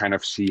all you kind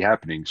of see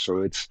happening.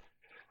 So it's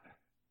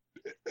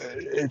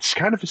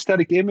kind of a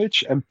static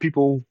image, and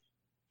people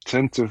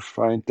tend to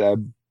find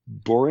that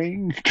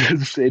boring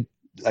because it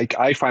like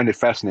I find it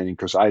fascinating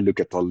because I look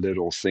at the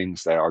little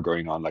things that are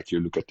going on. Like you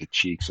look at the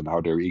cheeks and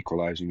how they're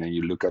equalizing, and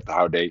you look at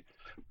how they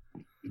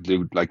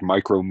do like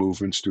micro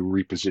movements to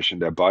reposition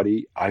their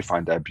body. I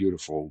find that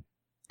beautiful,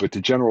 but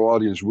the general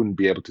audience wouldn't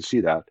be able to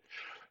see that.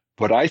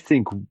 What I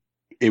think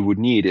it would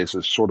need is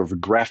a sort of a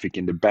graphic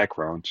in the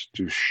background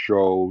to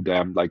show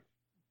them, like,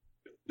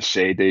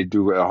 say they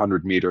do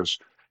 100 meters,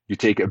 you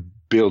take a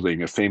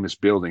building, a famous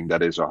building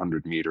that is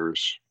 100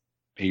 meters,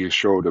 and you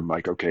show them,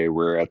 like, okay,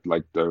 we're at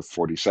like the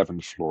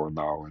 47th floor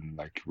now, and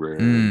like we're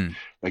Mm.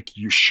 like,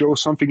 you show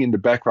something in the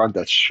background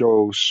that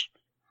shows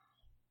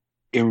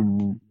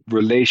in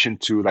relation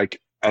to like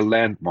a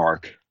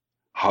landmark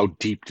how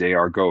deep they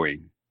are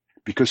going,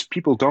 because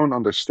people don't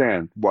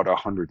understand what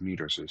 100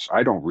 meters is.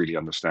 I don't really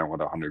understand what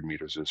 100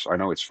 meters is. I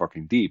know it's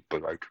fucking deep,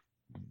 but like,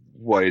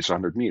 what is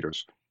 100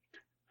 meters?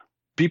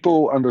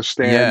 People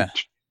understand Yeah.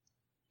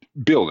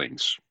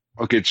 buildings.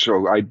 Okay,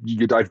 so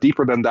you dive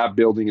deeper than that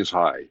building is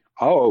high.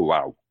 Oh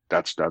wow,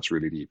 that's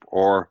really deep.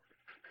 Or,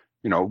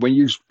 when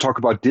you talk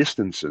about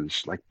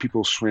distances, like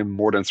people swim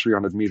more than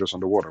 300 meters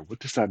underwater. What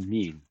does that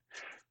mean?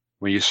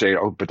 When you say,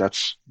 oh, but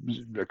that's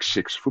like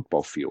 6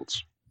 football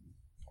fields.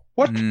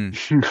 What?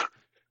 Mm.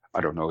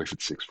 I don't know if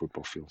it's 6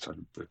 football fields.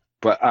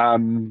 But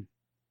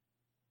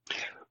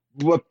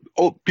what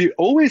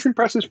always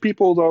impresses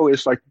people though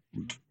is like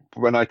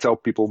when I tell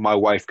people my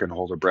wife can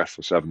hold her breath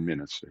for 7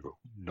 minutes, they go,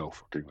 "No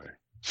fucking way,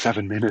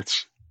 7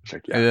 minutes." It's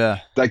like, yeah, Yeah.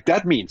 like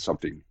that means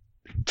something.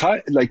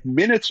 Like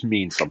minutes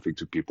mean something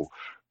to people,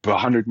 but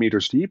 100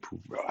 meters deep,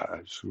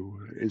 so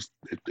is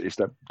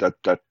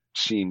that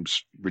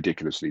seems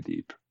ridiculously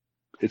deep.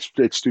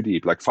 It's too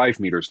deep. Like 5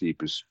 meters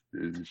deep is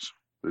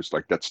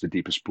like that's the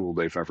deepest pool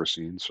they've ever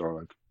seen. So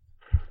like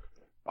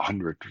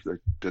 100, like,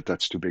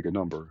 that's too big a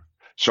number.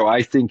 So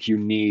I think you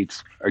need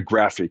a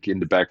graphic in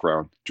the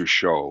background to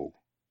show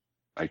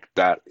like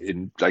that,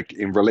 in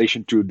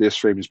relation to this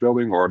famous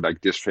building, or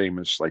like this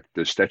famous, like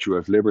the Statue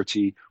of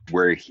Liberty.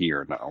 We're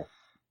here now,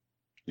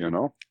 you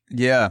know?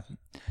 Yeah.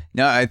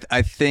 No,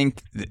 I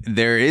think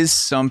there is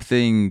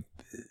something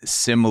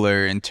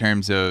similar in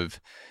terms of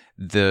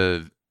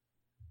the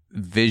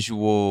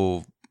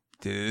visual,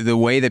 the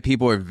way that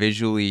people are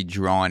visually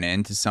drawn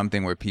into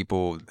something where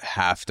people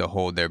have to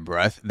hold their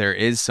breath. There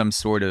is some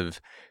sort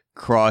of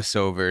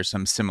crossover,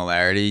 some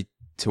similarity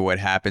to what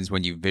happens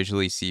when you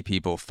visually see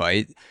people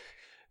fight,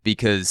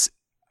 because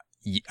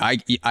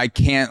I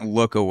can't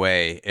look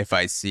away if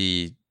I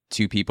see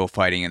two people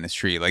fighting in the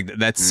street. Like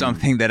that's Mm,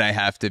 something that I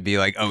have to be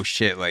like, oh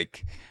shit,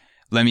 like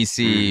let me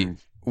see hmm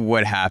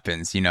what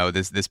happens.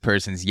 This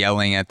person's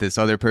yelling at this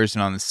other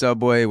person on the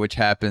subway, which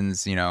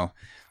happens,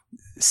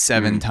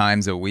 seven mm,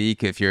 times a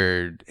week. If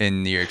you're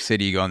in New York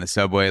City, you go on the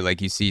subway, like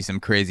you see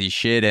some crazy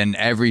shit, and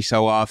every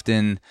so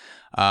often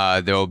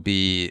there'll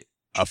be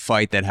a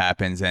fight that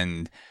happens,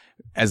 and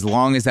as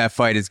long as that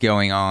fight is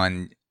going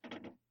on,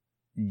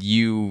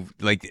 you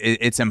like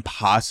it's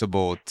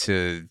impossible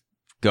to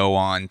go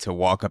on to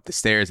walk up the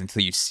stairs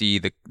until you see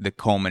the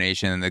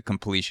culmination and the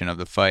completion of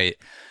the fight.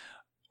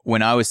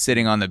 When I was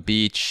sitting on the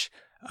beach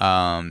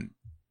in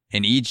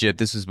Egypt,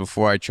 this was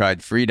before I tried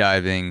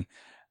freediving.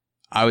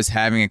 I was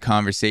having a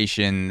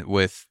conversation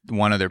with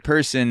one other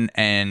person,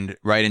 and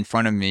right in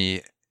front of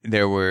me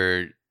there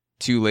were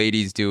two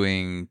ladies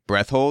doing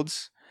breath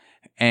holds,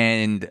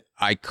 and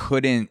I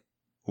couldn't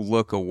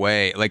look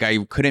away. Like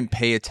I couldn't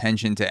pay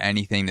attention to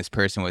anything this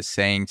person was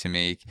saying to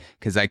me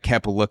because I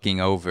kept looking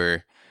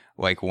over,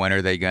 like when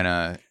are they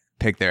gonna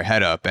pick their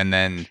head up? And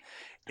then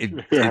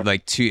yeah,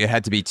 it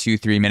had to be 2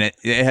 3 minutes.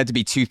 It had to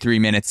be 2 3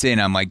 minutes in.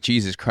 I'm like,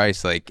 Jesus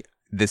Christ, like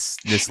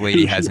this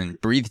lady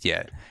hasn't breathed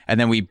yet. And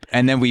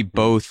then we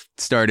both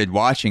started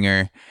watching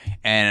her,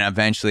 and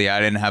eventually I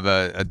didn't have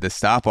the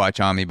stopwatch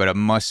on me, but it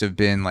must have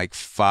been like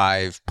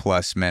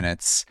 5+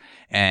 minutes.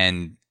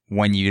 And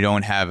when you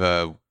don't have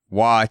a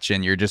watch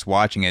and you're just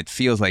watching it,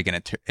 feels like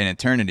an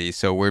eternity.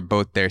 So we're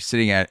both there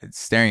staring at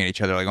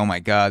each other like, oh my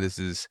God, this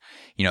is,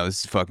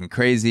 this is fucking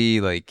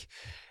crazy. Like,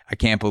 I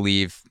can't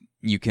believe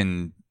you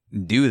can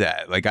do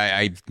that. Like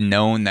I've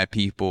known that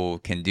people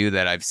can do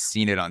that. I've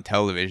seen it on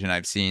television.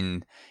 I've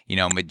seen,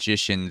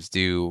 magicians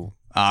do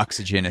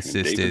oxygen David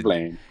assisted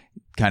Blaine.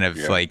 kind of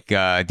Yeah. like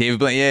David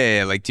Blaine,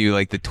 yeah, like do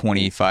like the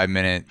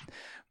 25-minute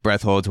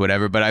breath holds,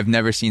 whatever. But I've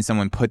never seen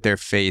someone put their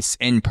face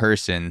in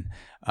person,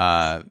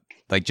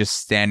 like just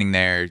standing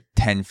there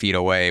 10 feet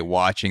away,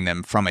 watching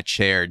them from a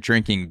chair,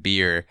 drinking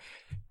beer,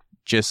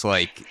 just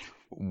like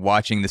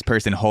watching this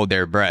person hold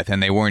their breath,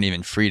 and they weren't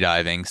even free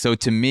diving. So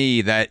to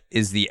me, that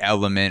is the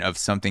element of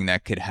something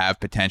that could have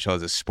potential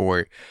as a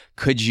sport.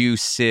 Could you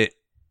sit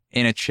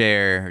in a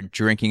chair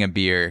drinking a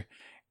beer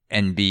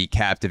and be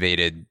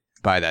captivated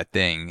by that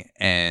thing?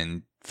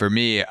 And for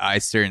me, I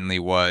certainly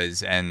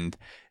was. And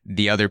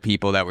the other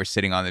people that were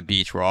sitting on the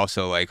beach were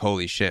also like,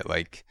 holy shit,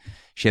 like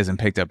she hasn't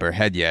picked up her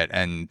head yet.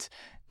 And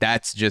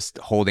that's just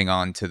holding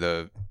on to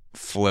the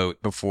float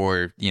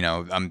before,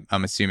 I'm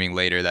assuming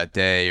later that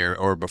day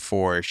or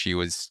before she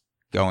was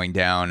going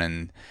down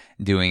and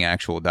doing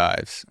actual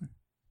dives.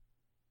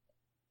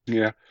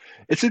 Yeah.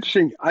 It's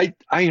interesting. I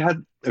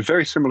had a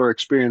very similar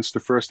experience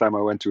the first time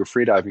I went to a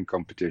freediving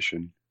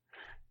competition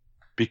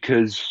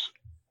because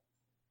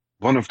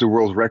one of the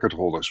world record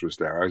holders was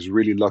there. I was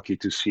really lucky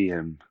to see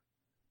him,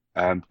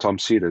 Tom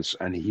Cetus,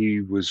 and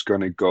he was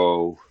going to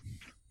go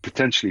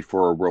potentially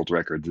for a world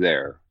record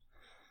there.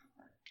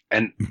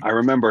 And I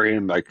remember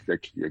him like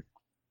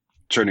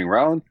turning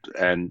around,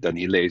 and then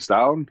he lays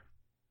down,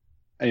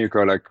 and you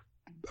go like,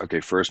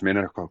 okay, first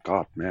minute, oh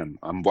God, man,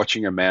 I'm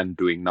watching a man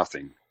doing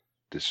nothing.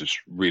 This is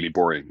really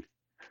boring.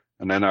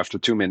 And then after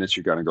 2 minutes,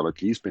 you're gonna go like,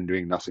 he's been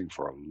doing nothing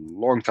for a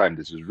long time.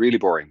 This is really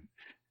boring.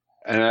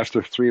 And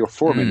after 3 or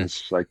 4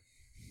 minutes, like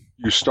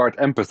you start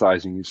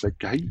empathizing. He's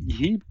like,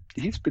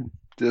 he's been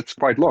that's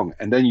quite long.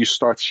 And then you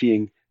start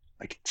seeing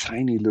like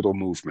tiny little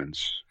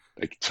movements,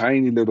 like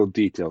tiny little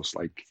details,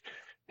 like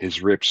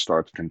his ribs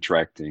start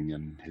contracting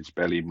and his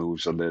belly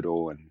moves a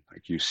little, and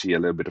like you see a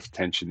little bit of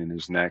tension in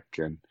his neck.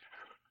 And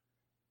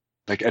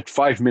like at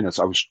 5 minutes,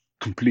 I was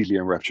completely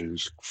enraptured. It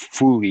was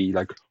fully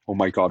like, oh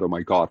my God,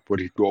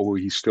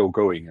 he's still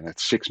going. And at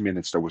 6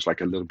 minutes, there was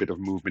like a little bit of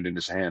movement in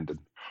his hand, and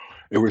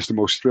it was the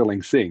most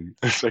thrilling thing.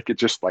 It's like it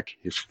just like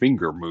his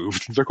finger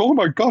moved. It's like, oh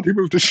my God, he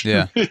moved his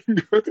Yeah.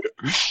 finger.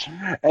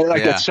 And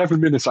like at Yeah. 7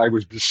 minutes, I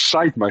was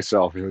beside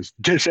myself. It was,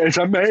 this is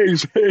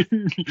amazing.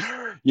 And he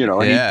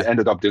Yeah.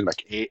 ended up doing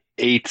like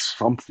eight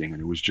something,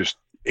 and it was just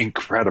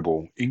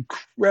incredible,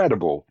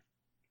 incredible.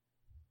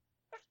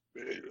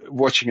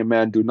 Watching a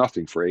man do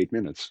nothing for 8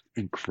 minutes,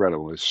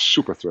 incredible. It's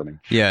super thrilling.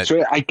 Yeah.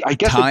 So I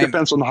guess it Time.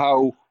 depends on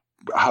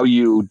how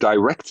you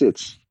direct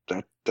it.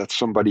 That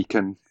somebody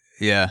can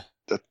Yeah.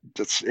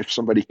 that's if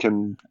somebody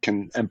can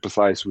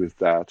empathize with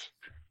that.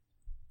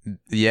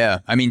 Yeah.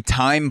 I mean,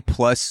 time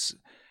plus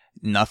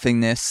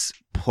nothingness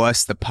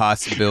plus the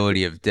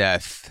possibility of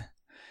death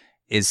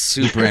is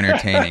super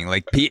entertaining.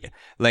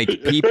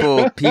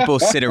 People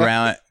sit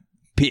around.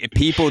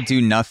 People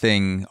do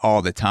nothing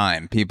all the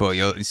time.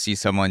 You'll see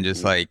someone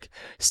just like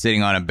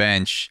sitting on a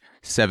bench.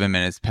 7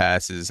 minutes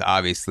passes.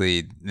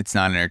 Obviously, it's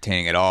not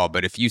entertaining at all.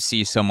 But if you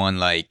see someone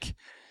like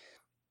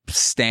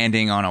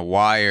standing on a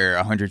wire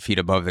 100 feet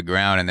above the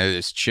ground and they're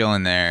just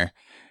chilling there,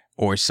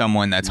 or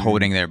someone that's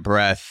holding their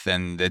breath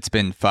and it's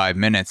been 5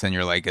 minutes and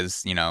you're like,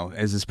 is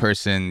this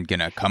person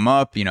gonna come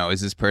up?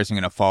 Is this person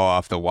gonna fall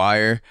off the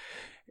wire?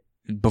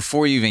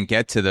 Before you even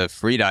get to the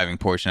freediving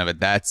portion of it,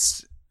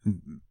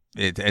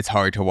 it's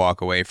hard to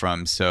walk away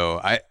from. So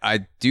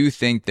I do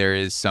think there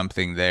is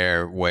something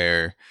there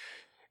where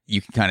you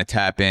can kind of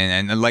tap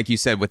in. And like you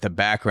said, with the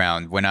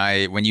background,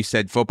 when you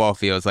said football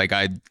fields, like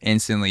I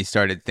instantly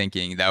started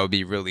thinking that would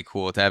be really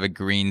cool to have a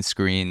green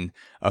screen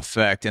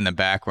effect in the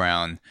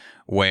background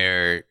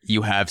where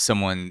you have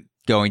someone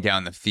going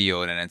down the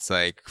field and it's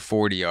like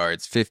 40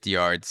 yards, 50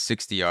 yards,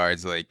 60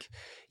 yards, like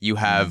you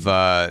have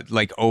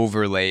like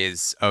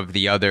overlays of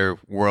the other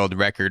world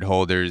record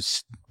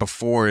holders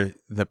before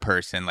the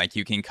person. Like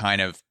you can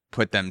kind of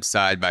put them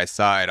side by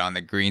side on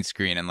the green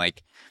screen and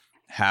like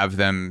have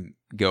them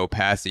go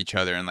past each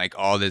other, and like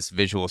all this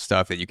visual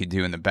stuff that you could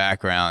do in the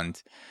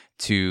background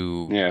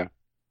to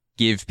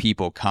give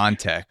people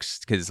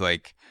context. Because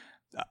like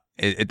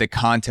the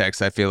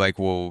context I feel like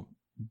will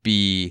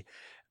be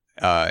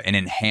an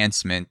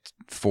enhancement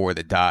for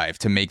the dive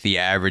to make the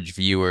average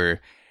viewer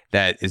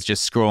that is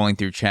just scrolling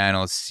through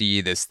channels see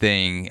this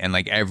thing, and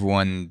like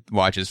everyone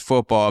watches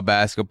football,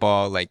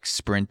 basketball, like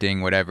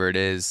sprinting, whatever it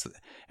is,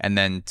 and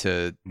then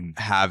to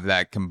have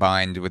that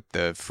combined with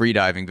the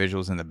freediving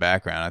visuals in the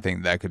background, I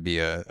think that could be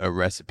a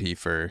recipe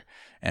for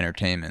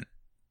entertainment.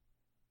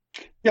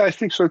 Yeah, I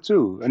think so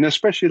too. And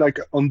especially like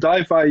on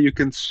Dive-Eye, you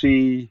can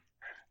see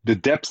the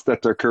depth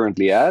that they're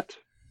currently at.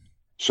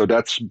 So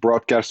that's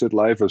broadcasted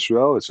live as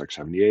well. It's like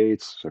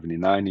 78,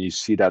 79, and you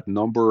see that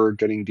number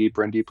getting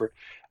deeper and deeper.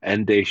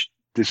 And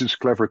this is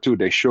clever too.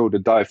 They show the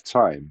dive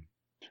time.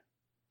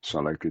 So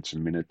like it's a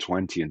minute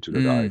 20 into the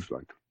Mm, dive.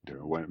 Like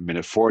they're 1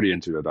 minute 40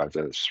 into the dive.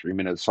 That's 3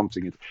 minutes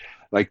something.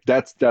 Like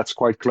that's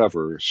quite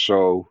clever.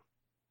 So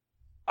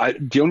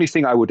the only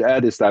thing I would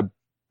add is that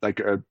like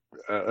a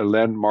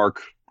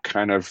landmark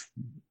kind of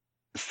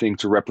thing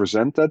to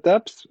represent that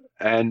depth,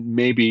 and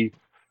maybe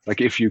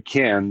like if you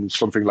can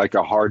something like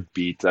a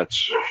heartbeat that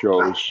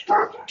shows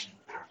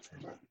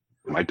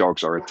my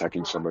dogs are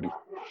attacking somebody.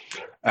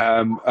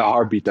 A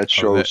heartbeat that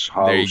Oh, shows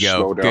there how you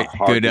go. slow their Good,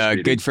 heart good, is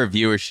beating. good for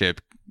viewership.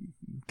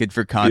 Good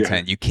for Yeah,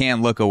 content. You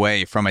can't look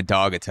away from a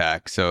dog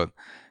attack, so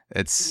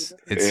it's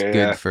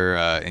good yeah. for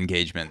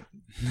engagement.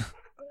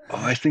 Oh,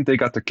 I think they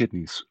got the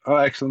kidneys. Oh,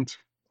 excellent.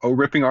 Oh,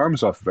 ripping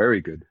arms off.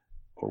 Very good.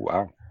 Oh,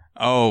 wow.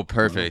 Oh,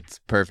 Wow. perfect,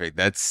 perfect.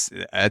 That's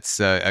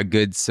a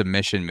good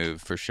submission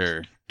move for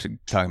sure.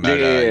 Talking Yeah, about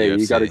yeah, yeah.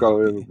 You got to UFC, go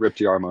rip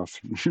the arm off.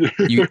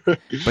 you,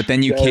 but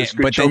then you Yeah, it's can't.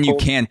 good But then you chokehold.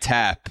 can't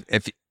tap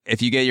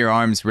if you get your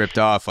arms ripped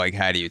off. Like,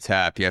 how do you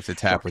tap? You have to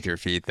tap Fuck. with your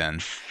feet.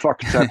 Then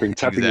Fuck tapping.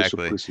 Tapping is for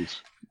exactly.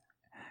 pussies.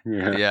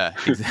 Yeah. Yeah,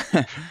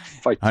 exactly.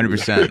 Fight to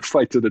 100%.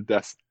 fight to the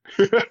death.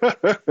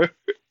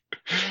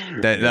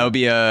 That'll Yeah.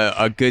 be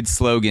a good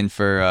slogan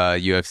for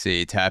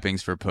UFC.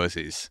 Tappings for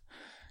pussies.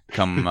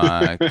 Come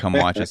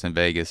watch us in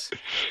Vegas.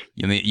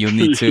 You'll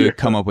need to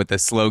come Yeah. up with a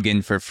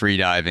slogan for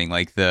freediving,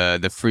 like the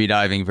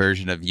freediving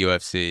version of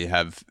UFC.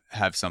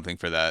 Have something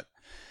for that.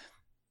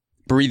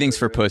 Breathing's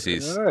for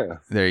pussies. Yeah.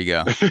 There you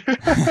go.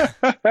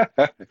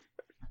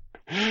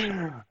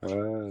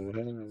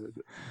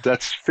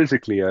 That's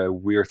physically a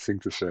weird thing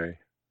to say.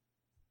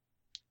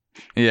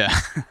 Yeah.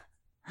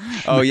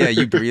 Oh yeah,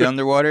 you breathe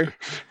underwater?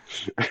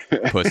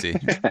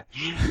 Pussy.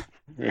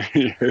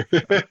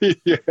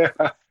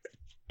 Yeah.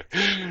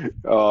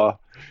 Uh,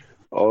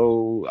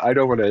 oh, I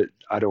don't want to.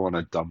 I don't want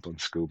to dump on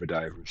scuba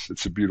divers.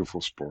 It's a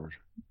beautiful sport.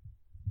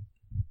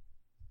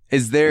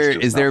 Is It's there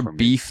just is not there for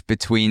me. beef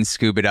between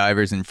scuba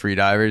divers and free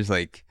divers?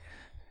 Like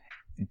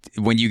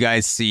when you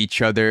guys see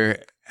each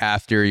other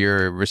after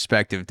your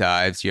respective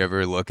dives, you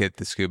ever look at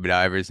the scuba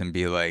divers and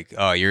be like,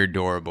 "Oh, you're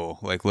adorable.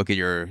 Like look at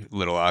your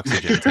little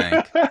oxygen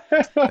tank."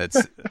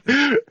 That's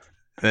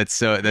that's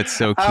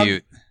so um,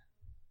 cute.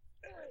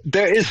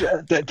 there is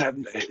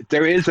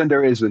there is and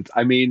there isn't.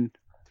 I mean,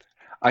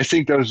 I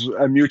think there's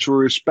a mutual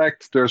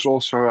respect. There's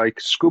also like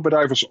scuba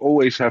divers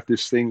always have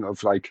this thing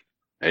of like,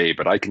 hey,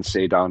 but I can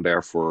stay down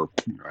there for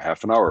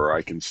half an hour.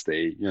 I can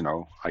stay,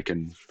 I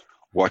can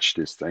watch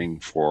this thing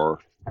for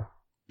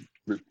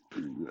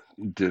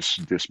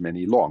this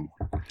many long.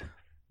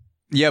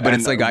 Yeah, but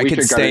it's And like I we could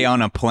can kind stay of,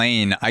 on a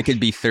plane. I could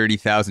be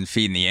 30,000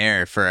 feet in the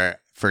air for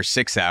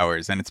 6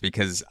 hours, and it's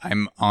because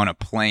I'm on a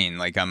plane.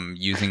 Like I'm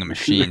using a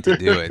machine to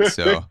do it.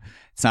 So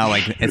it's not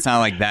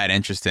like that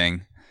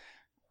interesting.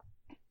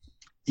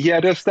 yeah,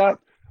 there's that.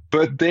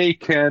 But they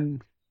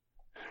can,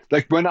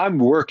 like when I'm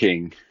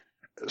working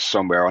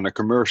somewhere on a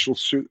commercial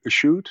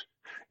shoot,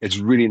 it's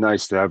really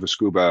nice to have a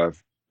scuba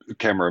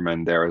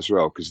cameraman there as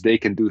well because they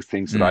can do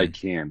things that I Mm,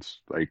 can't.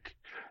 Like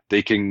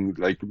they can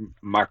like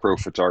macro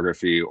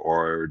photography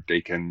or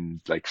they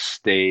can like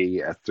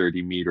stay at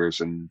 30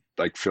 meters and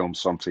like film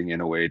something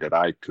in a way that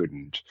I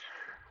couldn't.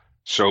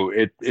 So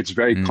it's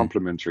very mm,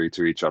 complementary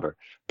to each other.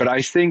 But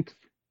I think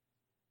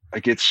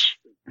like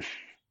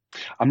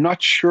I'm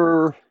not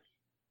sure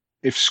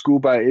if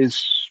scuba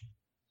is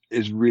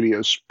really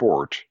a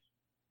sport.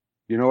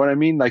 You know what I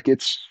mean? Like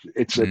it's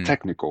a mm,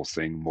 technical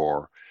thing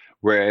more,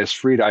 whereas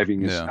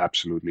freediving is yeah.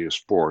 absolutely a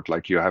sport.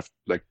 Like you have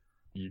like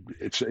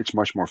it's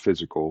much more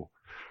physical.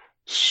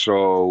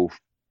 So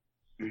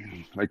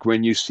like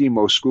when you see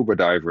most scuba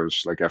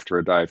divers, like after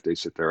a dive, they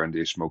sit there and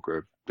they smoke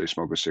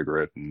a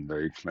cigarette and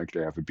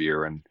they have a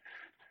beer and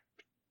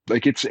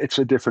like it's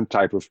a different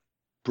type of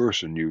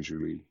person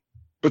usually.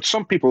 But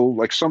some people,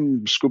 like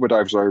some scuba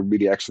divers, are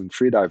really excellent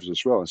free divers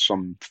as well, and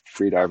some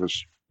free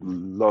divers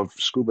love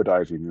scuba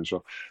diving as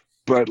well.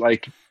 But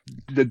like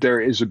there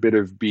is a bit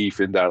of beef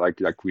in that,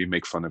 like we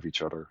make fun of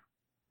each other.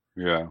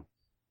 Yeah,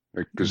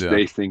 because Yeah.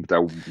 they think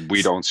that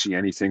we don't see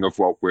anything of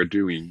what we're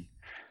doing,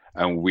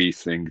 and we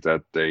think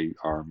that they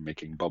are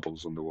making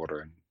bubbles on the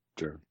water, and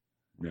they're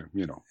yeah,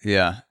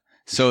 Yeah.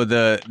 So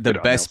the bit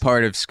best unhealthy.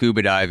 part of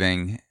scuba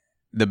diving,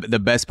 the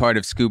best part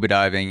of scuba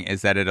diving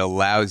is that it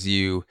allows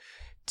you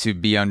to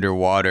be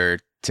underwater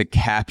to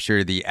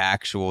capture the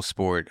actual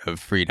sport of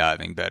free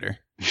diving better.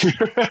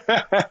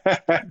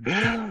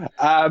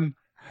 um,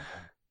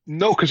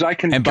 no, because I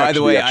can And by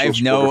the capture the way, actual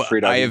sport of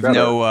I freediving have better.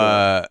 no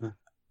Yeah.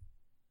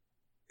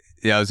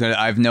 yeah,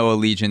 I have no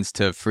allegiance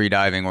to free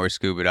diving or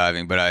scuba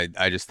diving, but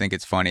I just think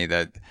it's funny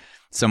that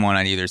someone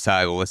on either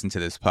side will listen to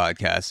this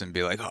podcast and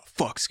be like, "Oh,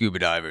 fuck scuba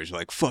divers,"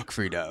 like "fuck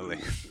free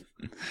diving."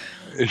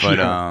 But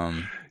Yeah.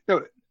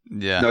 No,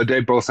 yeah. no,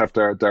 they both have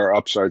their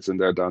upsides and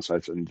their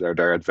downsides and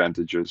their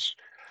advantages.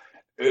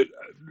 It,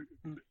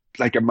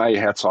 like my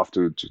hats off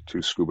to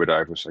scuba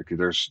divers. Like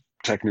there's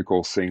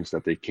technical things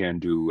that they can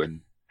do,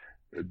 and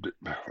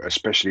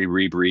especially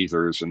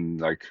rebreathers and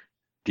like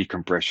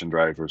decompression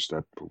drivers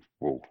that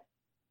whoa,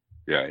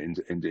 yeah,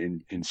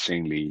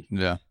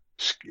 Yeah.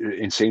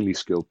 insanely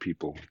skilled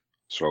people.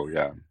 So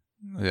yeah,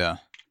 Yeah.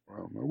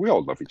 we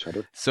all love each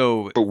other,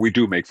 So but we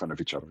do make fun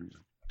of each other.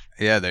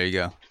 Yeah, there you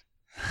go.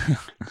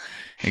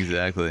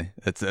 Exactly.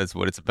 That's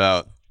what it's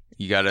about.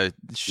 You gotta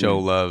show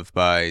Mm, love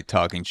by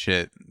talking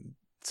shit.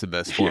 It's the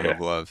best form yeah, of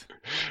love.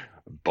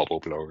 bubble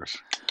blowers.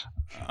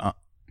 Uh,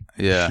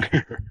 yeah.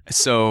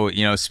 So,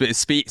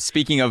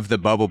 speaking of the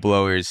bubble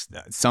blowers,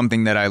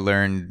 something that I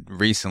learned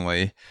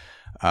recently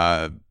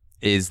uh,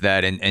 is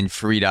that in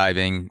free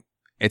diving,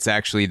 it's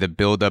actually the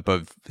buildup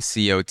of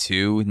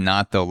CO2,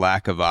 not the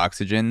lack of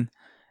oxygen,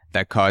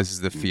 that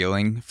causes the Mm,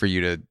 feeling for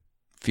you to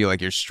feel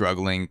like you're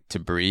struggling to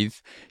breathe.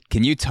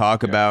 Can you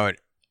talk yeah. about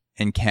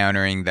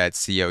encountering that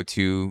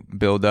CO2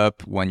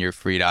 buildup when you're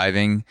free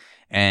diving,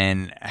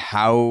 and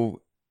how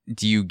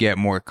do you get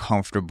more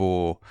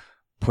comfortable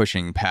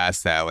pushing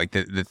past that? Like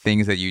the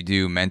things that you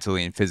do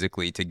mentally and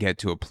physically to get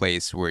to a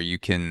place where you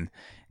can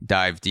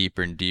dive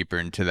deeper and deeper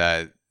into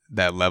that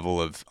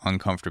level of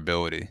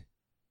uncomfortability.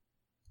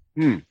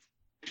 Mm,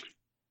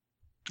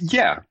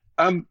 yeah.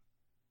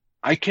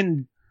 I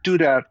can do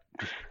that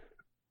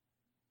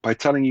by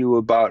telling you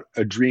about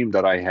a dream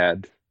that I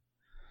had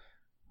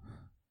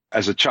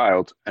as a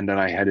child, and then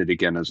I had it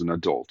again as an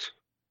adult.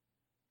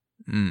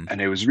 Mm,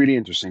 And it was really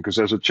interesting because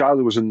as a child,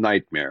 it was a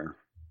nightmare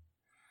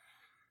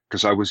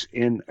because I was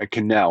in a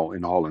canal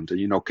in Holland. And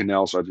you know,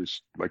 canals are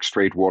just like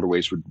straight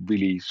waterways with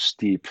really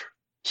steep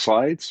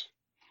sides.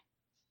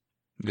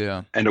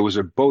 yeah. And there was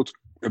a boat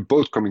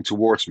coming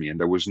towards me, and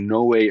there was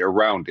no way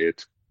around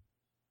it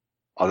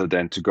other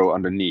than to go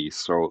underneath.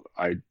 So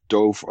I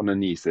dove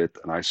underneath it,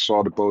 and I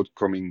saw the boat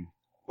coming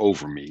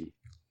over me.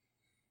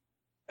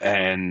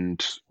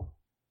 And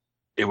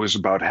it was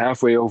about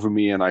halfway over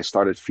me, and I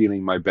started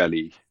feeling my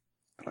belly.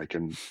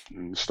 And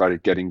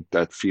started getting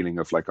that feeling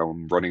of like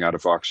I'm running out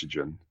of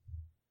oxygen.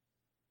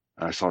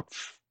 And I thought,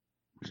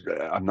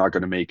 I'm not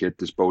going to make it.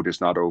 This boat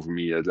is not over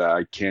me.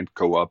 I can't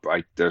go up.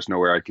 There's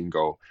nowhere I can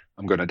go.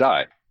 I'm going to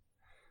die.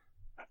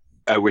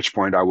 At which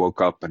point I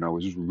woke up and I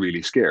was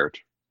really scared.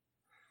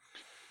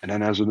 And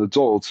then as an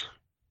adult,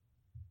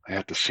 I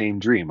had the same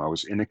dream. I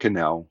was in a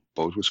canal.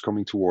 Boat was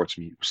coming towards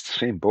me. It was the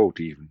same boat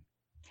even.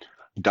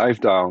 Dive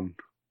down.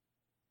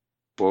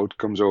 Boat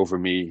comes over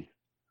me.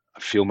 I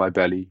feel my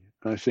belly.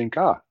 And I think,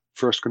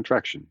 first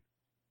contraction.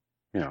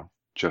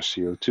 Just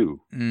CO2.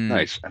 Mm,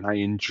 Nice. And I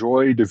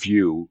enjoy the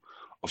view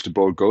of the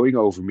boat going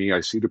over me.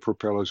 I see the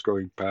propellers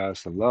going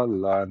past and la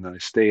la la, and I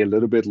stay a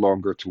little bit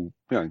longer to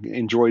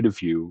enjoy the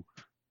view.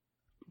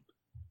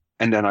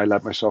 And then I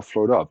let myself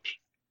float up.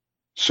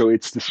 So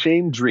it's the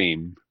same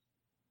dream,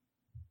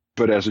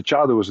 but as a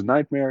child, it was a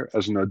nightmare.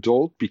 As an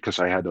adult, because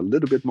I had a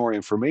little bit more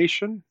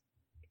information,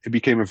 it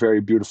became a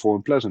very beautiful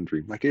and pleasant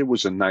dream. Like it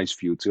was a nice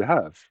view to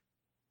have.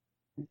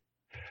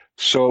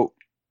 So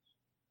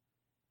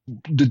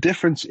the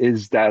difference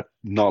is that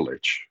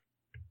knowledge,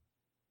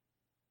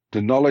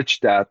 the knowledge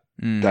that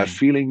that mm,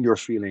 feeling you're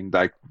feeling,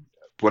 like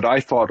what I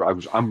thought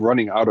I'm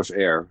running out of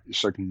air.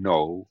 It's like,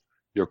 no,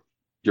 your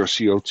your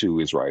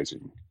CO2 is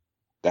rising.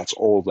 That's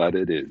all that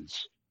it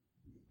is.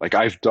 Like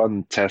I've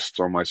done tests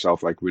on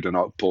myself, like with an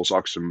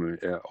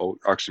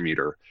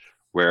oximeter,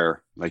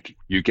 where like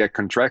you get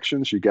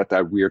contractions, you get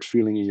that weird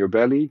feeling in your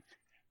belly,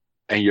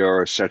 and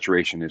your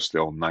saturation is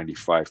still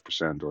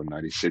 95% or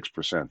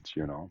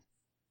 96%,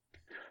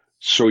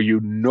 So you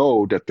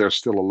know that there's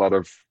still a lot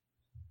of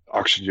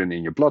oxygen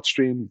in your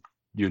bloodstream.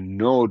 You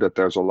know that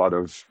there's a lot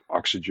of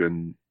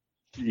oxygen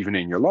even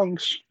in your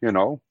lungs,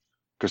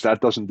 because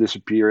that doesn't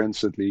disappear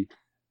instantly.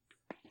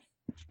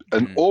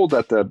 And mm. all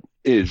that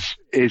is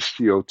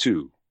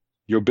CO2.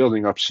 You're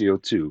building up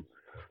CO2.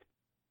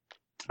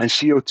 And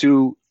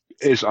CO2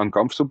 is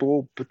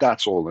uncomfortable, but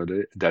that's all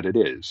that it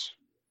is.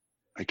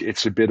 Like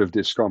it's a bit of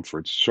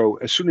discomfort. So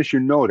as soon as you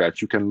know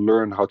that, you can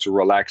learn how to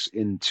relax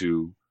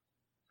into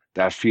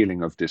that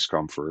feeling of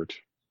discomfort.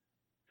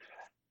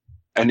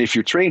 And if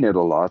you train it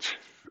a lot,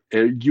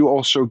 you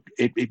also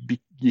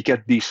you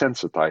get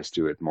desensitized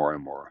to it more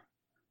and more.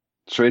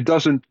 So it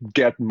doesn't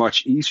get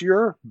much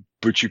easier,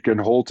 but you can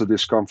hold the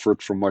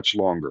discomfort for much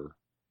longer.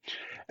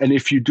 And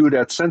if you do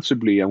that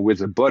sensibly and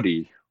with a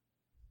buddy,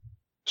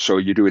 so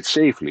you do it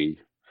safely,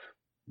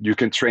 you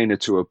can train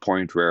it to a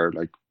point where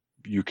like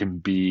you can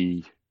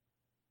be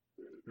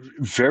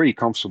very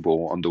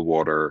comfortable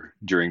underwater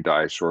during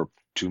dives for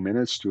 2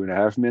 minutes,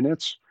 2.5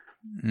 minutes,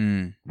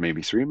 Mm.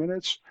 maybe 3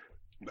 minutes.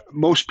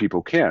 Most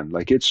people can.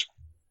 Like it's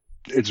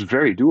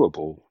very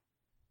doable.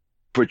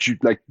 But you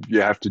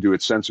have to do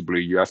it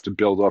sensibly. You have to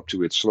build up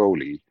to it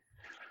slowly,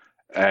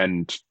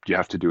 and you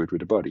have to do it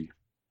with a buddy.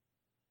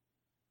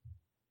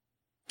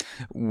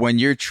 When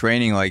you're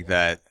training like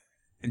that,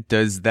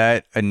 does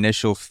that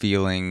initial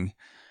feeling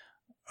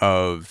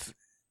of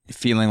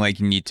feeling like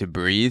you need to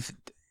breathe,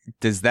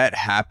 does that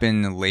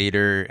happen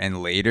later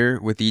and later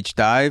with each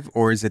dive,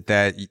 or is it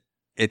that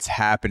it's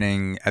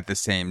happening at the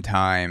same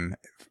time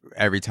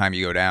every time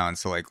you go down?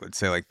 So like let's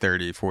say like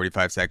 30,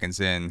 45 seconds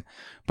in,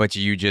 but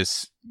you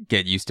just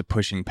get used to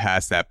pushing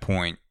past that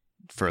point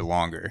for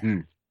longer.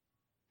 Mm,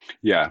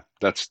 yeah,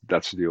 that's the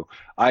deal.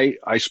 I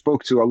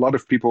spoke to a lot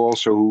of people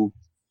also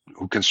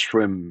who can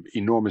swim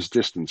enormous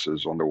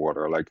distances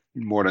underwater, like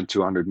more than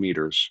 200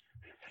 meters.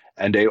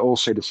 And they all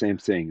say the same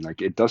thing.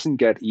 Like it doesn't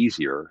get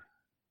easier,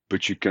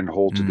 but you can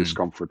hold the Mm,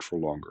 discomfort for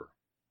longer.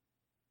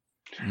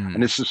 And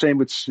mm, it's the same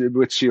with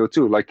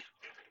CO2. Like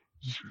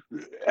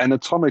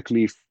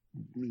anatomically,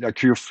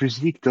 like your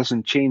physique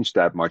doesn't change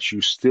that much.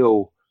 You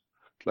still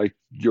like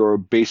your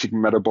basic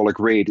metabolic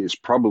rate is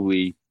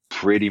probably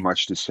pretty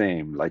much the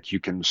same. Like you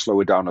can slow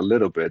it down a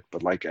little bit,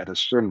 but like at a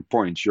certain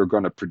point, you're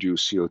going to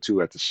produce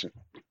CO2 at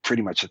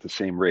pretty much at the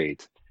same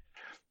rate.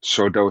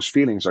 So those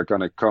feelings are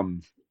going to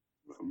come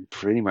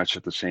pretty much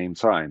at the same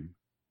time.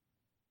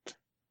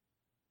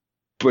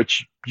 But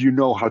you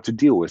know how to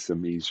deal with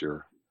them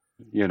easier,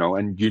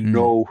 and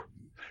mm.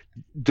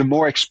 the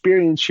more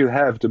experience you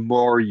have, the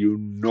more you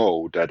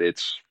know that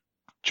it's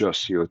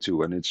just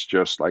CO2 and it's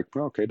just like,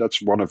 well, okay,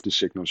 that's one of the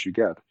signals you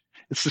get.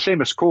 It's the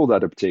same as cold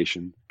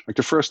adaptation. Like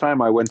the first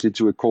time I went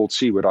into a cold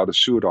sea without a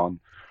suit on,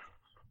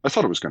 I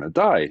thought I was going to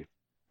die.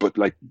 But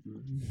like,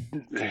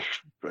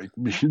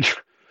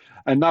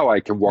 and now I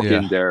can walk Yeah.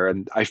 in there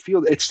and I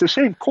feel it's the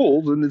same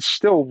cold and it's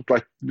still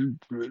like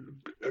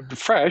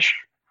fresh.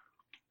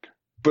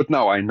 But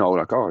now I know,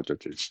 like, oh,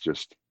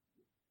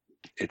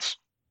 it's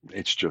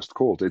it's just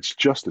cold. It's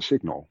just a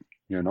signal,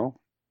 you know?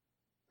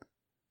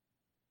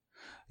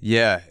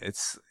 Yeah,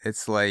 it's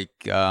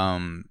like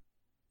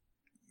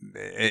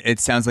it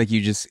sounds like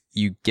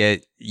you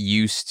get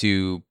used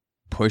to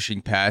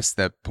pushing past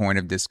that point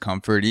of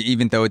discomfort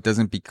even though it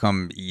doesn't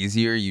become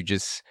easier,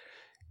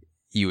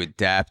 you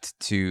adapt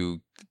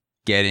to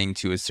getting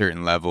to a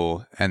certain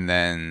level, and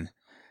then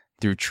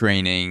through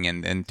training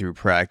and through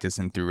practice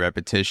and through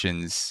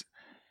repetitions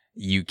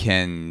you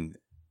can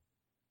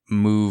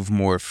move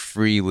more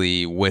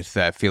freely with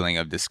that feeling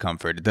of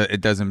discomfort.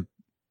 It doesn't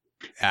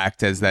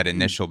act as that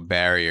initial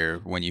barrier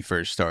when you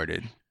first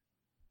started.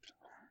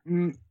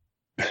 Mm,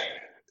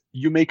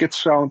 you make it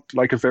sound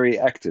like a very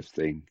active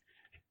thing.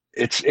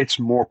 It's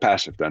more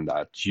passive than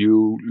that.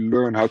 You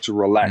learn how to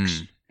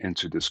relax Mm,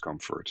 into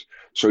discomfort.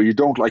 So you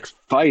don't like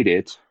fight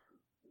it.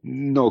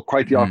 No,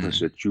 quite the mm,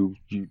 opposite. You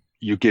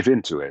give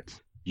into it.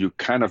 You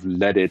kind of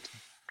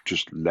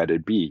just let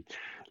it be.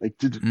 Like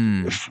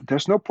mm.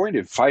 there's no point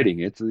in fighting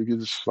it.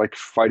 It's like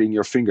fighting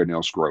your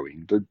fingernails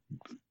growing.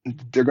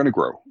 They're gonna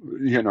grow.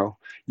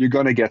 You're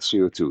gonna get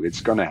CO2.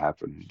 It's gonna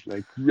happen.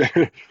 Like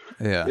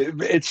Yeah.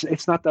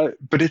 it's not that,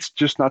 but it's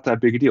just not that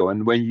big a deal.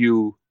 And when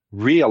you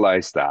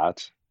realize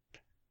that,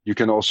 you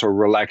can also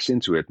relax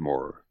into it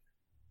more.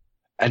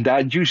 And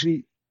that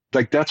usually,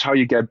 like that's how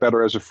you get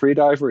better as a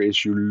freediver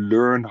is you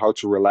learn how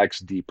to relax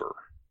deeper.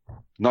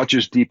 Not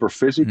just deeper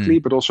physically,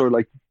 Mm, but also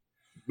like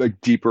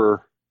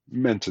deeper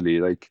mentally.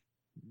 Like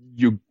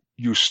you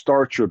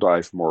start your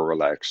dive more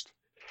relaxed.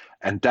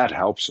 And that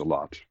helps a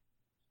lot.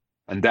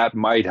 And that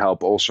might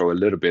help also a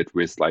little bit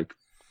with like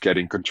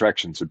getting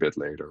contractions a bit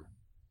later.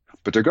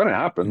 But they're gonna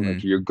happen. Like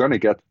mm. you're gonna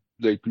get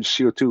like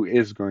CO2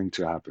 is going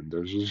to happen.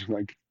 There's just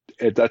like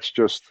that's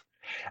just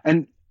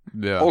and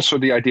Yeah. also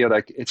the idea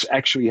that it's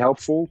actually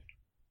helpful,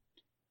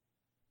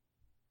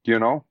 you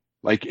know,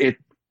 like it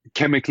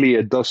chemically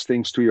it does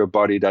things to your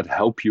body that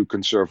help you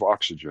conserve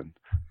oxygen.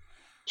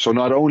 So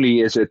not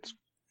only is it's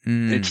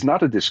Mm,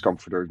 not a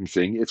discomforting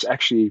thing, it's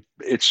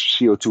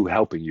CO2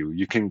 helping you.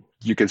 You can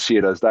see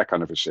it as that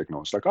kind of a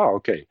signal. It's like, oh,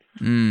 okay,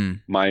 mm.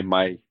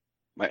 my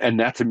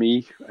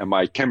anatomy and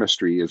my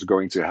chemistry is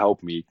going to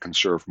help me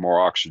conserve more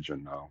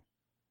oxygen now.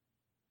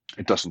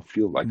 It doesn't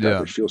feel like that.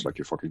 Yeah. It feels like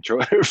you're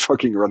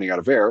fucking running out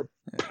of air.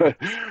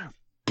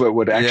 But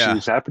what actually Yeah.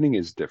 is happening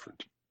is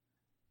different.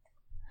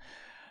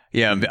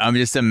 Yeah. I'm Mm. I'm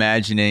just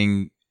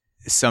imagining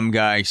some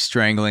guy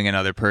strangling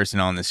another person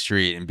on the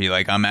street and be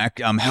like,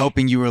 I'm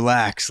helping you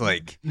relax.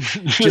 Like,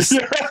 just,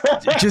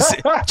 just,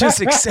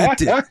 just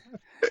accept it.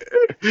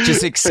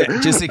 Just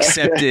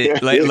accept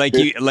it.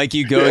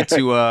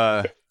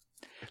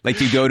 Like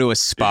you go to a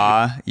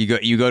spa.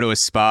 You go to a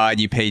spa and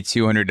you pay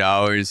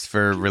 $200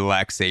 for a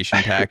relaxation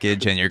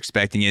package, and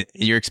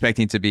you're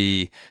expecting to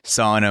be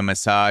sauna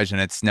massage,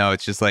 and it's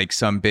just like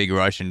some big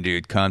Russian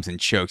dude comes and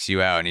chokes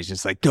you out, and he's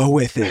just like, go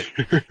with it,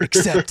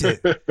 accept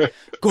it,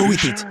 go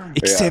with it,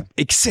 Yeah.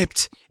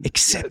 accept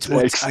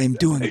what Ex- I am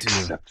doing to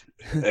you. Except,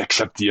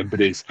 except the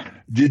embrace.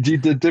 The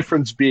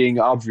difference being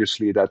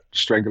obviously that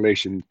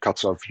strangulation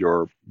cuts off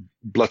your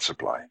blood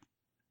supply,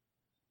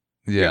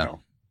 you Yeah, know,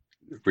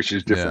 which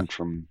is yeah, different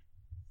from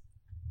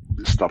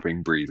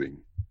stopping breathing.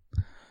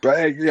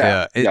 But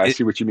yeah, yeah. yeah, I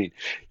see what you mean.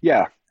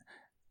 Yeah,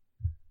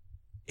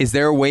 Is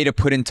there a way to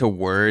put into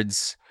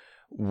words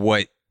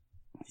what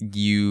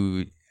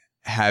you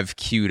have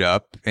queued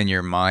up in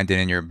your mind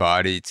and in your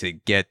body to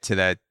get to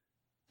that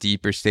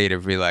deeper state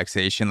of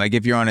relaxation? Like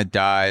if you're on a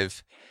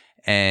dive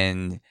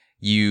and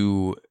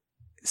you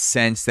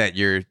sense that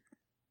your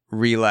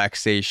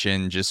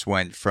relaxation just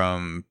went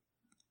from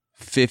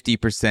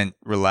 50%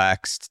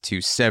 relaxed to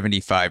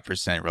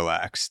 75%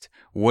 relaxed,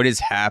 what is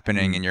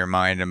happening mm, in your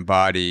mind and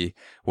body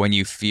when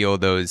you feel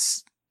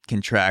those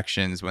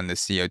contractions, when the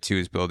CO2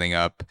 is building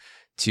up,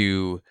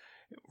 to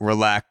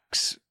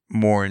relax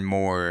more and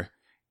more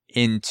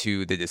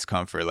into the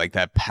discomfort, like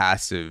that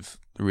passive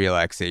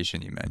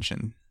relaxation you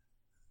mentioned?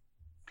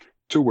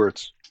 2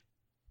 words.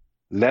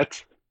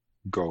 Let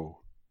go.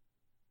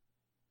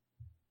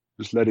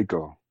 Just let it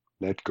go.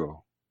 Let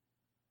go.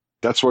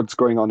 That's what's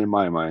going on in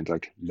my mind.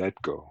 Like,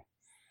 let go.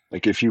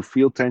 Like, if you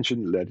feel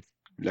tension,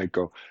 let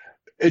go.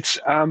 It's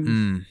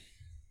Mm.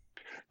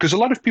 because a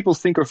lot of people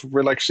think of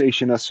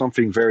relaxation as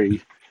something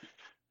very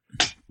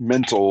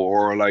mental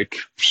or like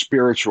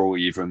spiritual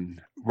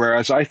even,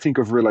 whereas I think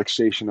of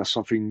relaxation as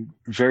something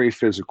very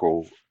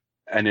physical,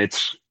 and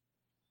it's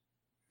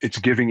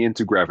giving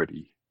into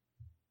gravity.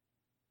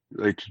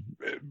 Like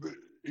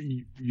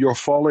you're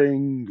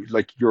falling,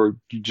 like you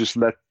just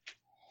let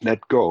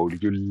go.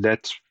 You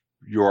let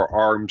your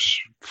arms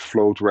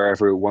float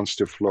wherever it wants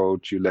to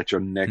float. You let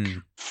your neck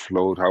Mm.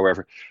 float,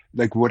 however,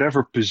 like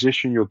whatever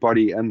position your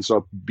body ends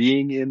up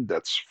being in,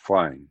 that's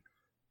fine.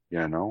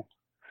 You know,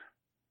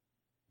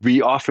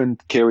 we often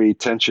carry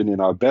tension in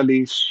our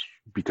bellies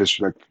because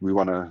like we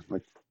want to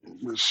like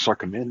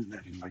suck them in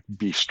and like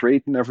be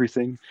straight and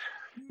everything.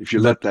 If you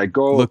let Look that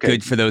go, look okay,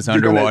 good for those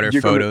you're gonna underwater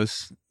you're gonna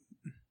photos.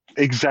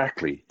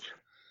 exactly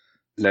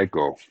let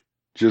go.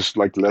 Just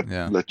like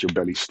Yeah. let your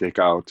belly stick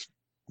out.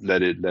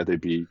 Let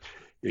it be.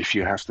 If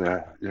you have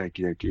to like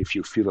if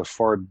you feel a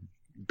fart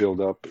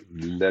build up,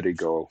 let it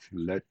go.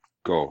 Let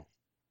go.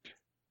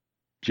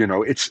 You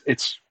know, it's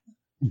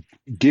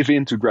give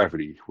in to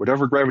gravity.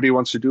 Whatever gravity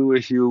wants to do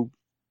with you,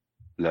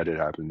 let it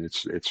happen.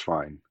 It's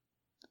fine.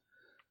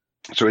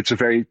 So it's a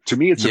very, to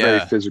me, it's a very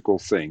Yeah. physical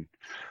thing.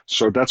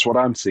 So that's what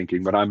I'm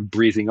thinking. When I'm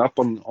breathing up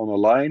on a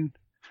line,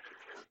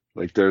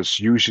 like there's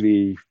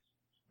usually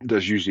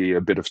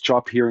a bit of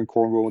chop here in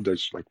Cornwall.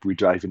 There's like we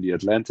drive in the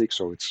Atlantic,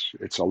 so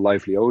it's a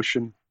lively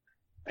ocean,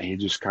 and you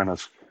just kind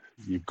of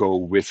you go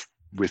with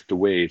the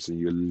waves, and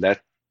you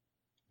let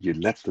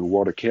the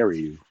water carry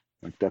you.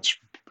 Like that's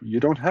you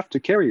don't have to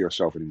carry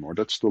yourself anymore.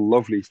 That's the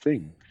lovely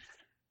thing.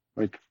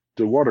 Like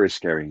the water is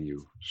carrying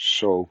you,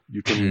 so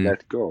you can Mm.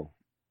 let go.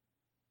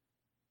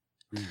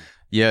 Mm,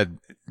 Yeah,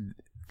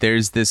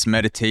 there's this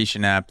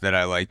meditation app that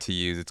I like to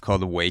use. It's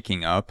called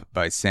Waking Up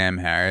by Sam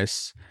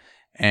Harris.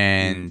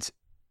 mm, And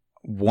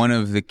one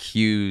of the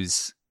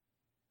cues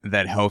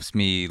that helps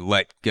me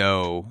let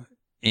go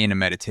in a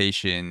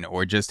meditation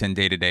or just in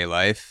day to day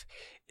life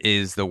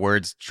is the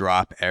words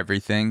drop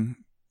everything.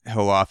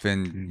 He'll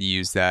often mm,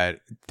 use that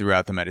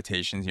throughout the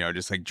meditations,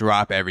 just like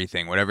drop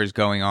everything, whatever's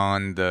going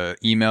on, the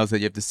emails that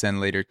you have to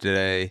send later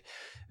today,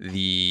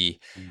 the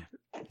mm,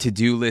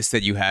 to-do list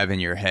that you have in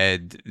your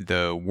head,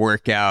 the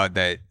workout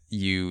that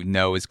you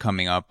know is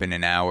coming up in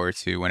an hour or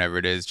two, whenever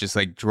it is, just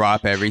like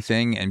drop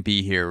everything and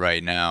be here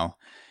right now.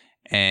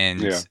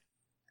 yeah. And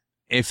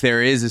if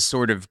there is a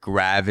sort of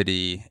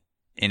gravity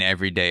in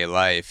everyday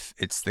life,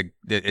 it's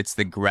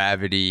the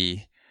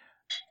gravity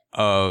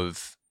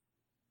of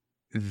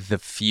the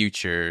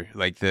future,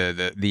 like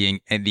the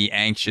Mm,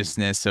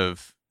 anxiousness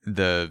of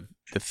the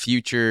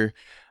future.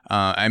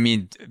 I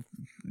mean,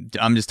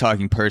 I'm just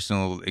talking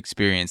personal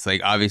experience.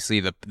 Like obviously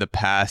the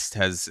past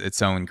has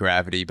its own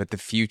gravity, but the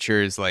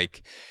future is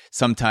like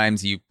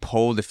sometimes you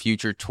pull the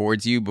future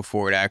towards you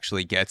before it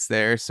actually gets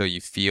there, so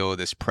you feel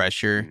this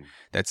pressure mm,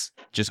 that's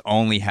just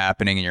only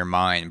happening in your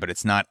mind, but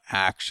it's not mm,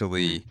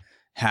 actually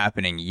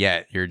happening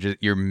yet.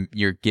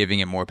 You're giving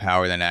it more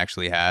power than it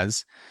actually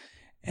has.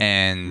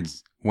 And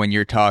mm, when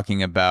you're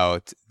talking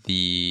about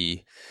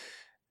the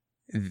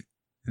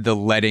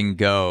letting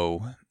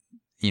go,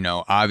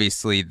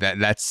 obviously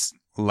that's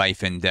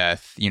life and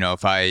death.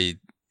 If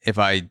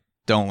I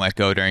don't let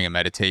go during a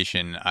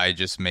meditation, I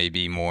just may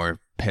be more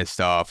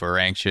pissed off or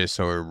anxious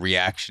or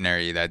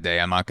reactionary that day.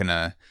 I'm not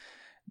gonna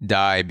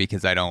die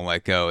because I don't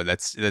let go.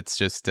 That's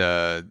just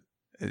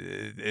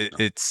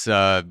it's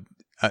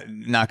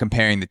not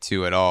comparing the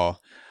two at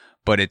all,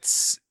 but it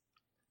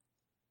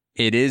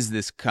is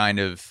this kind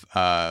of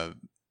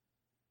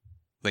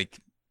like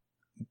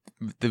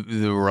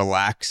the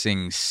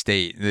relaxing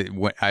state.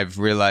 I've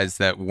realized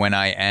that when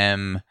I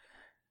am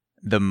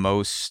the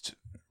most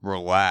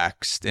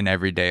relaxed in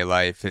everyday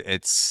life,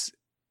 it's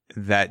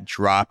that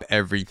drop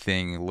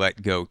everything,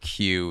 let go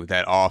cue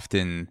that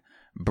often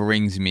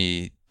brings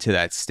me to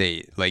that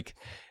state. Like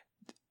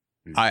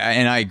mm,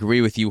 I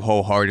agree with you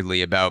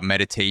wholeheartedly about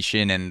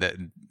meditation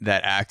and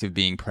that act of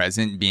being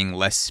present being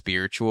less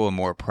spiritual and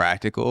more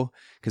practical.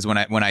 Because when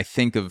I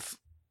think of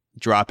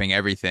dropping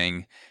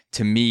everything,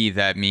 to me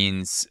that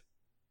means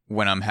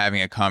when I'm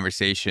having a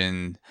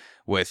conversation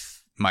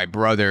with my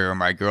brother or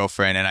my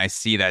girlfriend and I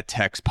see that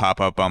text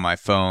pop up on my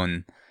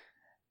phone,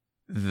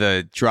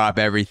 the drop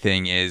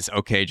everything is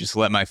okay, just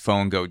let my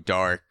phone go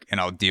dark and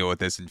I'll deal with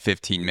this in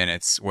 15 mm,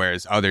 minutes.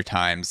 Whereas other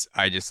times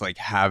I just like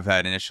have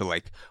that initial,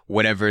 like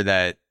whatever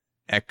that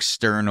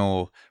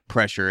external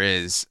pressure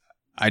is,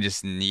 I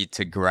just need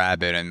to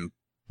grab it and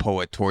pull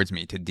it towards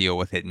me to deal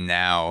with it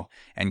now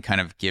and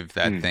kind of give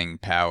that mm, thing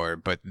power.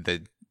 But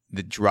the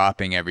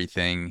dropping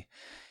everything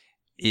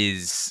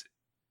is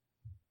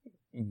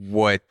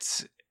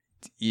what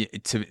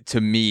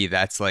to me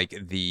that's like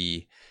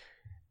the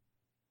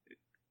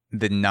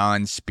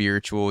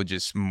non-spiritual,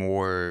 just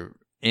more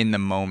in the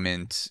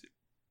moment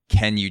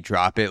can you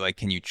drop it? Like,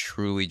 can you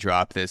truly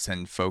drop this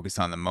and focus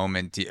on the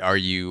moment? Are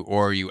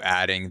you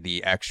adding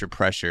the extra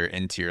pressure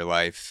into your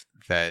life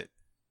that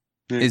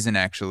Yeah. isn't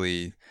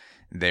actually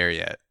there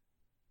yet?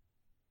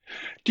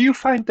 Do you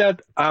find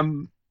that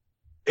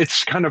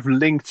it's kind of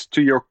linked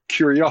to your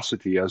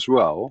curiosity as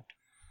well?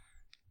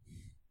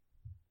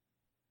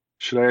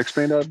 Should I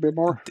explain that a bit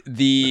more?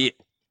 The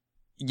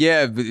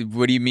Yeah,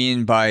 what do you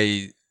mean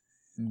by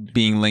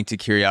being linked to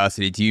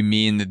curiosity? Do you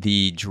mean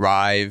the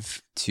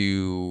drive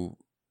to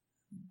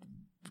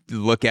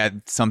look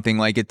at something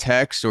like a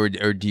text, or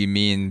do you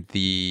mean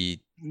the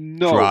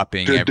No,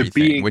 dropping the everything?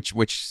 being, Which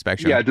yeah,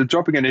 spectrum? the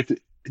dropping and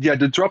it, yeah,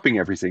 the dropping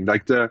everything.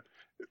 Like the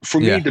for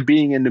me, Yeah. the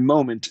being in the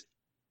moment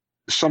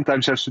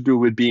sometimes has to do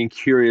with being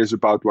curious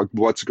about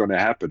what's going to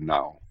happen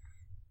now.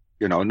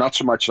 Not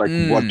so much like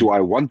what do Mm.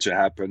 I want to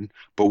happen,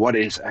 but what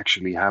is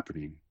actually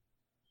happening.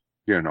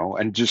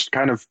 And just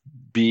kind of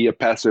be a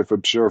passive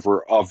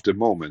observer of the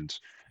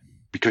moment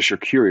because you're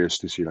curious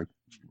to see, like,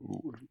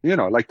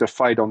 like the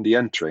fight on the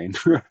end train,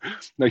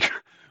 like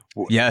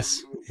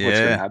Yes. what's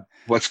gonna Yeah. happen,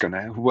 what's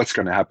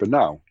gonna happen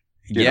now.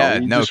 Yeah.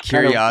 You No, just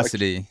kind of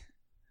like,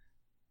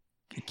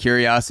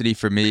 curiosity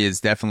for me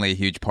is definitely a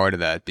huge part of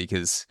that,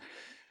 because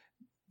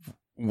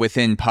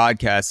within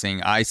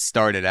podcasting, I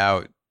started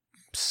out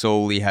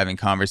solely having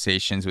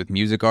conversations with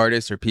music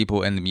artists or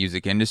people in the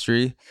music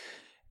industry.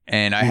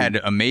 And I mm, had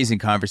amazing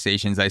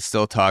conversations. I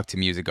still talk to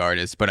music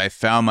artists, but I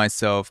found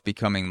myself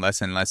becoming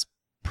less and less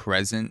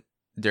present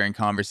during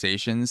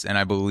conversations. And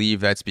I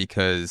believe that's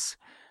because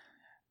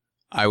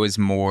I was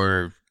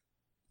more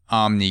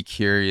omni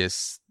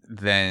curious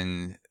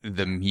than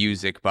the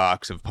music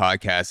box of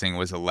podcasting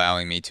was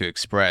allowing me to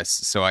express.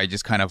 So I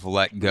just kind of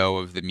let go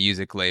of the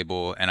music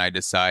label, and I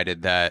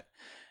decided that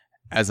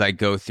as I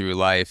go through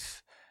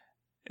life,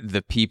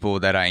 the people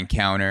that I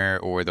encounter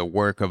or the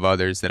work of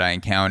others that I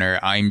encounter,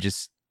 I'm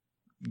just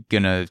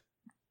gonna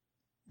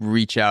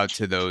reach out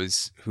to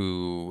those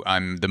who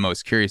I'm the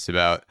most curious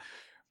about,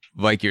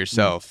 like mm,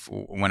 yourself.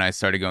 When I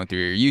started going through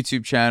your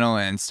YouTube channel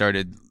and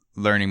started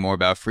learning more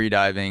about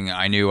freediving,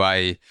 I knew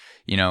I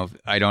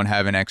don't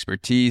have an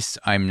expertise.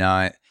 I'm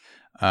not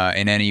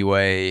in any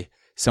way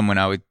someone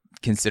I would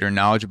consider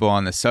knowledgeable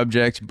on the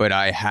subject, but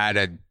I had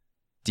a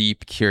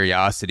deep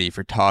curiosity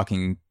for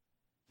talking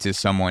to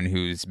someone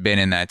who's been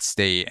in that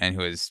state and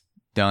who has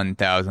done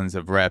thousands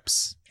of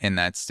reps in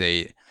that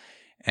state,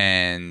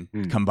 and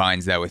mm.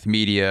 combines that with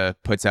media,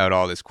 puts out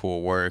all this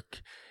cool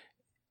work.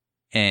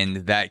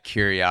 And that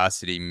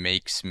curiosity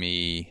makes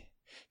me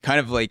kind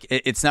of like,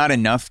 it's not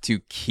enough to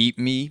keep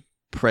me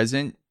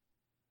present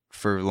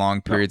for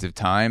long No, periods of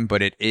time,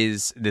 but it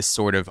is this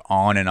sort of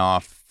on and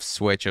off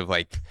switch of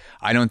like,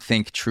 I don't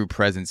think true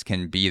presence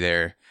can be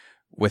there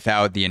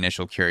without the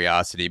initial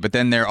curiosity. But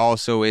then there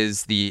also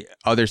is the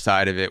other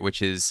side of it,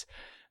 which is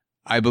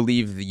I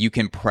believe that you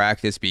can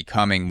practice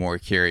becoming more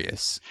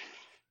curious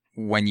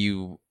when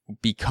you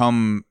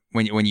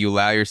when you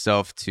allow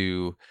yourself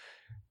to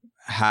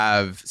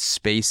have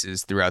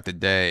spaces throughout the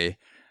day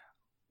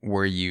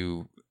where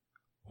you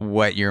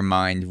let your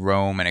mind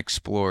roam and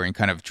explore and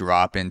kind of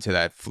drop into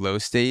that flow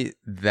state.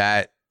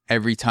 That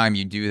every time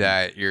you do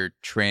that, you're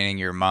training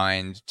your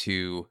mind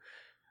to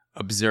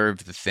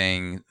observe the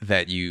thing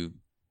that you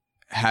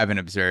haven't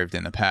observed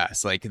in the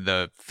past, like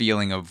the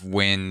feeling of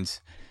wind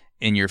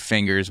in your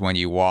fingers when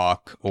you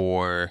walk,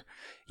 or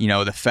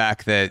the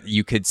fact that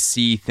you could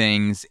see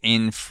things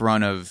in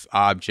front of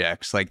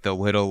objects, like the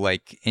little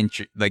like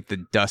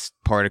the dust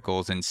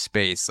particles in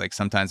space. Like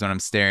sometimes when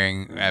I'm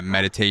staring at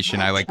meditation,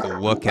 I like to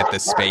look at the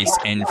space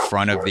in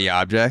front of the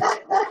object.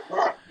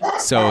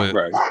 So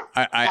right.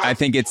 I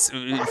think it's,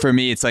 for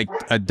me, it's like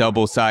a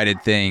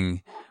double-sided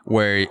thing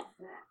where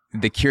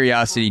the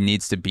curiosity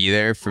needs to be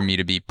there for me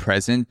to be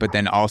present, but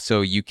then also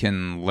you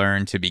can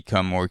learn to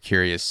become more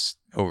curious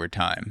over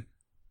time,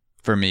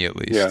 for me at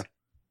Yeah, least.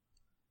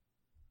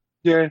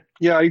 yeah,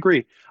 yeah. I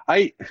agree.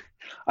 I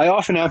I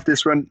often have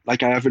this when,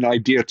 like, I have an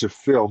idea to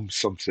film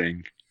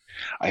something.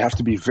 I have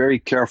to be very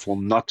careful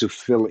not to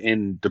fill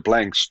in the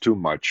blanks too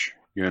much.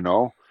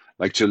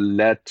 Like to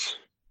let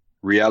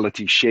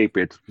reality shape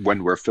it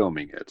when we're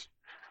filming it.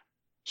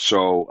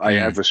 So I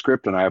have Mm, a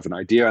script and I have an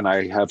idea and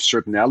I have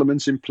certain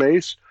elements in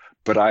place,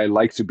 but I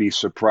like to be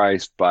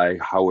surprised by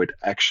how it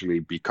actually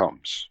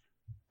becomes.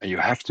 And mm, you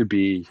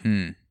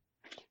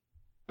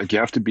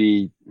have to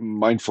be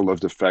mindful of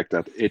the fact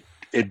that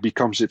it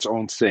becomes its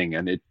own thing,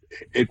 and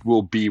it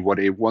will be what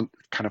it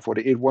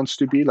wants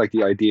to be. Like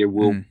the idea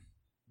will mm,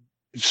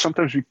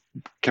 sometimes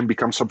can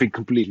become something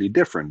completely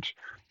different.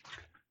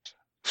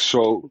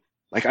 So,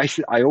 like,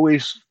 I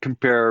always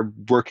compare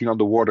working on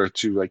the water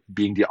to like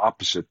being the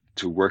opposite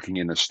to working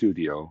in a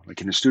studio.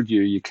 Like in a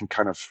studio, you can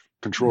kind of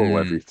control mm,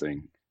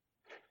 everything,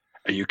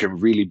 and you can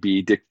really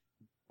be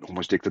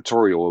almost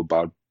dictatorial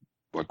about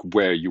like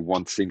where you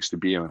want things to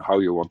be and how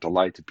you want the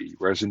light to be.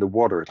 Whereas in the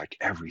water, like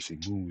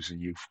everything moves and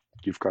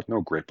you've got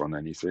no grip on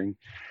anything.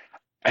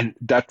 And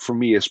that for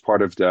me is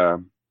part of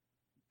the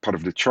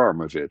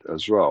charm of it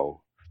as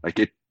well.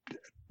 Like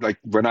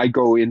when I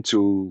go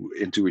into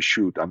a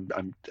shoot,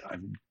 I'm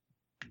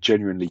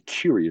genuinely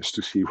curious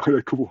to see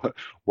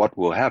what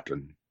will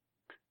happen.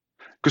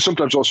 Because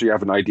sometimes also you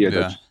have an idea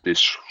that Yeah.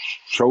 is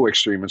so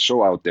extreme and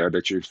so out there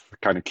that you're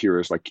kind of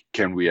curious, like,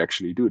 can we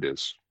actually do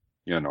this?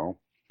 You know?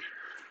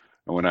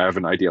 And when I have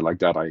an idea like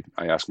that, I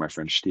ask my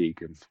friend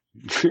Stieg, and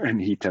and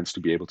he tends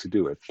to be able to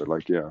do it. But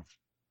like, yeah,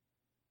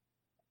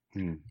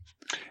 hmm.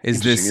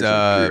 Is Interesting, this isn't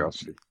it?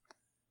 Curiosity.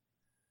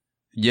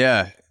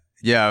 yeah.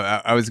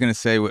 Yeah, I was going to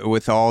say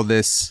with all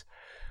this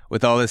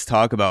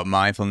talk about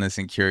mindfulness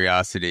and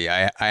curiosity,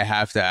 I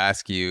have to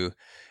ask you,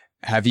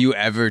 have you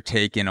ever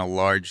taken a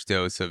large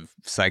dose of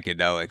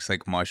psychedelics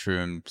like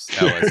mushrooms,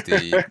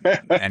 LSD,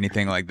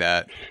 anything like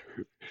that?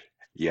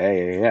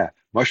 Yeah.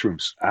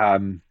 Mushrooms.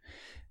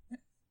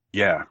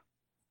 Yeah,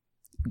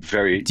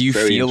 very, Do you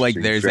very feel like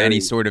interesting. there's any Very,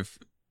 sort of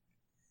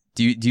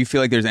do you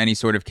feel like there's any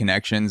sort of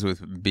connections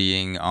with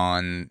being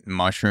on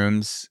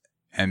mushrooms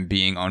and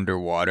being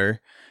underwater?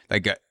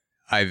 Like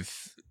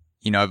I've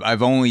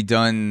I've only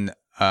done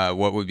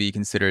what would be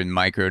considered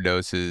micro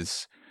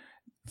doses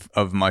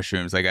of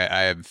mushrooms. Like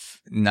I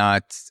have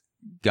not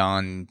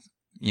gone,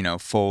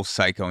 full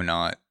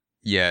psychonaut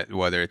yet,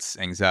 whether it's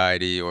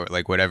anxiety or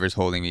like whatever's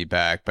holding me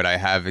back, but I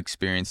have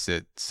experienced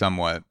it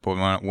somewhat.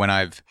 But when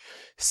I've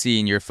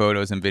seen your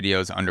photos and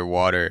videos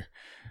underwater,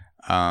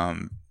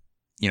 um,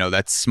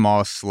 that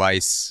small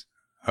slice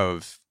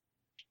of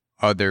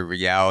other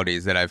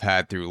realities that I've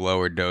had through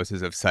lower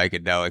doses of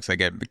psychedelics,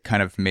 like it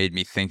kind of made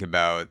me think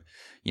about,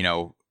 you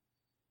know,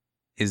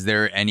 is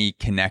there any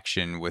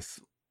connection with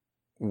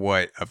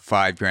what a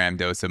 5 gram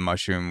dose of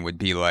mushroom would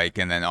be like,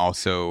 and then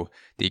also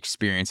the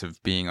experience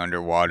of being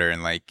underwater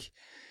and like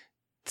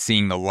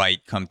seeing the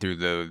light come through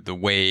the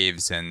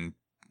waves and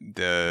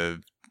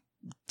the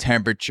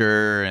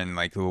temperature and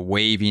like the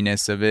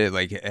waviness of it.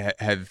 Like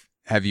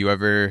have you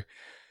ever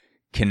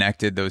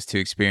connected those two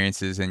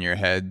experiences in your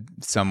head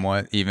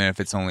somewhat, even if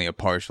it's only a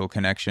partial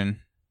connection?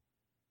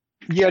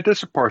 yeah,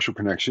 there's a partial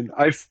connection.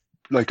 I've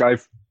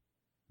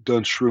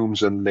done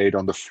shrooms and laid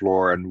on the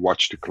floor and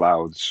watched the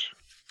clouds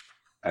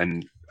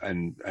and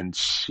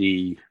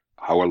see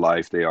how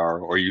alive they are,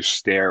 or you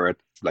stare at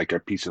like a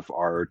piece of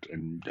art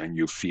and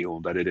you feel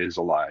that it is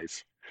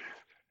alive.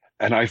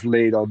 And I've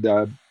laid on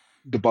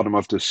the bottom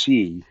of the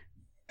sea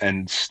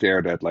and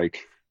stared at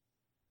like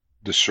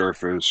the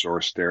surface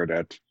or stared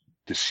at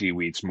the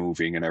seaweeds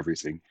moving and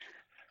everything.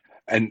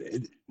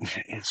 And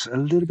it's a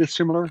little bit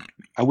similar.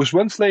 I was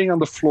once laying on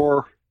the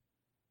floor,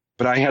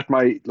 but I had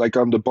my like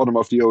on the bottom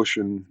of the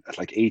ocean at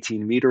like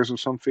 18 meters or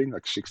something,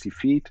 like 60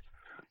 feet.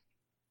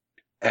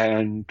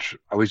 And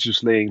I was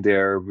just laying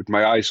there with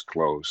my eyes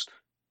closed,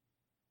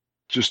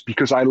 just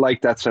because I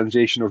like that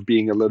sensation of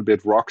being a little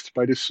bit rocked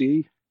by the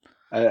sea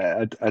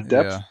at depth.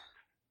 Yeah.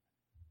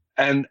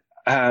 And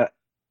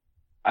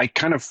I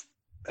kind of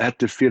had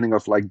the feeling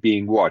of like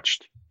being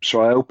watched.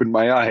 So I opened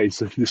my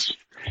eyes and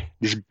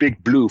this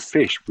big blue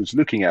fish was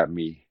looking at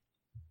me.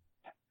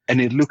 And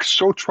it looked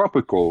so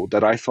tropical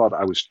that I thought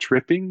I was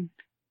tripping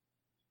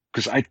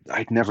because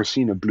I'd never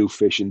seen a blue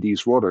fish in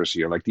these waters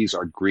here. Like these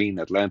are green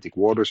Atlantic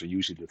waters, and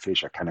usually the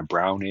fish are kind of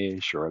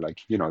brownish or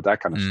like, that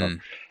kind of stuff. Mm,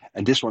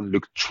 And this one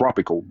looked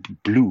tropical,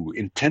 blue,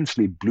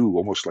 intensely blue,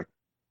 almost like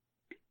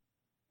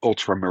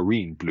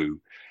ultramarine blue.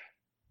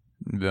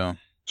 yeah.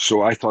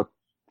 So I thought,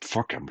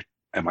 fuck,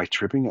 am I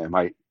tripping?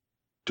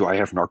 Do I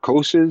have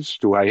narcosis?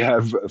 Do I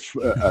have a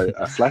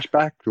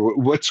flashback?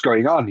 What's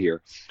going on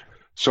here?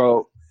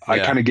 So I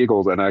Yeah. kind of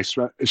giggled and I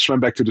swam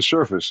back to the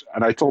surface.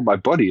 And I told my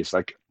buddy, it's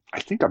like, I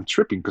think I'm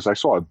tripping because I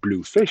saw a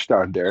blue fish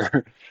down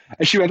there.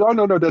 And she went, oh,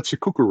 no, that's a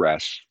cuckoo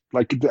wrasse.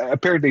 Like,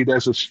 apparently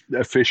there's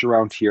a fish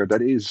around here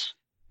that is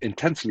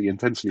intensely,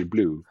 intensely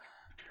blue.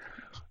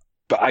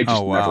 But I Oh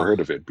just never wow. heard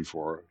of it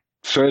before.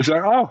 So it's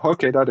like, oh,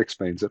 okay, that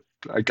explains it.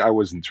 Like, I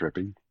wasn't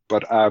tripping.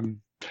 But,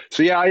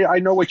 so yeah, I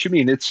know what you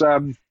mean. It's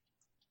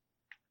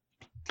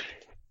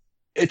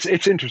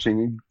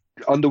interesting.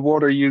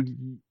 Underwater, you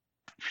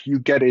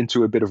get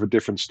into a bit of a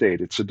different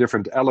state. It's a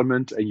different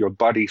element, and your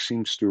body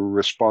seems to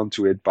respond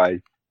to it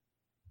by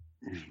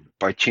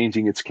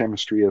changing its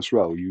chemistry as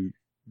well.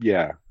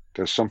 Yeah,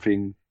 there's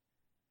something.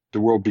 The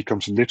world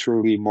becomes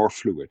literally more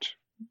fluid,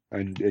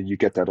 and you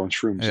get that on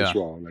shrooms as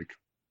Yeah. well. Like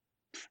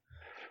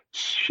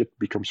shit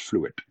becomes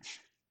fluid.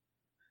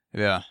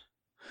 Yeah.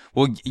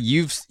 Well,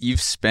 you've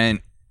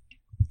spent,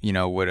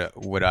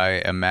 what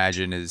I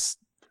imagine is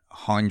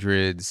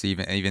hundreds,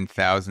 even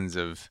thousands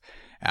of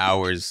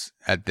hours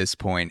at this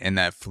point in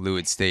that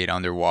fluid state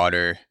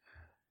underwater,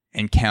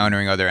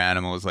 encountering other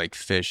animals like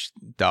fish,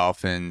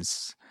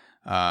 dolphins,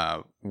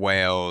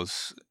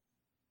 whales.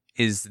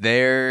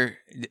 Do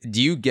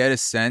you get a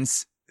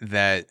sense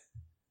that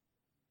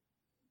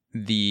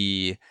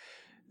the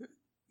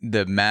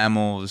the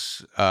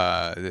mammals,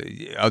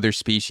 the other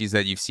species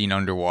that you've seen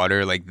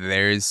underwater, like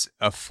there's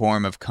a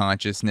form of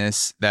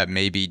consciousness that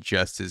may be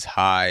just as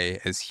high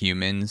as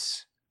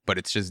humans, but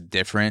it's just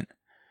different?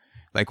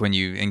 Like when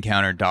you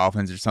encounter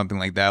dolphins or something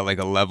like that, like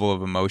a level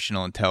of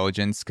emotional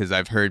intelligence? Because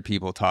I've heard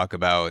people talk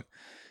about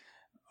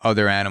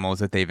other animals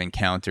that they've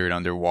encountered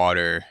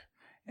underwater,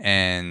 Mm.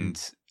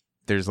 and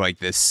there's like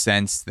this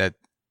sense that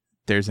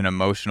there's an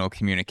emotional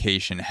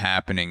communication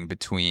happening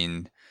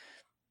between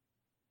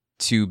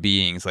two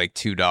beings, like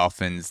two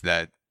dolphins,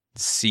 that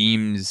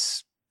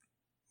seems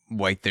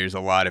like there's a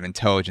lot of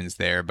intelligence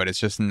there, but it's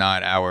just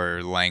not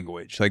our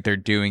language. Like they're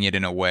doing it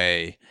in a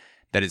way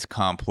that is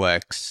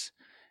complex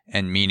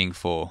and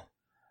meaningful,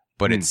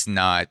 but Hmm. it's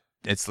not.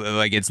 It's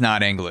like it's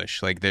not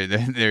English. Like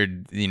they're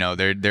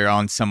they're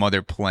on some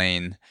other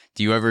plane.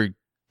 Do you ever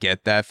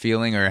get that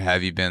feeling, or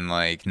have you been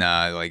like,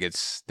 nah, like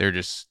they're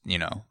just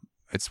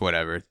it's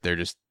whatever. They're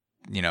just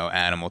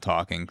animal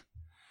talking.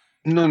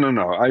 No, no,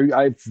 no.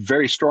 I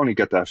very strongly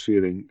get that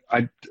feeling.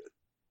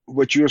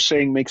 What you're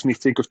saying makes me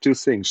think of two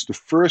things. The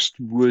first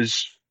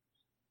was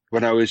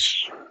when I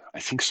was, I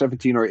think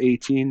 17 or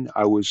 18,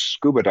 I was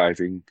scuba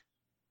diving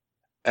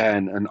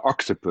and an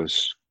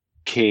octopus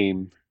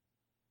came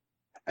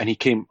and he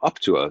came up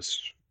to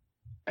us.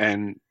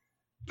 And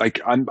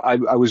like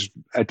I was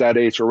at that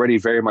age already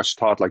very much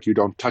taught like you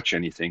don't touch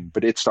anything,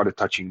 but it started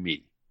touching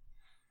me.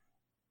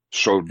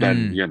 So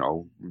then,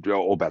 Mm.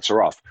 all bets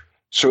are off.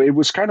 So it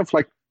was kind of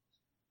like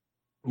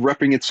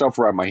wrapping itself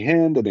around my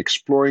hand and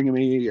exploring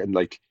me and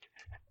like,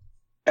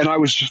 and I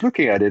was just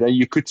looking at it and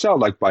you could tell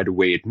like by the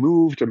way it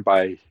moved and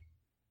by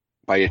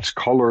its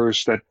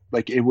colors that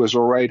like it was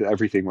all right,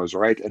 everything was all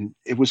right, and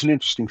it was an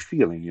interesting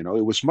feeling.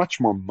 It was much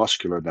more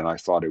muscular than I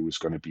thought it was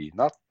going to be,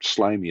 not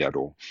slimy at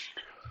all.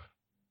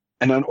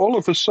 And then all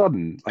of a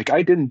sudden, like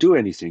I didn't do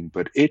anything,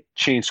 but it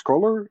changed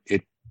color.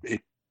 It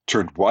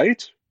turned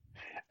white,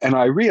 and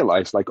I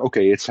realized like,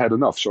 okay, it's had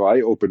enough. So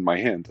I opened my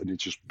hand, and it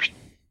just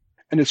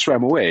and it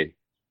swam away.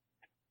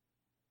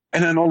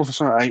 And then all of a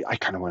sudden, I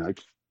kind of went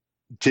like,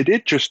 did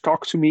it just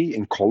talk to me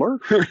in color?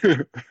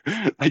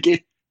 like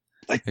it,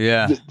 like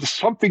Yeah.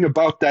 something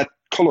about that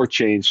color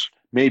change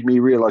made me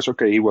realize,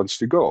 okay, he wants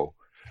to go.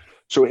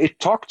 So it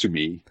talked to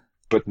me,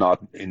 but not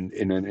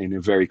in a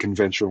very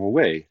conventional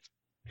way.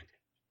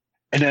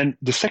 And then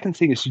the second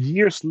thing is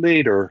years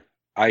later,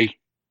 I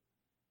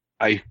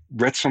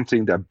read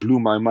something that blew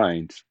my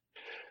mind.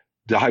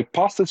 The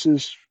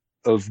hypothesis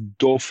of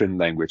dolphin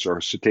language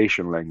or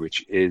cetacean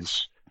language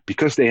is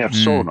because they have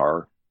Mm.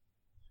 sonar,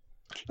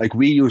 like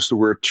we use the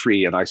word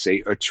tree and I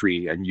say a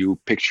tree and you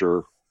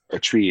picture a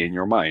tree in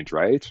your mind,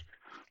 right?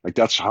 Like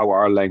that's how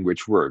our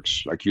language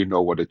works. Like you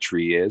know what a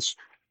tree is.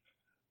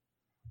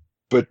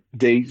 But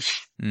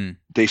Mm.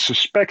 they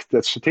suspect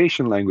that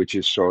cetacean language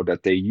is so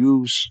that they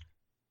use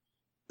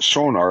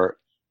sonar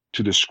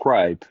to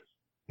describe,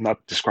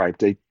 not describe,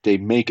 they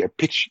make a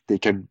picture, they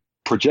can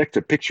project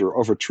a picture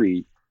of a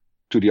tree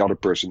to the other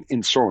person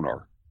in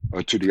sonar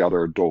or to the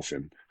other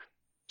dolphin.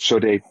 So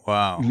they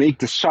Wow. make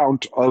the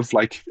sound of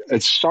like a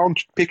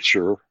sound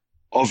picture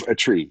of a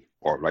tree,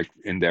 or like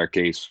in their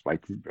case,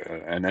 like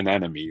an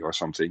anemone or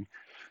something.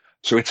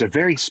 So it's a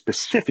very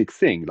specific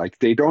thing. Like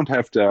they don't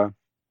have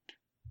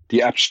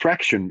the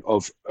abstraction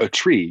of a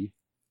tree,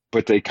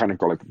 but they kind of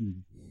go like,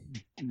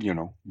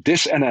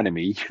 this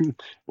anemone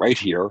right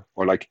here,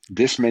 or like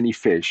this many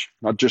fish,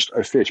 not just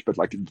a fish, but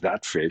like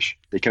that fish.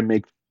 They can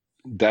make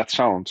that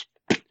sound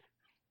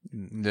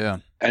Yeah.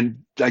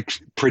 and like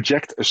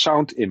project a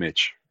sound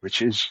image,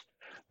 which is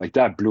like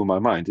that blew my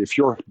mind. If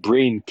your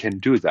brain can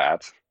do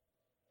that,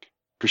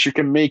 because you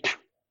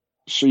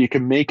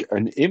can make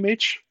an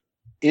image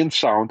in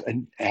sound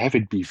and have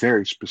it be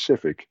very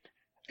specific,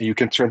 and you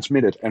can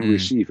transmit it and Mm.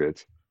 receive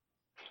it.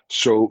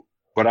 So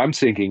what I'm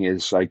thinking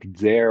is like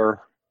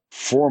their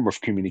form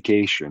of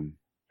communication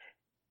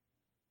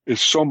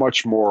is so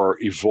much more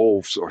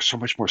evolved or so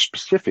much more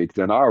specific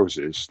than ours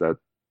is that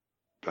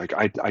like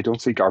I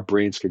don't think our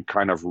brains can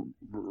kind of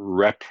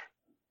wrap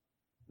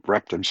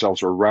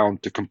themselves around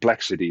the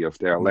complexity of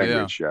their Yeah.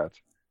 language yet.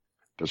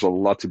 There's a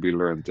lot to be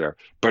learned there.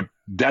 But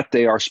that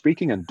they are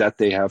speaking and that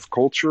they have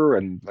culture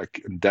and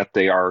like that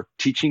they are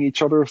teaching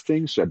each other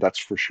things, that's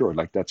for sure.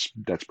 Like that's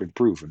been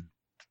proven,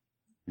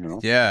 you know?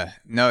 Yeah,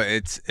 no,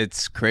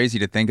 it's crazy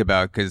to think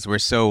about because we're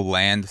so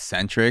land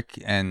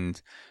centric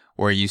and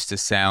we're used to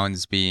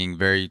sounds being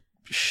very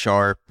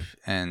sharp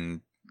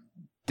and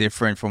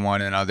different from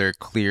one another,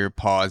 clear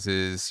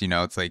pauses.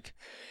 It's like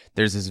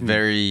there's this Hmm.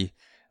 very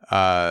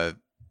uh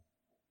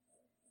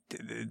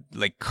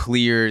like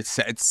clear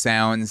it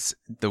sounds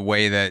the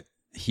way that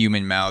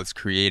human mouths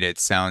create it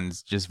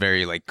sounds just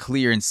very like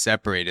clear and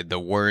separated. The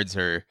words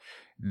are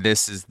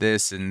this is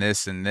this and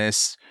this and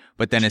this.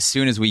 But then as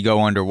soon as we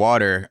go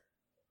underwater,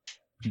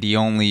 the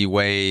only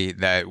way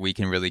that we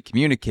can really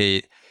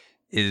communicate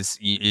is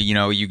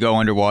you go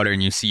underwater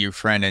and you see your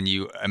friend and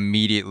you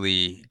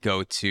immediately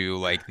go to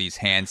like these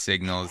hand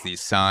signals,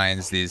 these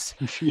signs, these.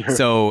 Yeah.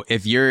 So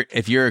if you're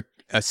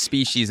a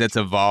species that's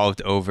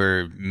evolved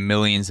over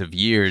millions of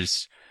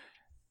years,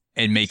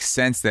 it makes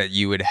sense that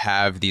you would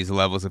have these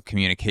levels of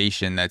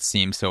communication that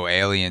seem so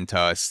alien to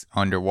us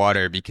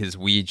underwater because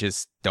we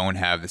just don't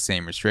have the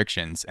same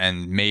restrictions.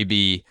 And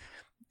maybe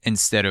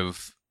instead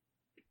of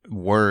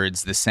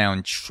words, the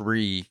sound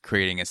tree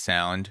creating a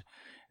sound,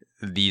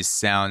 these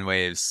sound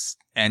waves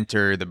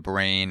enter the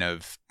brain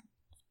of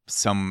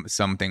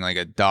something like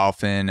a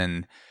dolphin,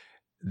 and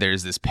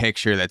there's this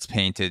picture that's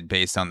painted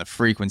based on the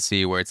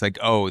frequency where it's like,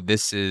 oh,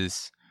 this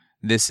is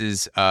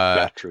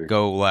Battery.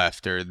 go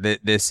left, or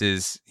this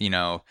is,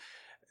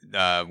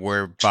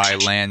 we're by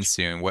land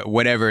soon,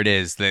 whatever it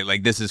is,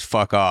 like this is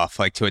fuck off,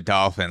 like to a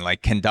dolphin.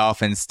 Like, can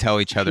dolphins tell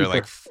each other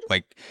like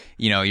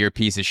you're a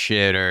piece of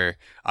shit, or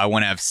I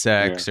want to have Yeah.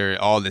 sex, or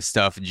all this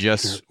stuff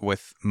just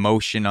with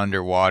motion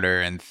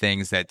underwater and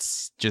things that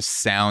just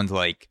sounds to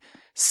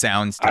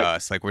I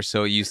us. Like, we're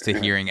so used to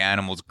hearing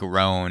animals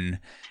groan,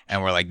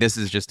 and we're like, this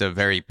is just a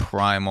very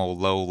primal,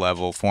 low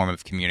level form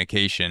of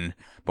communication.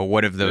 But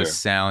what if those yeah.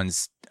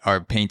 sounds are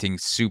painting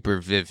super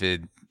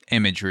vivid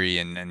imagery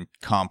and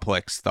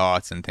complex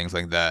thoughts and things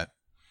like that?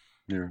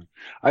 Yeah.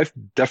 I've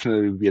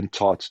definitely been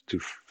taught to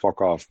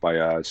fuck off by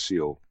a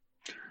seal.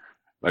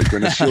 Like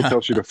when a seal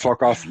tells you to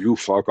fuck off, you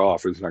fuck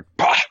off. It's like,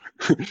 bah!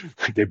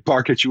 They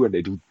bark at you and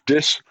they do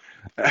this.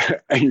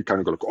 And you kind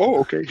of go, like, oh,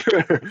 okay.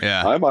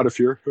 Yeah. I'm out of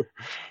here.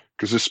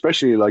 Because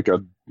especially like a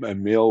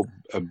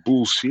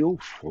bull seal,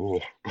 oh,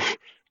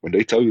 when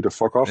they tell you to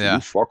fuck off, you Yeah.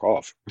 fuck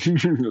off.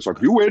 It's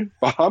like, you win.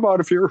 I'm out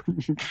of here.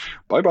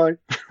 Bye bye.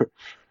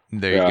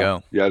 There you Yeah.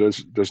 go. Yeah,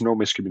 there's no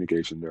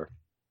miscommunication there.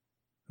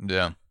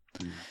 Yeah.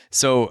 Mm.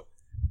 So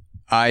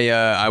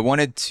I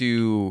wanted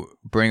to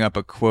bring up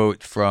a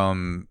quote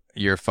from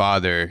your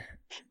father,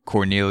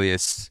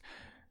 Cornelius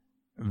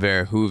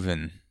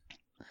Verhoeven,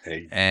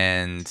 Hey.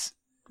 and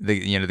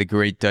the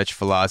great Dutch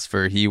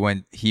philosopher. He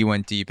went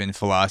deep in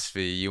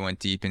philosophy. You went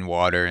deep in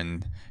water,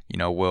 and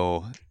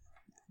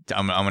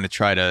I'm going to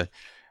try to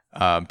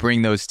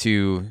bring those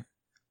two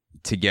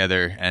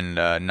together and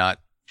not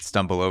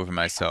stumble over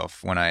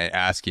myself when I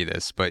ask you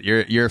this. But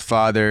your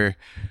father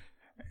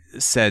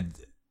said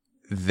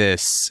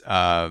this,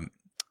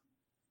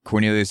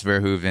 Cornelius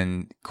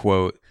Verhoeven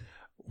quote: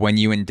 "When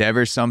you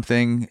endeavor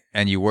something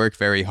and you work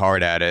very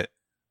hard at it,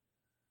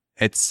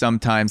 it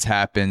sometimes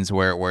happens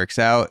where it works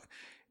out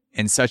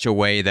in such a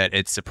way that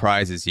it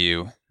surprises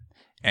you,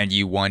 and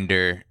you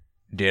wonder,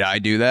 did I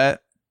do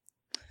that?"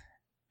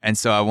 And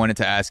so I wanted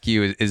to ask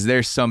you, is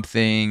there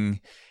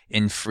something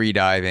in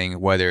freediving,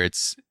 whether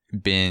it's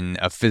been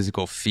a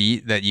physical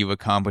feat that you've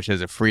accomplished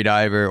as a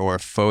freediver or a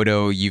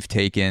photo you've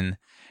taken,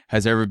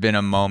 has there ever been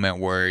a moment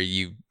where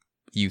you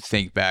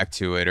think back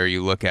to it or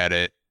you look at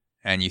it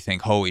and you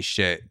think, holy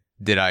shit,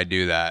 did I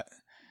do that?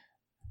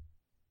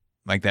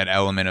 Like that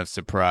element of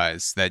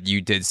surprise that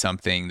you did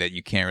something that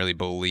you can't really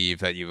believe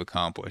that you've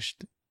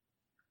accomplished.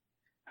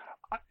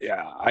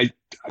 Yeah,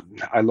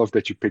 I love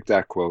that you picked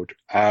that quote.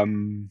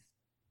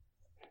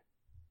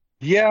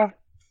 Yeah,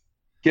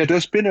 yeah.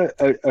 There's been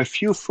a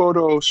few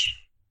photos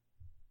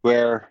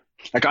where,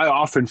 like, I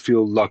often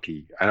feel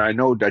lucky, and I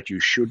know that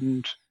you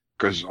shouldn't,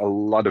 because a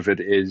lot of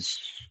it is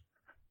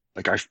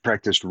like I've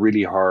practiced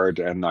really hard,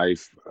 and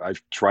I've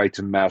tried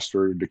to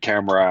master the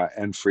camera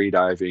and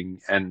freediving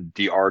and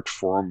the art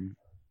form.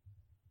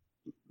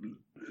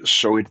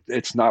 So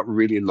it's not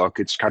really luck.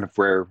 It's kind of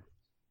where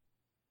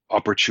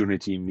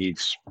opportunity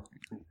meets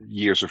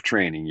years of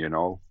training, you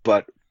know.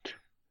 But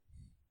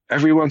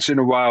every once in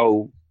a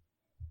while,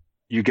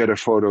 you get a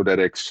photo that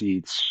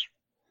exceeds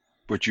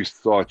what you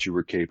thought you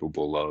were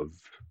capable of.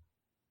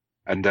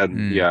 And then,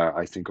 Mm, yeah,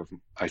 I think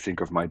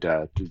of my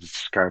dad.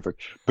 It's kind of like,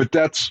 but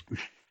that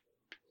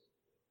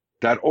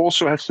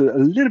also has a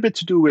little bit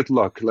to do with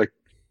luck. Like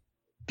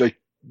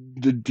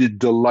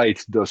the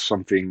light does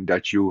something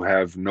that you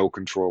have no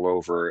control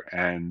over,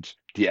 and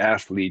the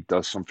athlete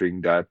does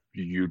something that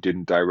you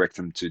didn't direct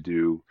them to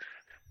do.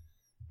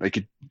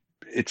 Like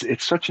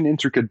it's such an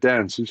intricate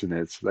dance, isn't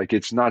it? Like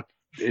it's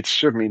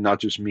certainly not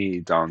just me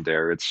down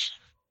there. It's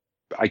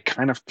I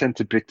kind of tend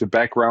to pick the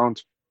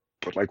background,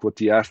 but like what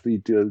the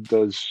athlete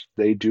does,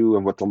 they do,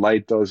 and what the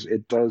light does,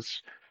 it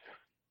does.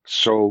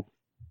 So,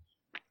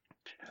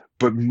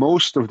 but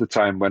most of the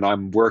time when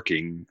I'm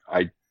working,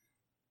 I,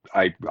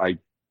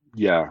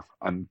 yeah,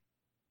 I'm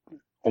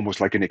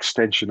almost like an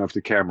extension of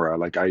the camera.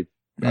 Like I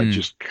mm,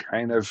 just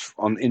kind of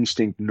on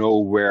instinct know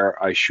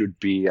where I should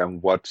be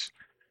and what.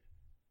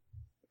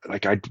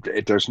 Like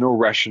there's no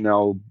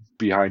rationale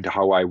behind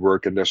how I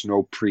work, and there's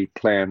no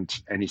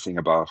pre-planned anything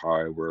about how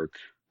I work.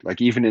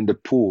 Like even in the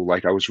pool,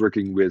 like I was at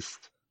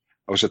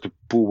the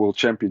Pool World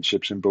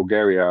Championships in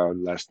Bulgaria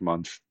last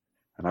month,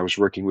 and I was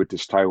working with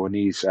this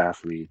Taiwanese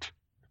athlete,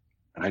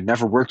 and I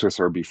never worked with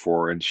her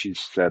before, and she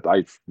said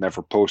I've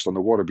never posed on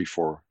the water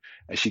before,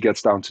 and she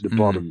gets down to the mm,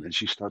 bottom and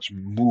she starts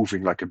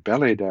moving like a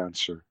ballet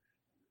dancer,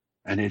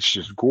 and it's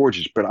just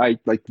gorgeous. But I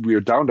like we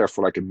were down there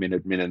for like a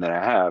minute, minute and a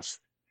half,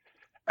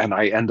 and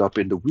I end up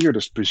in the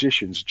weirdest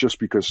positions just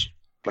because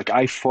like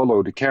I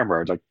follow the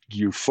camera, like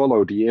you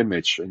follow the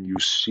image and you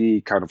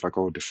see kind of like,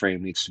 oh, the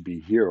frame needs to be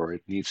here or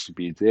it needs to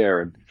be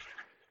there. And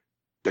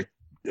like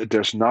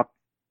there's not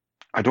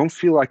I don't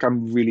feel like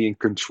I'm really in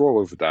control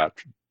of that.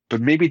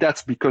 But maybe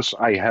that's because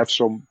I have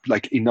some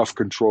like enough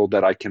control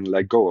that I can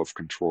let go of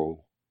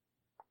control,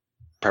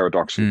 mm.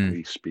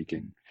 paradoxically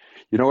speaking.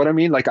 You know what I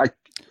mean? Like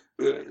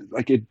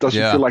it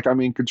doesn't feel Yeah. like I'm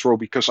in control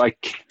because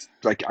like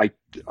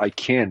I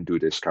can do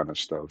this kind of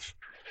stuff.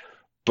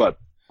 But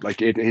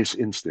like it is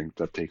instinct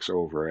that takes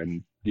over.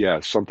 And yeah,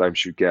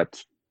 sometimes you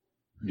get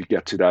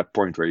to that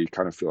point where you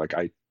kind of feel like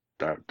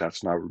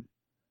that's not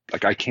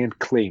like I can't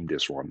claim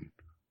this one,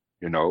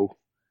 you know?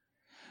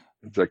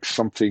 It's like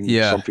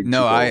Yeah. something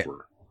No, took I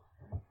over.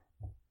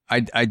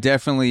 I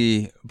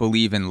definitely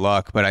believe in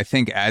luck, but I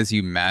think as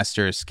you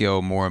master a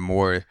skill more and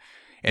more,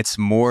 it's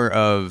more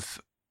of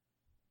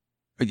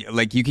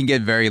like you can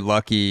get very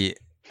lucky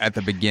at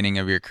the beginning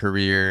of your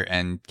career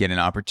and get an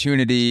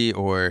opportunity,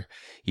 or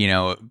you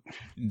know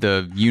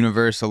the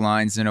universe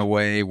aligns in a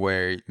way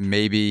where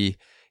maybe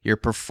you're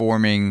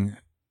performing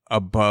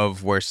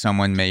above where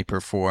someone may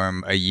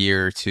perform a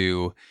year or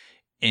two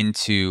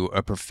into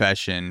a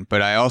profession.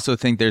 But I also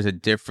think there's a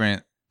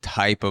different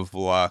type of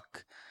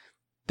luck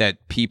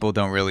that people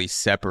don't really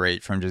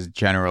separate from just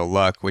general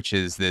luck, which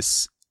is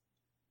this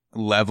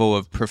level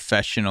of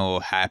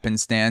professional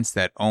happenstance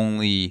that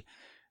only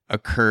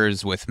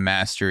occurs with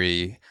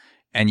mastery,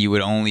 and you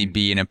would only Mm.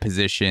 be in a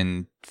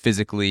position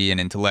physically and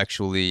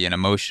intellectually and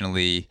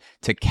emotionally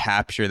to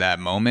capture that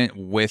moment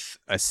with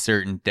a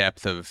certain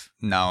depth of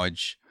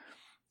knowledge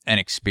and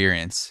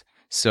experience.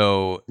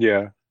 So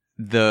Yeah,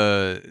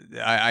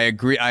 I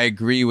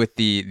agree with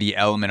the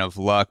element of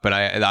luck, but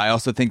I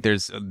also think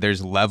there's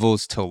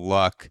levels to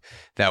luck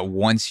that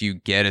once you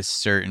get a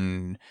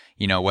certain,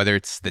 whether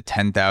it's the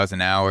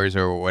 10,000 hours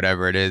or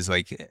whatever it is,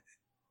 like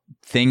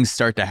things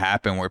start to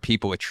happen where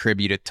people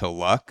attribute it to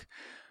luck,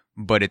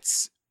 but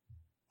it's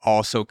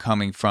also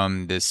coming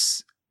from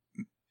this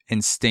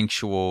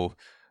instinctual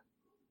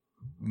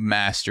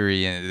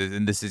mastery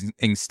and this is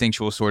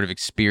instinctual sort of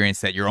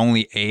experience that you're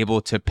only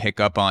able to pick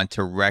up on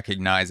to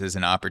recognize as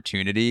an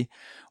opportunity,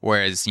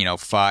 whereas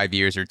 5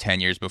 years or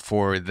 10 years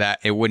before that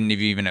it wouldn't have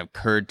even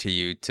occurred to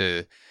you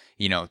to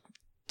you know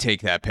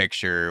take that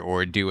picture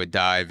or do a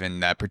dive in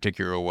that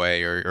particular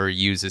way, or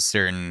use a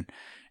certain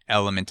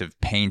element of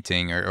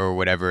painting or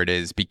whatever it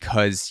is,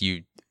 because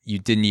you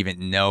didn't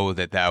even know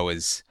that that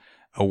was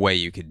a way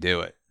you could do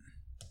it.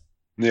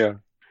 yeah,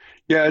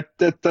 yeah.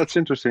 That's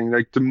interesting.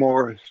 Like the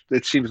more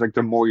it seems like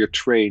the more you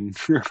train,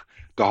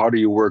 the harder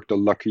you work, the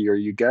luckier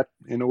you get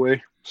in a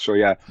way. So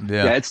yeah,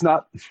 Yeah. yeah. It's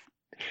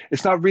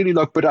not really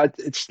luck, but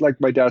it's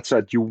like my dad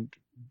said. You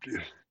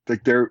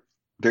like there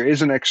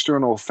is an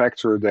external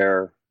factor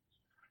there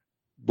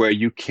where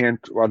you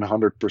can't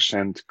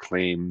 100%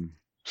 claim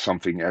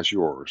something as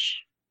yours.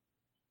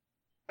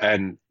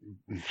 And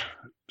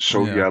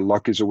so, Yeah. yeah,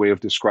 luck is a way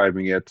of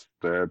describing it.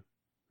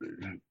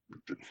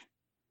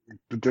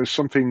 There's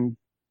something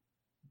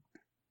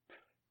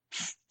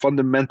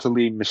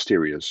fundamentally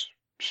mysterious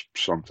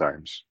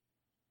sometimes,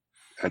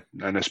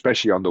 and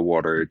especially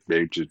underwater,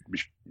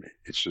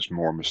 it's just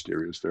more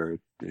mysterious there.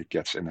 It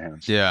gets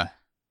enhanced. Yeah.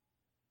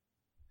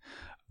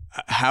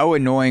 How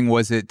annoying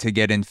was it to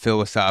get in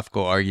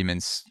philosophical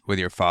arguments with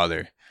your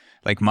father?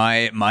 Like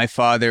my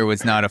father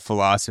was not a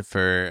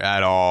philosopher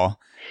at all,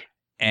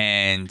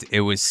 and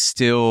it was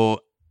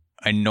still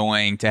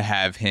annoying to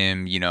have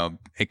him,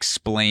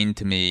 explain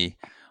to me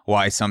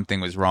why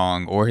something was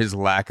wrong, or his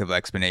lack of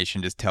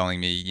explanation, just telling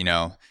me,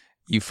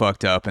 you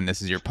fucked up and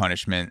this is your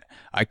punishment.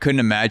 I couldn't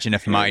imagine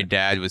if my Yeah.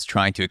 dad was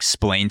trying to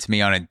explain to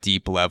me on a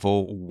deep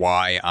level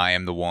why I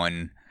am the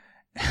one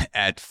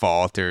at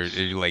fault, or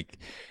like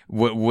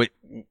what what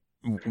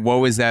what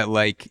was that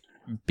like,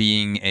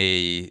 being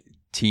a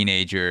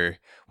teenager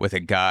with a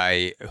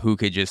guy who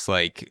could just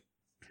like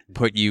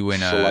put you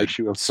in a Slice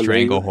you and fillet you.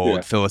 stranglehold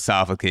Yeah.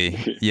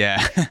 philosophically?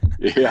 Yeah.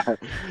 Yeah,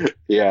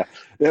 yeah.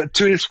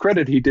 To his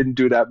credit, he didn't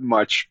do that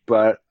much,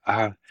 but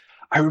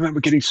I remember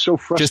getting so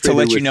Just to frustrated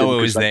let you with him know it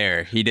because, was like,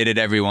 there. He did it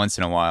every once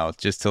in a while,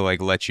 just to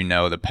like let you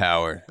know the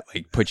power,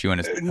 like put you in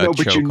a no,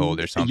 but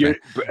chokehold or something.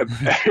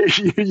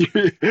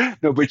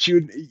 no, but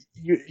you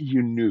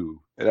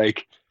knew,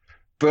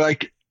 but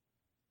like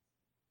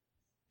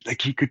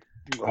he could,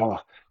 oh,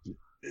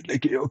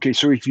 like okay,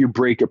 so if you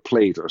break a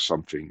plate or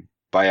something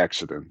by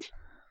accident,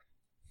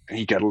 and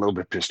you get a little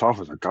bit pissed off,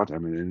 it's like, God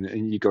damn it,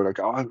 and you go like,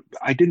 oh,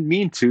 I didn't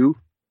mean to.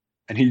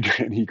 And he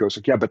and he goes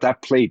like, yeah, but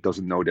that plate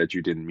doesn't know that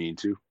you didn't mean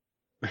to.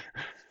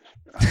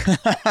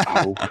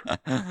 Ow.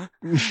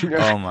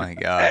 Oh my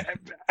god.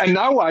 And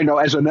now I know,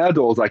 as an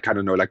adult, I kind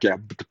of know, like, yeah,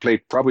 but the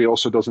plate probably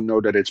also doesn't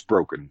know that it's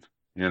broken,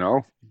 you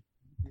know?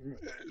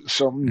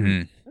 So,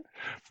 Mhm.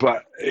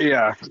 but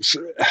yeah,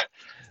 so,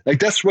 like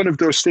that's one of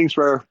those things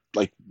where,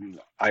 like,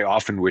 I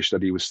often wish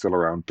that he was still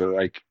around, but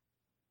like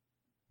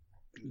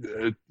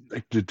the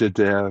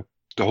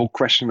whole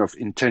question of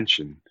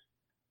intention.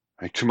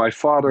 Like to my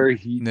father,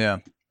 Yeah.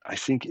 I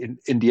think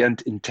in the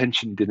end,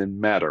 intention didn't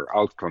matter,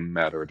 outcome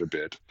mattered a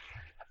bit.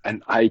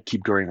 And I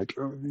keep going like,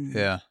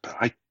 Yeah.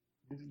 I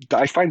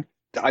I find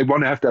I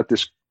want to have that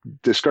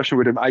discussion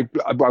with him. I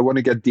want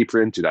to get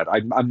deeper into that.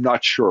 I'm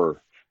not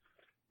sure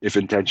if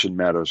intention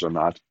matters or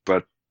not,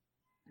 but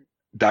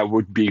that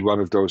would be one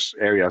of those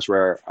areas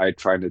where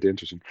I'd find it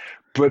interesting.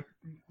 But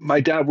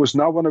my dad was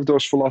not one of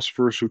those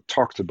philosophers who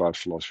talked about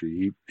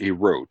philosophy. He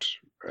wrote,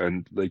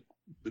 and like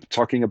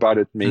talking about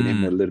it made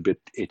him a Mm. little bit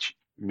itchy,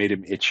 made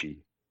him itchy.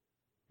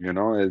 You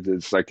know,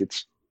 it's like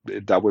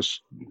that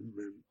was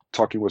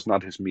talking was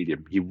not his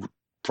medium.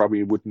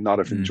 Probably would not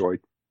have Mm, enjoyed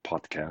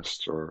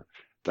podcasts or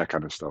that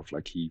kind of stuff.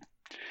 Like he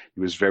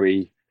was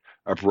very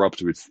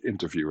abrupt with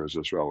interviewers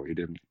as well. He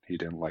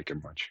didn't like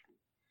him much.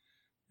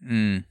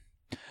 mm.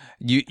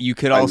 You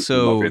could I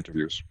love also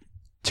interviews.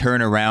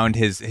 turn around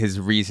his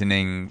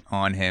reasoning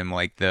on him,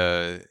 like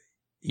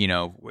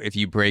if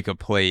you break a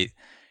plate,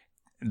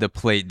 the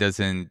plate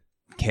doesn't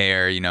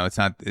care. It's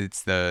not,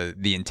 it's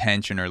the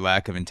intention or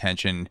lack of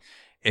intention.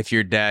 If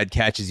your dad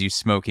catches you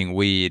smoking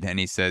weed and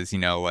he says,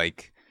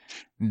 like,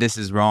 this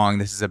is wrong,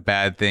 this is a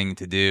bad thing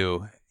to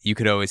do, you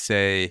could always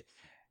say,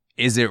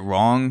 is it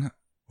wrong,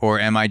 or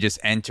am I just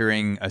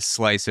entering a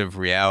slice of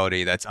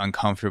reality that's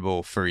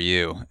uncomfortable for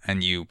you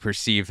and you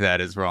perceive that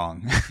as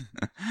wrong?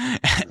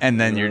 And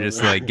then you're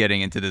just like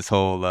getting into this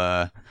whole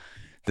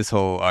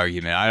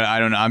argument. I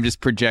don't know. I'm just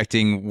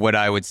projecting what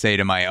I would say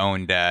to my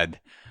own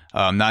dad.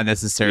 Not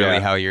necessarily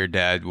Yeah. how your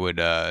dad would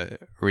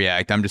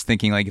react. I'm just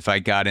thinking, like, if I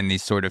got in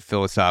these sort of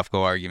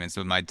philosophical arguments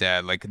with my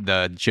dad, like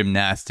the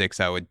gymnastics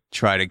I would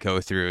try to go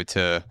through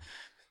to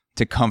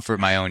comfort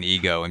my own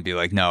ego and be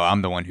like, no,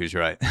 I'm the one who's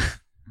right.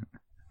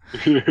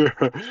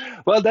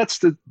 Well, that's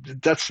the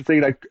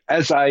thing.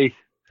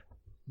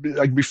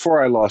 Like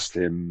before I lost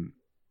him,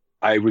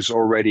 I was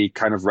already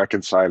kind of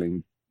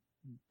reconciling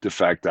the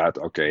fact that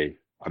okay,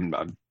 I'm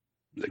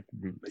like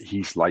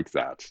he's like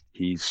that.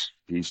 He's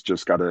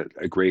just got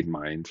a great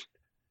mind,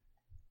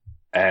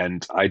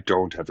 and I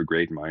don't have a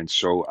great mind.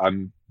 So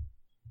I'm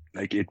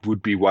like it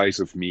would be wise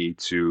of me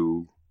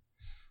to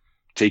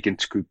take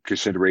into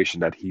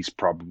consideration that he's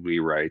probably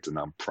right and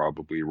I'm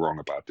probably wrong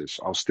about this.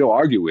 I'll still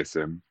argue with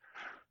him,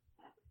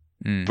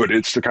 Mm, but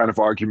it's the kind of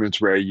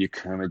arguments where you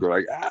kind of go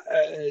like,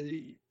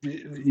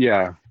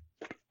 yeah,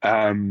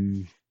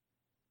 um,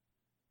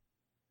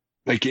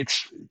 like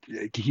it's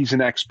like he's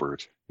an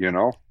expert,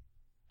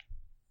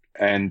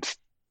 and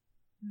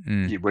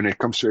mm, when it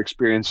comes to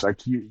experience, like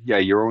yeah,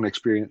 your own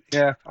experience,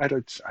 yeah, I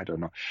don't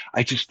know.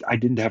 I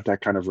didn't have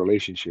that kind of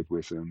relationship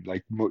with him.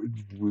 Like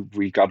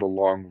we got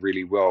along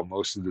really well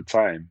most of the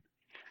time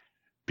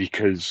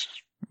because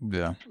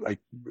yeah. like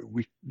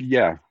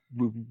yeah,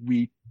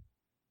 we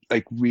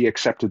like we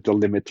accepted the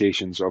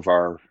limitations of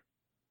our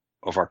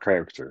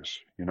characters.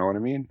 You know what I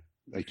mean?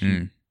 Like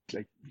Mm,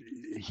 like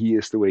he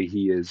is the way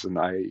he is, and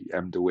I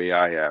am the way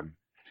I am,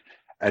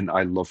 and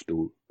I love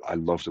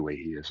the way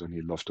he is, and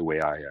he loved the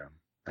way I am,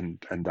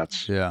 and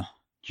that's yeah.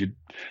 you.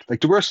 Like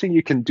the worst thing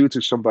you can do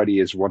to somebody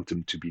is want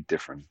them to be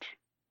different.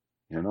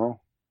 You know?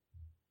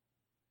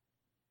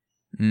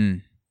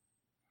 Mm.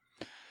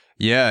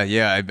 Yeah,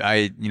 yeah.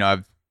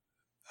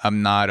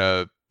 I'm not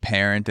a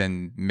parent,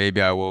 and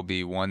maybe I will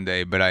be one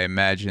day, but I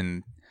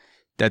imagine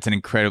that's an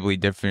incredibly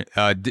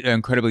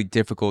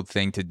difficult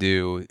thing to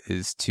do,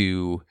 is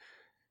to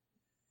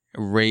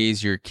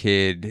raise your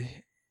kid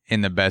in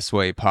the best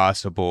way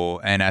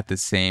possible, and at the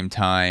same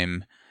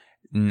time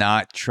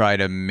not try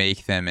to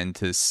make them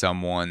into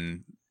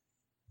someone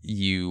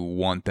you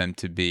want them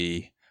to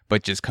be,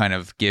 but just kind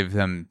of give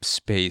them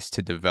space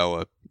to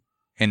develop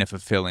in a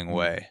fulfilling Mm.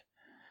 way.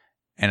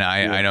 And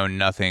I Yeah. know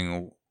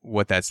nothing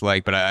what that's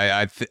like, but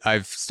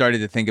I've started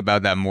to think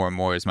about that more and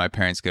more as my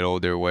parents get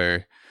older,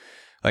 where,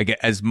 like,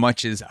 as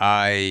much as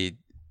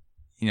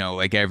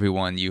like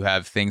everyone, you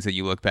have things that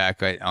you look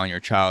back at on your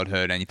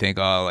childhood and you think,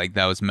 oh, like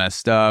that was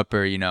messed up,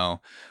 or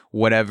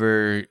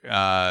whatever.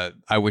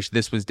 I wish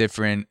this was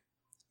different.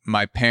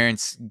 My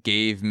parents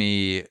gave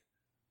me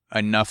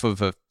enough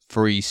of a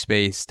free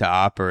space to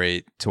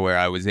operate to where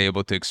I was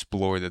able to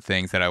explore the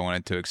things that I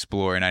wanted to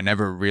explore, and I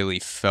never really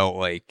felt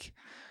like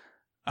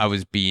I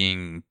was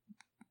being,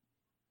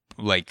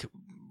 like,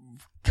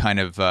 kind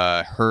of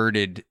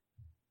herded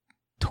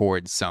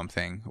towards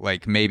something,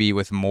 like maybe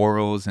with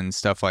morals and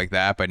stuff like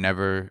that, but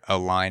never a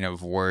line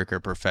of work or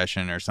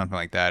profession or something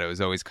like that. It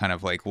was always kind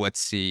of like, let's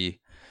see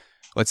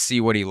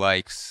what he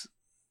likes,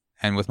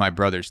 and with my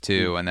brothers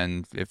Mm. too, and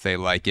then if they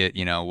like it,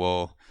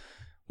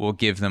 we'll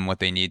give them what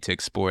they need to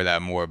explore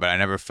that more. But I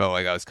never felt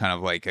like I was kind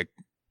of like a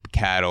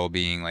cattle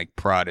being like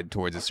prodded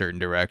towards a certain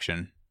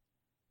direction.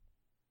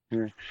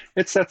 Yeah.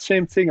 It's that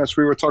same thing as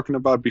we were talking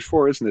about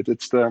before, isn't it?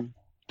 It's the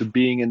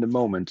being in the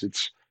moment.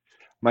 It's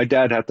my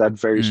dad had that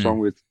very strong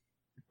Mm,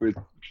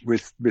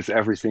 with with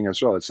everything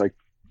as well. It's like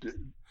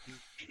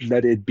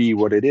let it be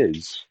what it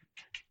is,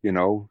 you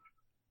know.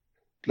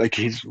 Like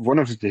he's one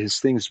of his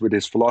things with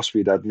his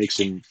philosophy that makes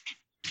him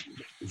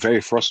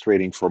very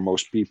frustrating for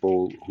most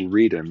people who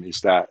read him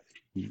is that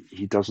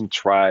he doesn't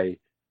try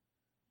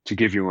to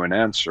give you an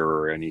answer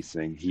or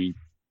anything. He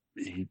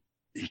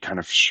he kind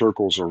of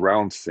circles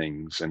around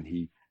things and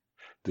he mm,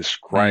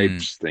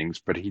 describes things,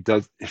 but he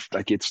does if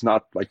like it's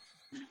not like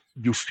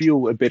you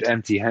feel a bit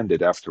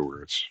empty-handed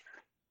afterwards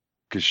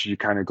because you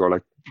kind of go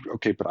like,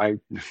 okay, but I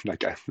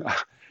like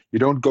you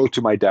don't go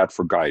to my dad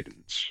for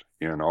guidance,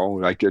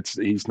 like it's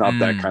he's not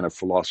that mm, kind of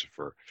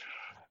philosopher.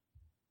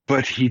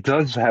 But he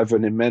does have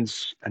an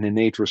immense and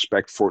innate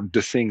respect for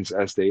the things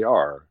as they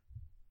are.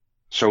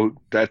 So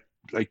that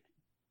like,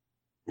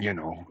 you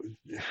know,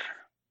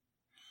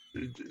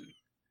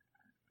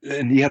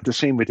 and he had the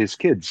same with his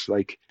kids.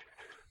 Like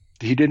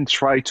he didn't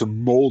try to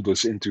mold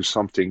us into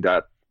something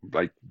that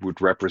like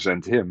would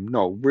represent him.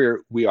 No,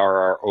 we are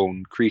our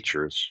own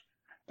creatures,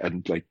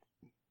 and like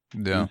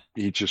Yeah.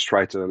 he just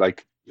tried to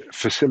like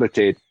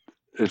facilitate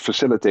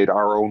facilitate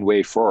our own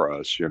way for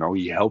us. You know,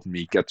 he helped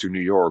me get to New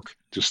York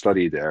to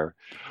study there,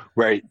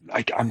 where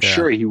like I'm Yeah.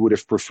 sure he would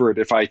have preferred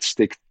if I'd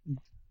stick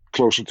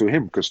closer to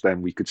him because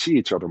then we could see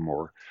each other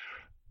more.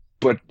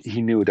 But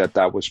he knew that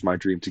that was my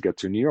dream to get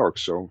to New York,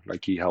 so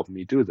like he helped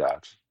me do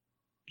that.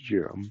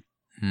 Yeah,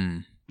 Hmm.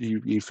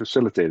 he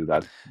facilitated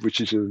that,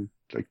 which is a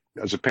like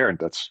as a parent,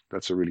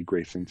 that's a really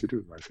great thing to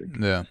do, I think.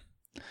 Yeah.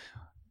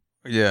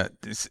 Yeah.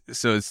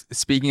 So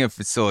speaking of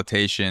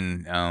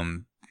facilitation,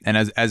 and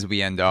as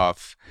we end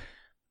off,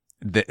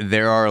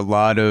 there are a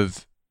lot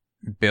of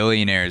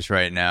billionaires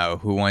right now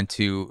who want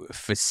to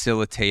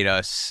facilitate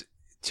us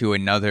to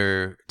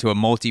a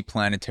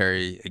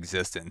multi-planetary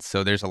existence.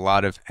 So there's a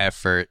lot of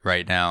effort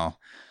right now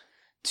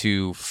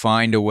to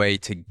find a way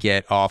to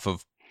get off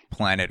of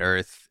planet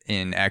Earth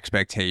in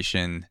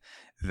expectation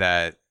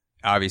that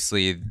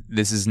obviously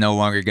this is no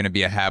longer going to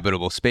be a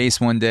habitable space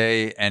one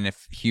day, and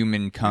if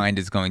humankind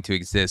is going to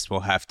exist, we'll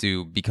have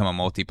to become a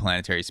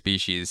multi-planetary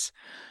species.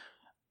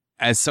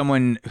 As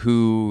someone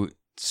who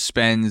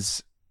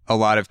spends a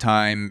lot of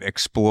time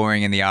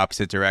exploring in the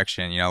opposite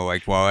direction,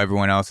 like while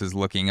everyone else is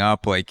looking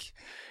up, like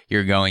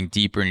you're going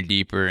deeper and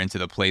deeper into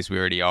the place we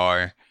already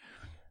are.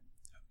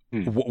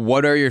 Hmm.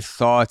 What are your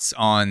thoughts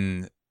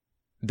on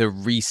the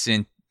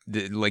recent,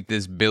 like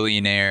this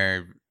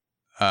billionaire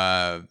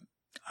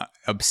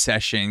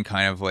obsession,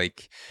 kind of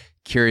like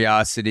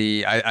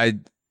curiosity? I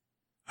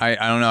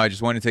don't know. I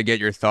just wanted to get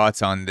your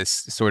thoughts on this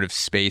sort of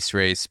space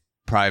race,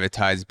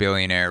 privatized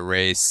billionaire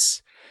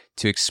race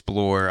to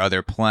explore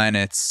other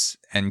planets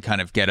and kind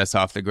of get us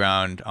off the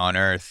ground on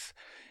Earth,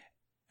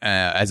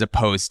 as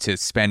opposed to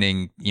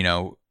spending,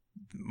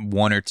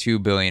 one or two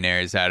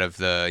billionaires out of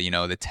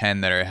the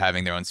 10 that are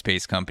having their own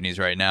space companies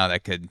right now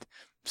that could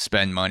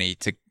spend money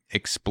to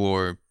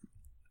explore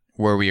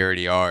where we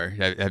already are.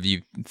 Have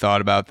you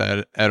thought about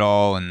that at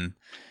all? And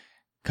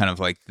kind of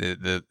like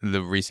the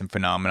recent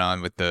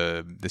phenomenon with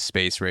the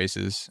space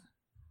races?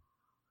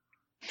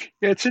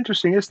 Yeah, it's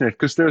interesting, isn't it?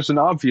 Because there's an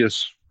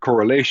obvious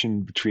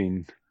correlation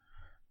between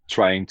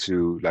trying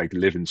to like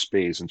live in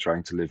space and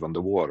trying to live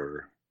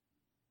underwater,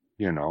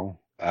 you know.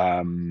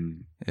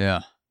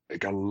 Yeah.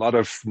 Like a lot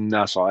of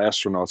NASA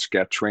astronauts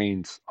get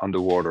trained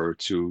underwater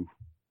to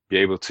be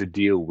able to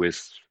deal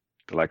with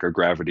like a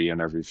gravity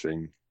and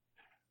everything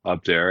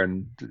up there.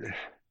 And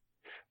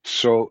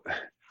so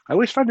I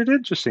always find it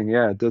interesting,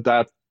 yeah,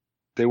 that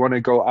they want to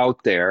go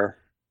out there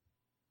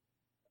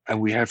and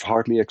we have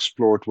hardly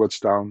explored what's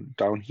down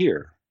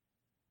here.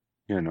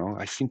 You know,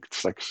 I think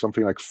it's like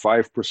something like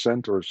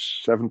 5% or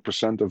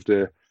 7% of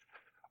the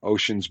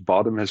ocean's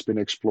bottom has been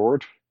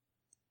explored.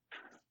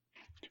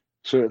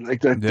 So like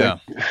that Yeah.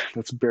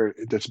 that's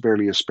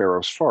barely a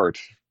sparrow's fart.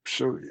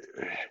 So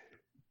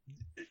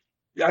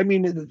I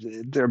mean,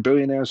 they're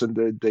billionaires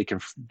and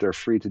they're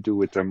free to do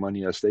with their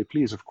money as they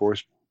please, of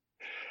course.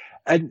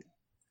 And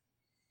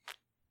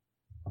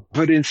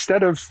but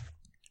instead of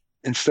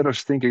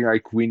thinking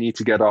like we need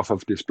to get off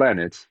of this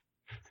planet,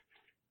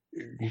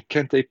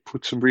 can't they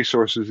put some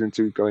resources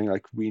into going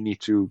like we need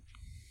to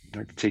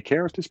like take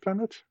care of this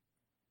planet?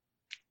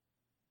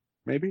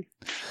 Maybe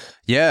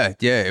Yeah.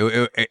 Yeah.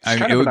 it's I mean,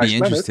 kind it of a would nice be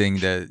planet. interesting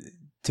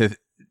to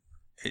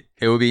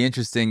it would be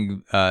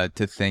interesting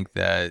to think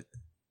that,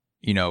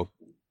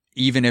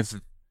 even if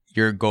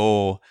your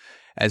goal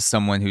as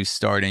someone who's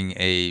starting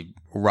a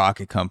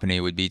rocket company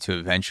would be to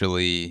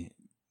eventually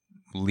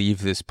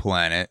leave this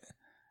planet,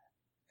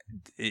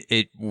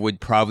 it would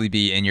probably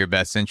be in your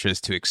best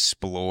interest to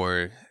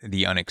explore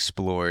the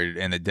unexplored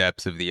and the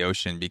depths of the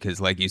ocean, because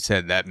like you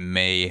said, that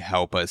may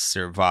help us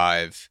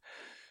survive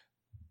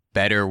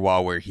better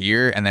while we're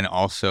here, and then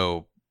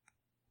also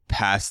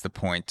past the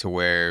point to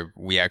where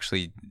we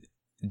actually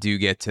do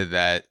get to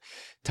that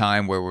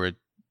time where we're,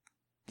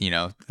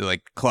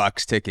 like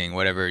clock's ticking,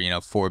 whatever,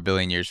 4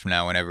 billion years from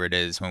now, whenever it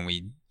is, when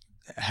we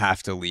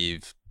have to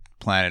leave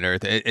planet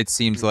Earth. It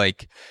seems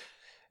like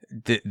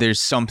there's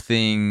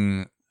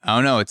something, I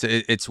don't know.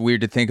 It's weird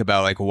to think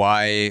about, like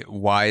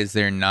why is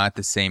there not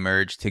the same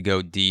urge to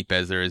go deep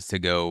as there is to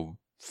go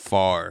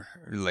far,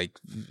 like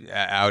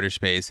outer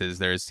space, as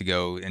there is to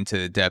go into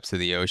the depths of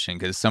the ocean?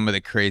 Because some of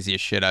the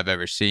craziest shit I've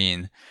ever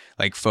seen,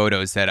 like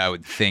photos that I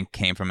would think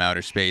came from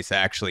outer space,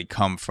 actually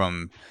come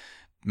from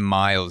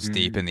miles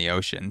deep in the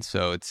ocean.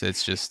 So it's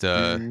just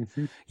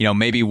Mm-hmm.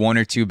 maybe one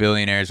or two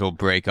billionaires will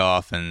break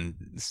off and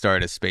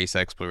start a space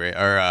exploration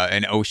or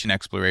an ocean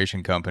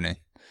exploration company,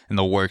 and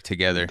they'll work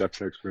together.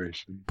 Depth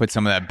exploration. Put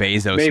some of that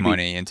Bezos Maybe.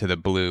 money into the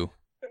blue.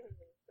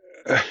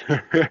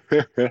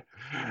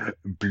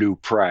 Blue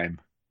Prime.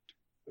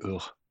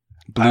 Ugh.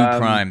 Blue Um,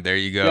 Prime. There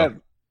you yeah, go.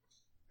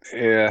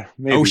 yeah,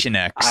 maybe. Ocean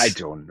I X.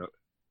 don't know.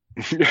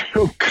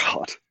 Oh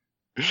God.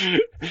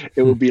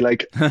 It would be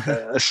like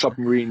a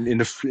submarine in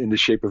the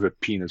shape of a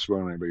penis,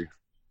 won't it be?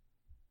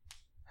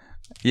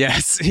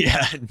 Yes,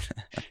 yeah.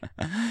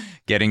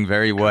 Getting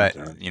very God wet,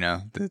 damn.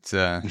 that's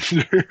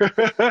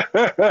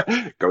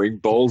Going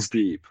balls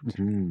deep.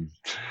 Hmm.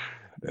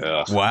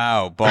 Ugh.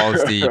 wow,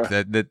 balls deep.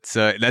 That's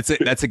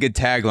a good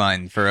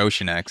tagline for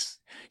Ocean X.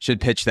 Should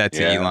pitch that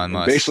to Yeah, Elon in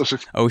Musk.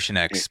 Bezos' Ocean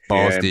X,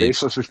 balls yeah, in deep.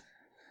 Bezos'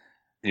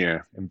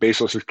 yeah, in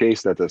Bezos'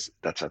 case,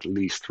 that's at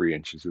least 3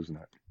 inches, isn't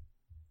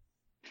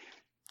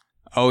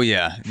Oh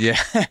yeah, yeah.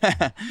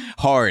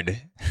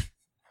 Hard.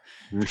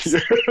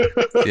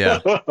 Yeah.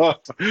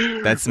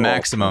 it? That's Oh, poor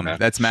maximum. man.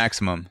 That's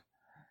maximum.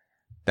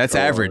 That's Oh,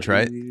 average,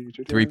 right?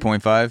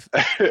 3.5.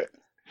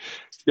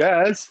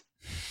 yes,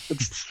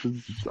 it's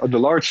on the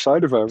large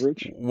side of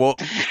average. Well,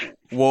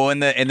 well, in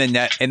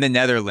the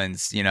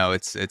Netherlands,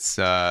 it's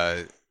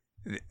the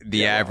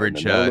Yeah, well, in the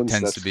average Netherlands,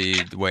 tends to that's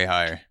be way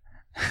higher.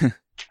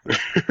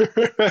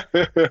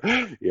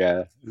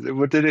 yeah.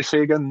 What did they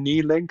say again?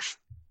 Knee length?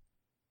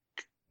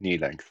 Knee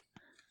length.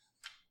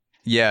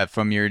 Yeah,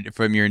 from your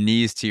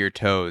knees to your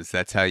toes,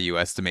 that's how you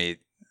estimate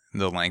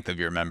the length of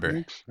your member.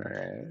 Thanks.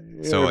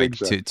 So Yeah, I think like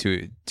so.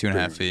 two and a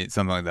half Pretty feet,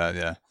 something like that.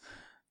 Yeah.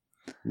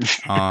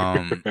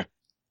 Um. much.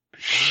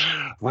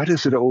 Why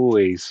does it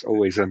always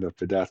end up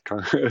with that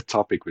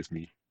topic with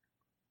me? Is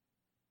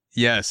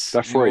Yes.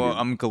 that Well, Freudian?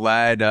 I'm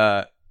glad.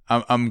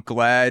 I'm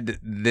glad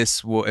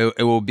it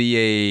will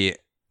be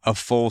a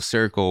full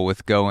circle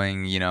with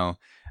going,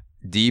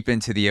 deep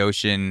into the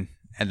ocean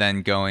and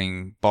then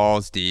going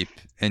balls deep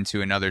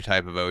into another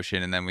type of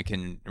ocean, and then we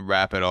can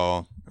wrap it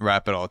all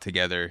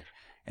together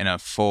in a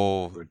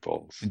full Good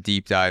balls.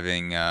 deep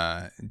diving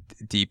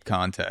deep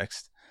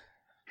context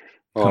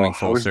coming Oh, I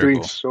full was doing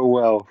circle. so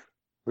well.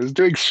 I was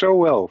doing so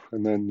well,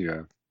 and then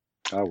yeah.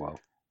 Oh well.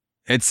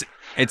 It's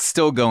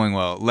still going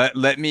well.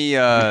 Let me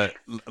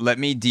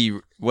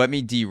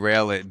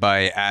derail it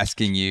by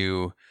asking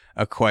you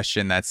a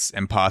question that's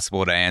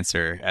impossible to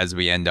answer as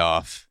we end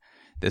off.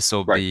 This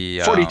will Right. be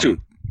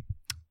 42.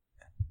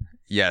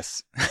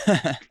 yes.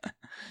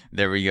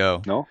 There we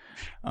go. No?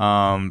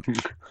 Um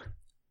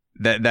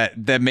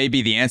that may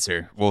be the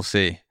answer. We'll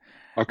see.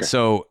 Okay.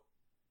 So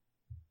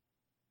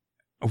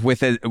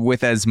with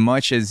as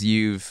much as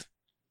you've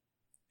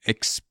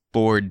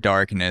explored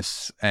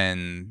darkness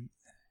and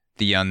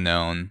the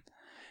unknown,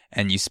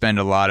 and you spend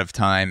a lot of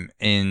time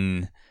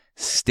in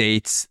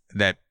states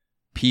that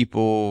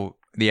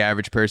the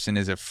average person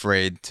is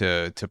afraid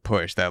to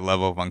push, that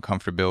level of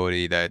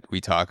uncomfortability that we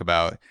talk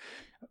about.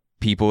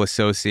 People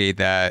associate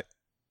that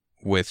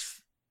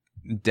with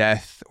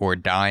death or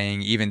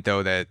dying, even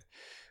though that,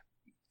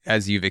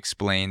 as you've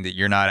explained, that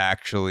you're not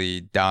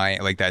actually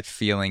dying. Like that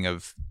feeling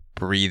of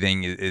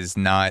breathing is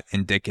not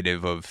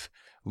indicative of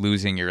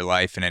losing your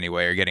life in any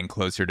way or getting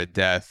closer to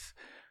death.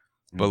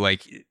 But Mm.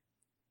 like,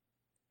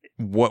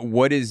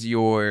 what is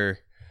your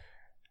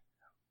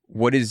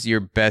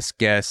best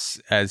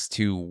guess as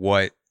to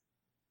what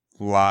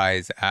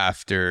lies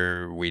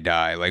after we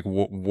die? Like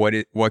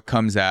what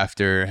comes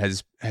after?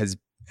 Has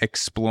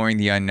exploring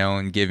the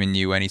unknown given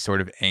you any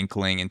sort of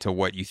inkling into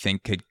what you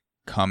think could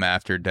come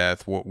after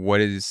death?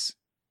 What is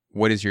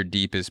your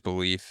deepest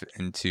belief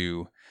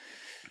into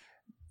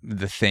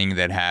the thing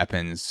that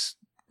happens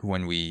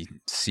when we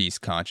cease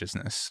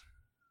consciousness?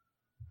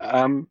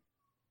 Um,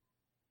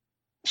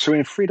 so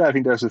in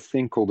freediving, there's a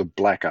thing called a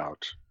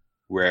blackout,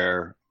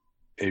 where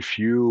if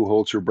you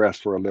hold your breath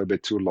for a little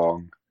bit too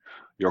long,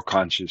 your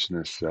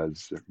consciousness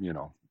says,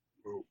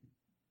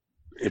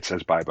 it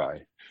says bye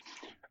bye.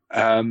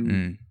 Um,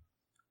 Mm,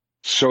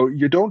 so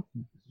you don't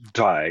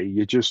die,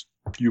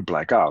 you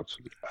black out.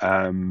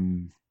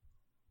 Um,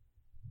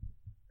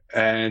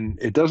 and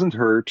it doesn't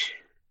hurt.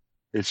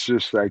 It's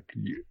just like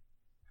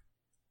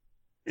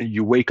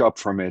you wake up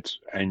from it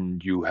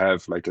and you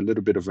have like a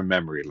little bit of a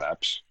memory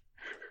lapse.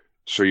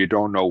 So you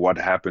don't know what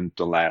happened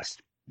the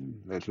last,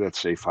 let's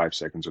say 5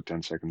 seconds or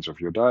 10 seconds of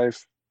your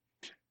dive.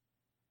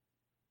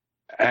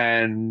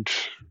 And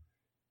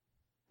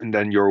and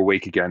then you're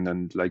awake again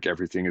and like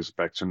everything is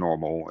back to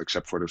normal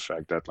except for the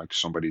fact that like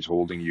somebody's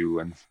holding you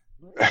and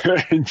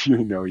and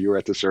you're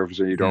at the surface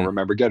and you don't mm.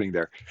 remember getting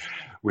there,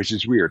 which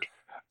is weird.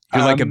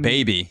 You're like a Um,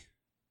 baby.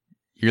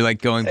 You're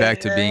like going back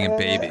to being a uh,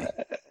 baby.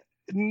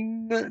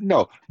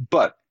 no,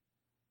 but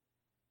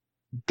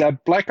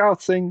that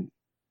blackout thing,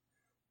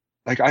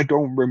 like I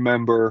don't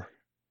remember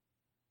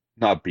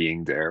not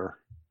being there.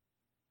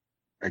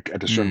 Like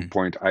at a certain Mm,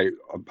 point,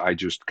 I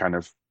just kind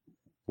of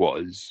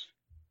was,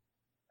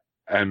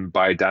 and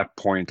by that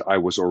point, I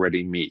was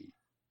already me.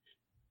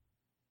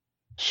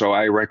 So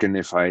I reckon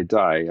if I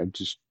die,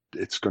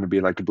 it's going to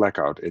be like a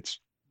blackout.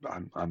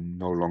 I'm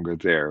no longer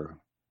there.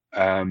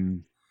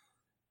 Um,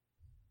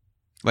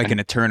 like and an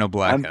eternal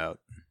I'm blackout.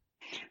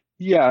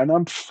 yeah, and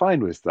I'm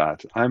fine with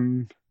that.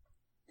 I'm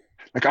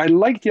like I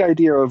like the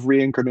idea of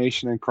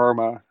reincarnation and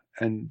karma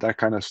and that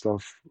kind of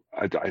stuff.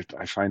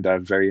 I find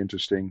that very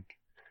interesting.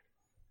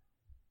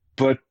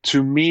 But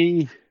to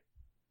me,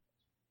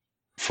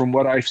 from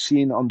what I've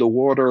seen on the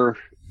water,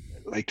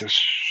 like there's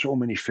so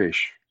many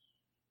fish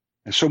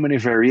and so many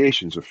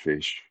variations of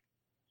fish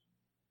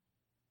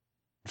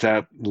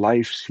that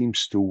life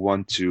seems to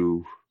want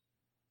to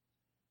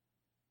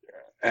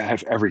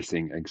have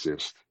everything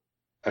exist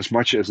as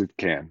much as it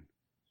can.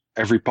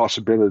 Every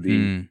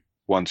possibility Hmm.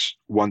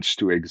 wants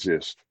to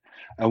exist.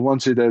 And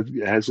once it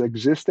has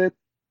existed,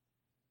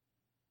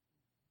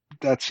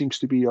 that seems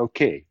to be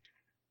okay.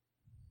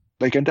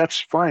 Like, and that's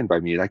fine by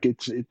me. Like,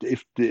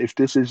 if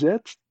this is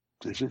it,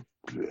 this is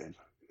a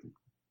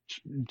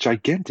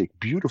gigantic,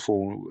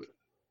 beautiful,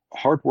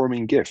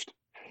 heartwarming gift.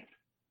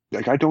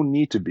 Like, I don't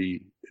need to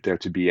be there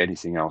to be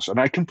anything else. And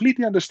I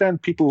completely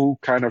understand people who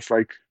kind of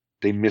like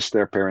they miss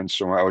their parents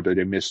so much, or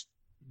they miss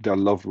their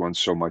loved ones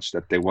so much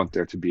that they want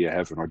there to be a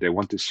heaven or they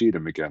want to see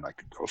them again.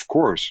 Like, of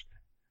course.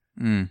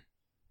 Hmm.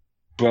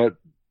 But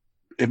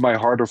in my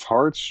heart of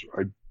hearts,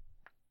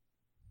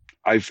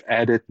 I've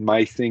added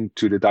my thing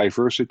to the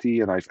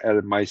diversity, and I've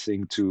added my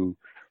thing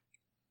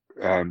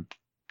um,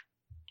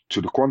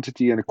 to the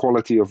quantity and the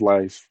quality of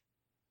life.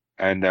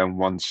 And then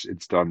once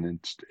it's done,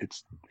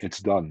 it's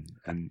done,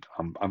 and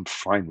I'm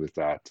fine with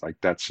that. Like,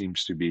 that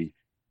seems to be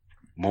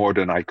more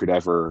than I could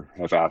ever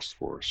have asked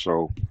for.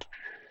 So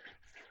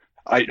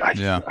I I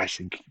Yeah. I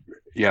think,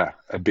 yeah,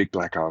 a big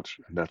blackout,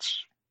 and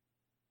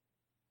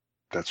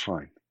that's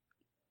fine.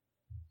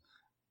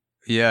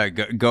 Yeah.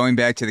 Going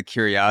back to the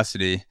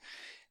curiosity,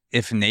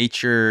 if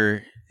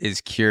nature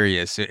is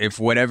curious, if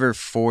whatever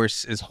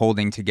force is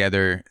holding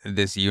together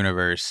this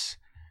universe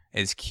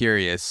is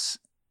curious,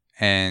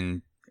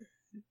 and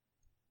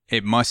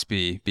it must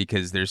be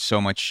because there's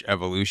so much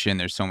evolution,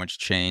 there's so much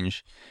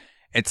change.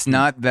 It's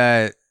Mm, not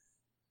that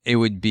it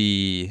would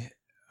be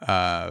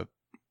uh,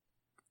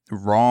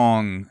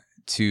 wrong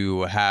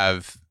to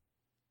have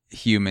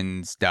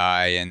humans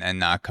die and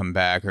not come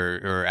back,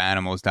 or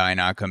animals die and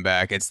not come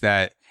back. It's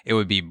that it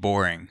would be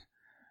boring.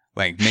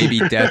 Like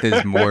maybe death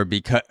is more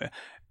because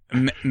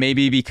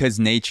maybe because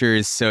nature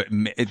is so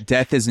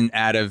death isn't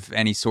out of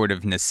any sort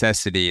of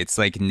necessity. It's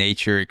like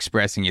nature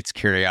expressing its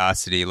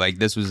curiosity. Like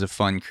this was a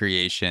fun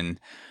creation,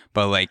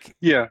 but like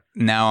yeah,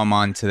 now I'm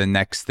on to the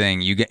next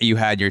thing. You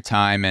had your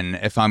time, and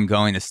if I'm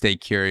going to stay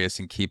curious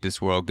and keep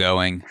this world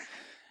going,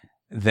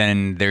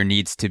 then there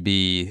needs to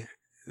be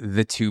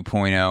the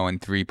 2.0 and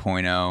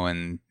 3.0,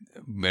 and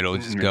it'll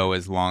just yeah, go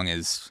as long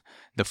as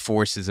the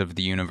forces of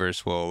the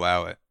universe will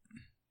allow it.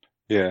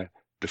 yeah.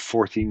 The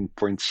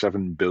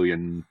 14.7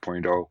 billion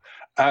point oh.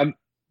 Um,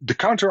 the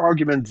counter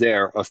argument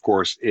there, of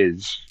course,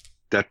 is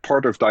that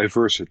part of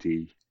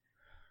diversity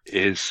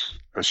is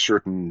a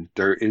certain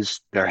there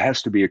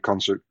has to be a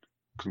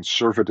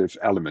conservative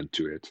element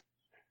to it.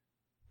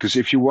 Because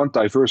if you want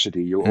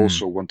diversity, you Mm,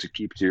 also want to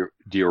keep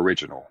the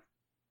original.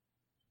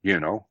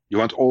 You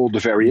want all the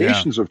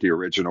yeah. variations of the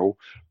original,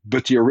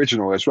 but the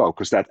original as well,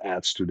 because that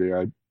adds to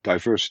the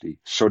diversity.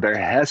 So there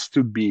has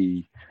to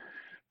be,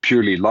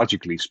 purely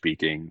logically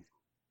speaking,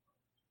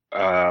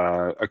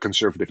 a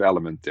conservative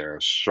element there.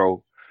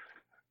 So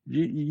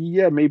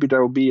yeah, maybe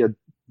there will be a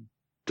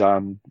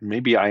Daan.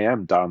 Maybe I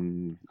am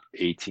Daan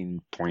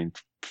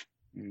 18.4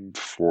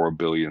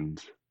 billion,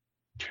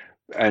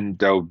 and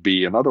there'll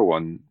be another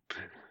one.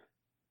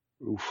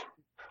 Oof.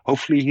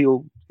 Hopefully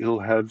he'll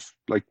have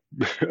like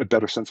a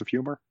better sense of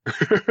humor,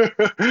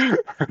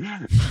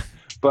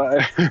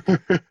 but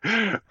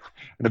and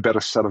a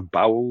better set of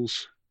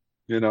bowels,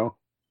 you know,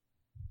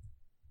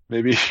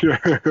 maybe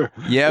a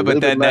Yeah, but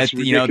little bit that less that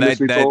you know that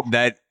ridiculously that tall.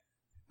 that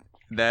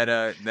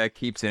that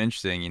keeps it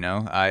interesting.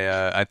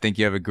 I think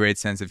you have a great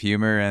sense of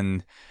humor,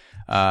 and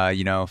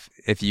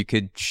if you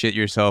could shit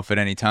yourself at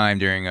any time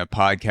during a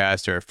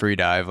podcast or a free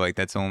dive, like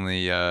that's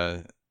only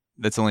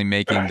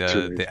making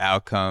Too the late. the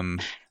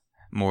outcome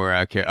more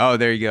oh,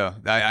 there you go.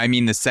 I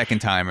mean the second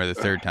time or the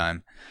third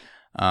time.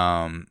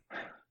 Um,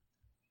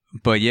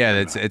 but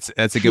yeah,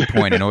 that's a good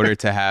point. In order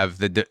to have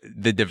the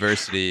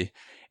diversity,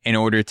 in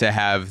order to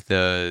have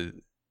the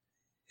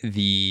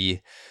the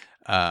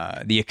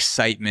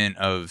excitement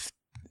of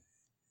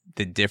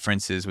the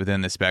differences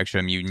within the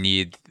spectrum, you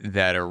need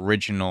that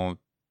original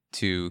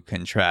to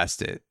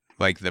contrast it,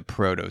 like the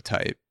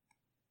prototype.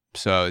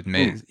 So it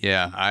may, Hmm.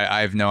 yeah,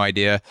 I have no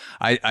idea.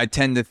 I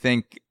tend to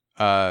think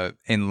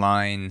in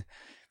line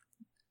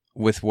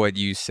with what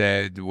you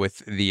said with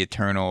the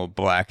eternal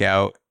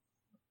blackout,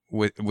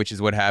 which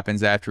is what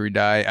happens after we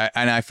die.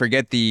 And I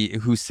forget the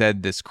who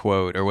said this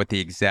quote or what the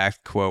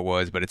exact quote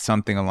was, but it's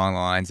something along the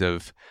lines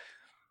of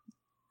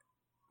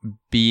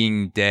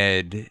being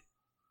dead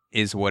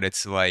is what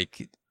it's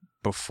like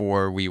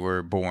before we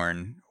were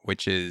born,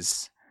 which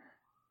is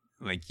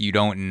like you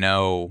don't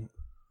know,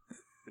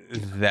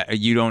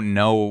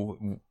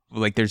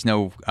 like there's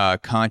no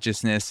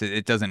consciousness.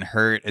 It doesn't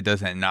hurt. It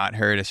doesn't not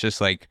hurt. It's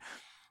just like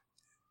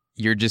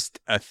you're just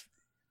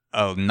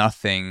a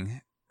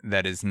nothing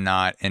that is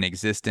not in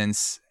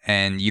existence,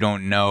 and you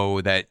don't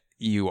know that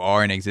you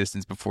are in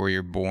existence before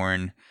you're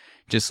born.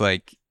 Just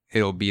like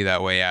it'll be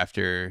that way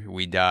after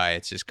we die.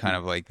 It's just kind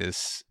of like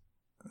this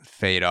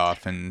fade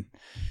off, and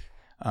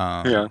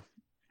Yeah. um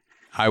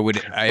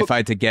if Well, I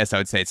had to guess, I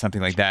would say it's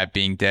something like that.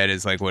 Being dead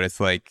is like what it's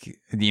like.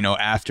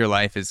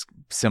 Afterlife is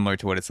similar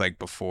to what it's like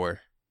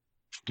before.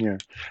 yeah.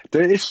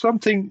 There is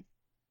something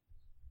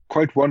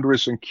quite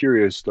wondrous and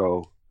curious,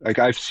 though. Like,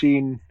 I've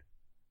seen,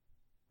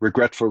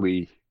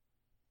 regretfully,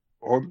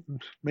 or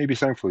maybe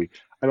thankfully,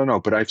 I don't know,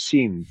 but I've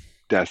seen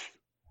death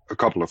a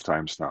couple of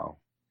times now,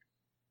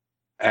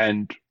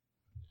 and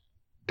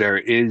there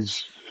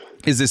is.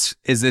 Is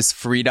this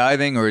free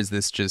diving, or is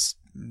this just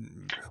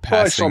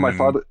Well, I saw my passing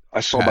father. I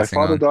saw my passing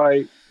father on?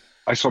 die.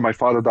 I saw my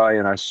father die,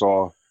 and I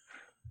saw.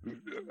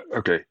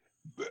 Okay,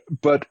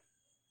 but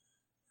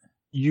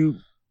you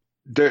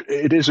there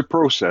it is a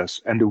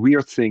process, and the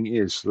weird thing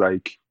is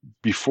like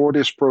before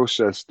this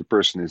process the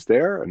person is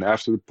there, and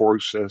after the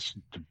process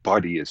the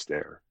body is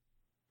there,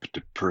 but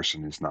the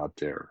person is not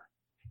there,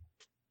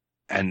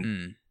 and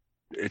Mm.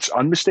 it's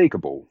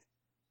unmistakable,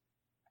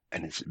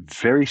 and it's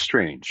very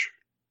strange.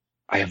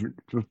 I haven't,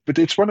 but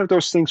it's one of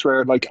those things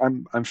where like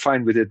I'm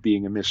fine with it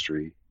being a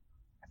mystery,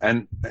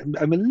 and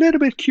I'm a little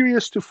bit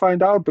curious to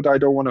find out, but I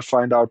don't want to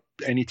find out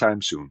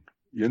anytime soon.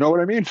 You know what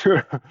I mean?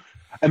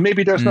 And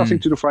maybe there's nothing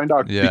Mm. to find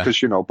out Yeah.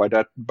 because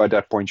by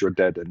that point you're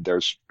dead and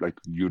there's like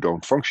you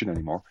don't function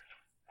anymore.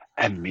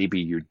 And maybe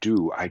you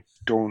do. I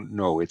don't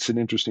know. It's an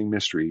interesting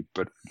mystery,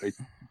 but like,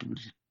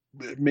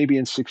 maybe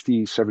in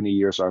 60, 70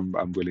 years I'm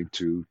willing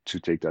to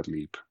take that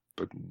leap.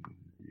 But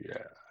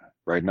yeah,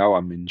 right now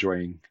I'm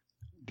enjoying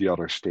the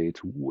other state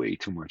way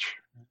too much,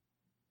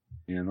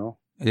 you know?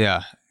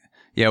 Yeah.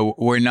 Yeah,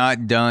 we're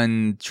not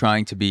done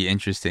trying to be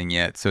interesting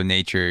yet. So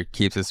nature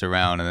keeps us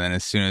around, and then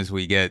as soon as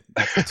we get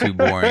too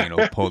boring,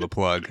 it'll pull the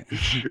plug.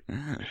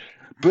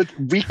 But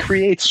we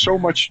create so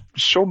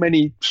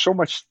many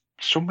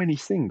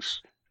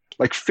things.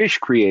 Like fish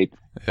create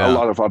a Yeah.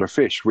 lot of other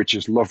fish, which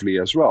is lovely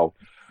as well.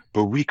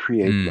 But we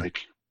create Mm.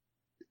 like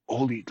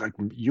all the like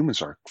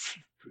humans are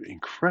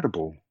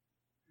incredible.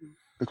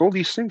 Like all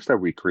these things that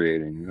we're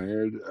creating,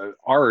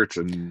 art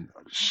and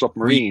We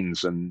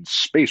submarines and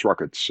space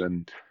rockets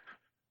and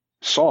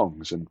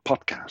songs and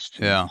podcasts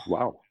and yeah.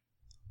 wow,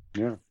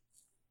 yeah,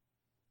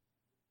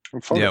 and Yeah,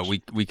 photos.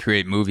 we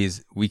create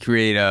movies. We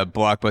create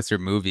blockbuster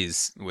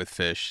movies with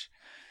fish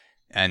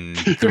and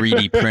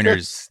 3D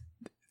printers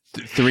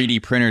 3D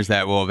printers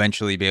that will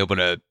eventually be able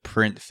to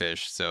print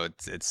fish. So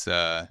it's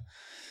Yeah,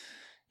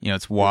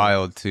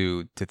 wild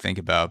to think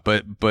about.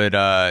 But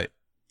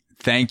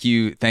thank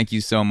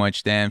you so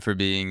much, Dan, for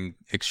being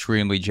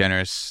extremely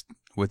generous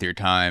with your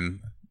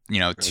time.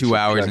 it's Two a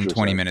hours and pleasure,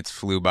 20 Zach. minutes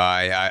flew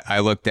by. I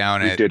looked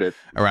down We at did it.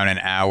 around an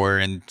hour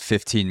and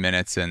 15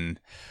 minutes, and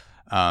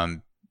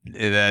um,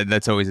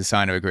 that's always a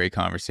sign of a great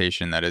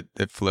conversation that it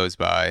flows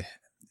by.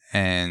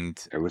 And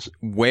It was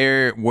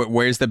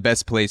where's the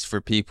best place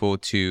for people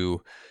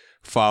to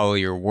follow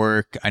your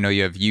work? I know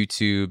you have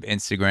YouTube,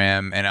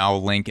 Instagram, and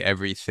I'll link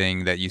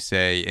everything that you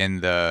say in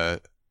the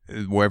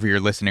wherever you're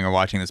listening or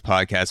watching this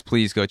podcast.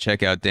 Please go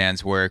check out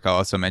Dan's work. I'll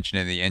also mention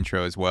it in the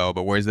intro as well.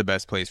 But where's the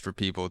best place for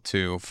people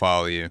to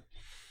follow you?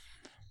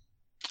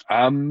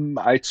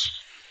 I'd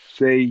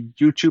say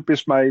YouTube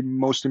is my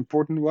most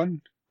important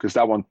one because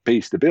that one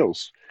pays the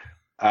bills.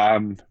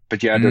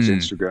 But yeah, there's There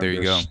Instagram,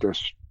 you go.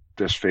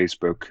 there's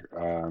Facebook,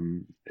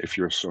 if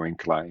you're so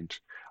inclined.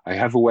 I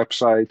have a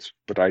website,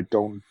 but I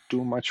don't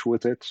do much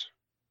with it.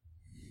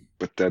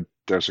 But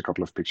there's a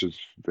couple of pictures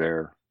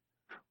there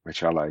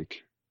which I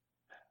like.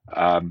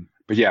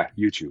 But yeah,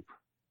 YouTube.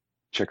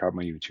 Check out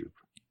my YouTube.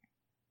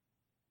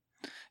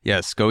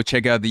 Yes, go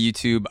check out the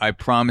YouTube. I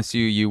promise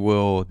you, you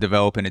will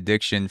develop an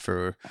addiction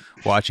for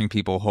watching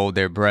people hold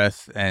their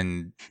breath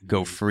and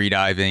go free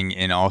diving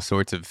in all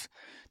sorts of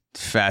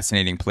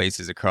fascinating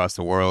places across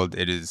the world.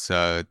 It is,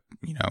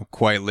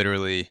 quite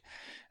literally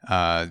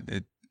uh,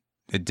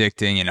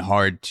 addicting and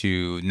hard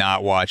to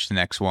not watch the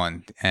next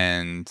one.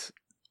 And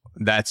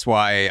that's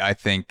why I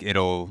think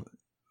it'll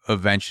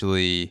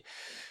eventually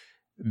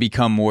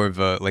become more of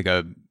a like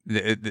a.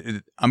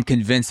 I'm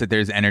convinced that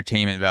there's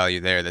entertainment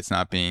value there that's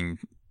not being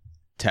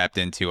tapped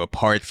into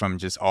apart from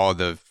just all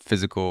the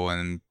physical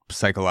and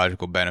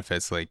psychological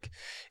benefits. Like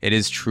it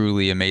is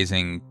truly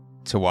amazing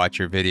to watch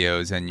your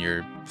videos and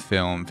your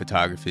film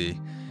photography,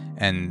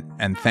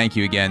 and thank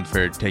you again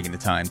for taking the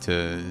time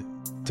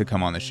to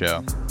come on the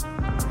show.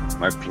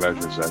 My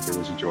pleasure, Zach. It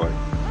was a joy.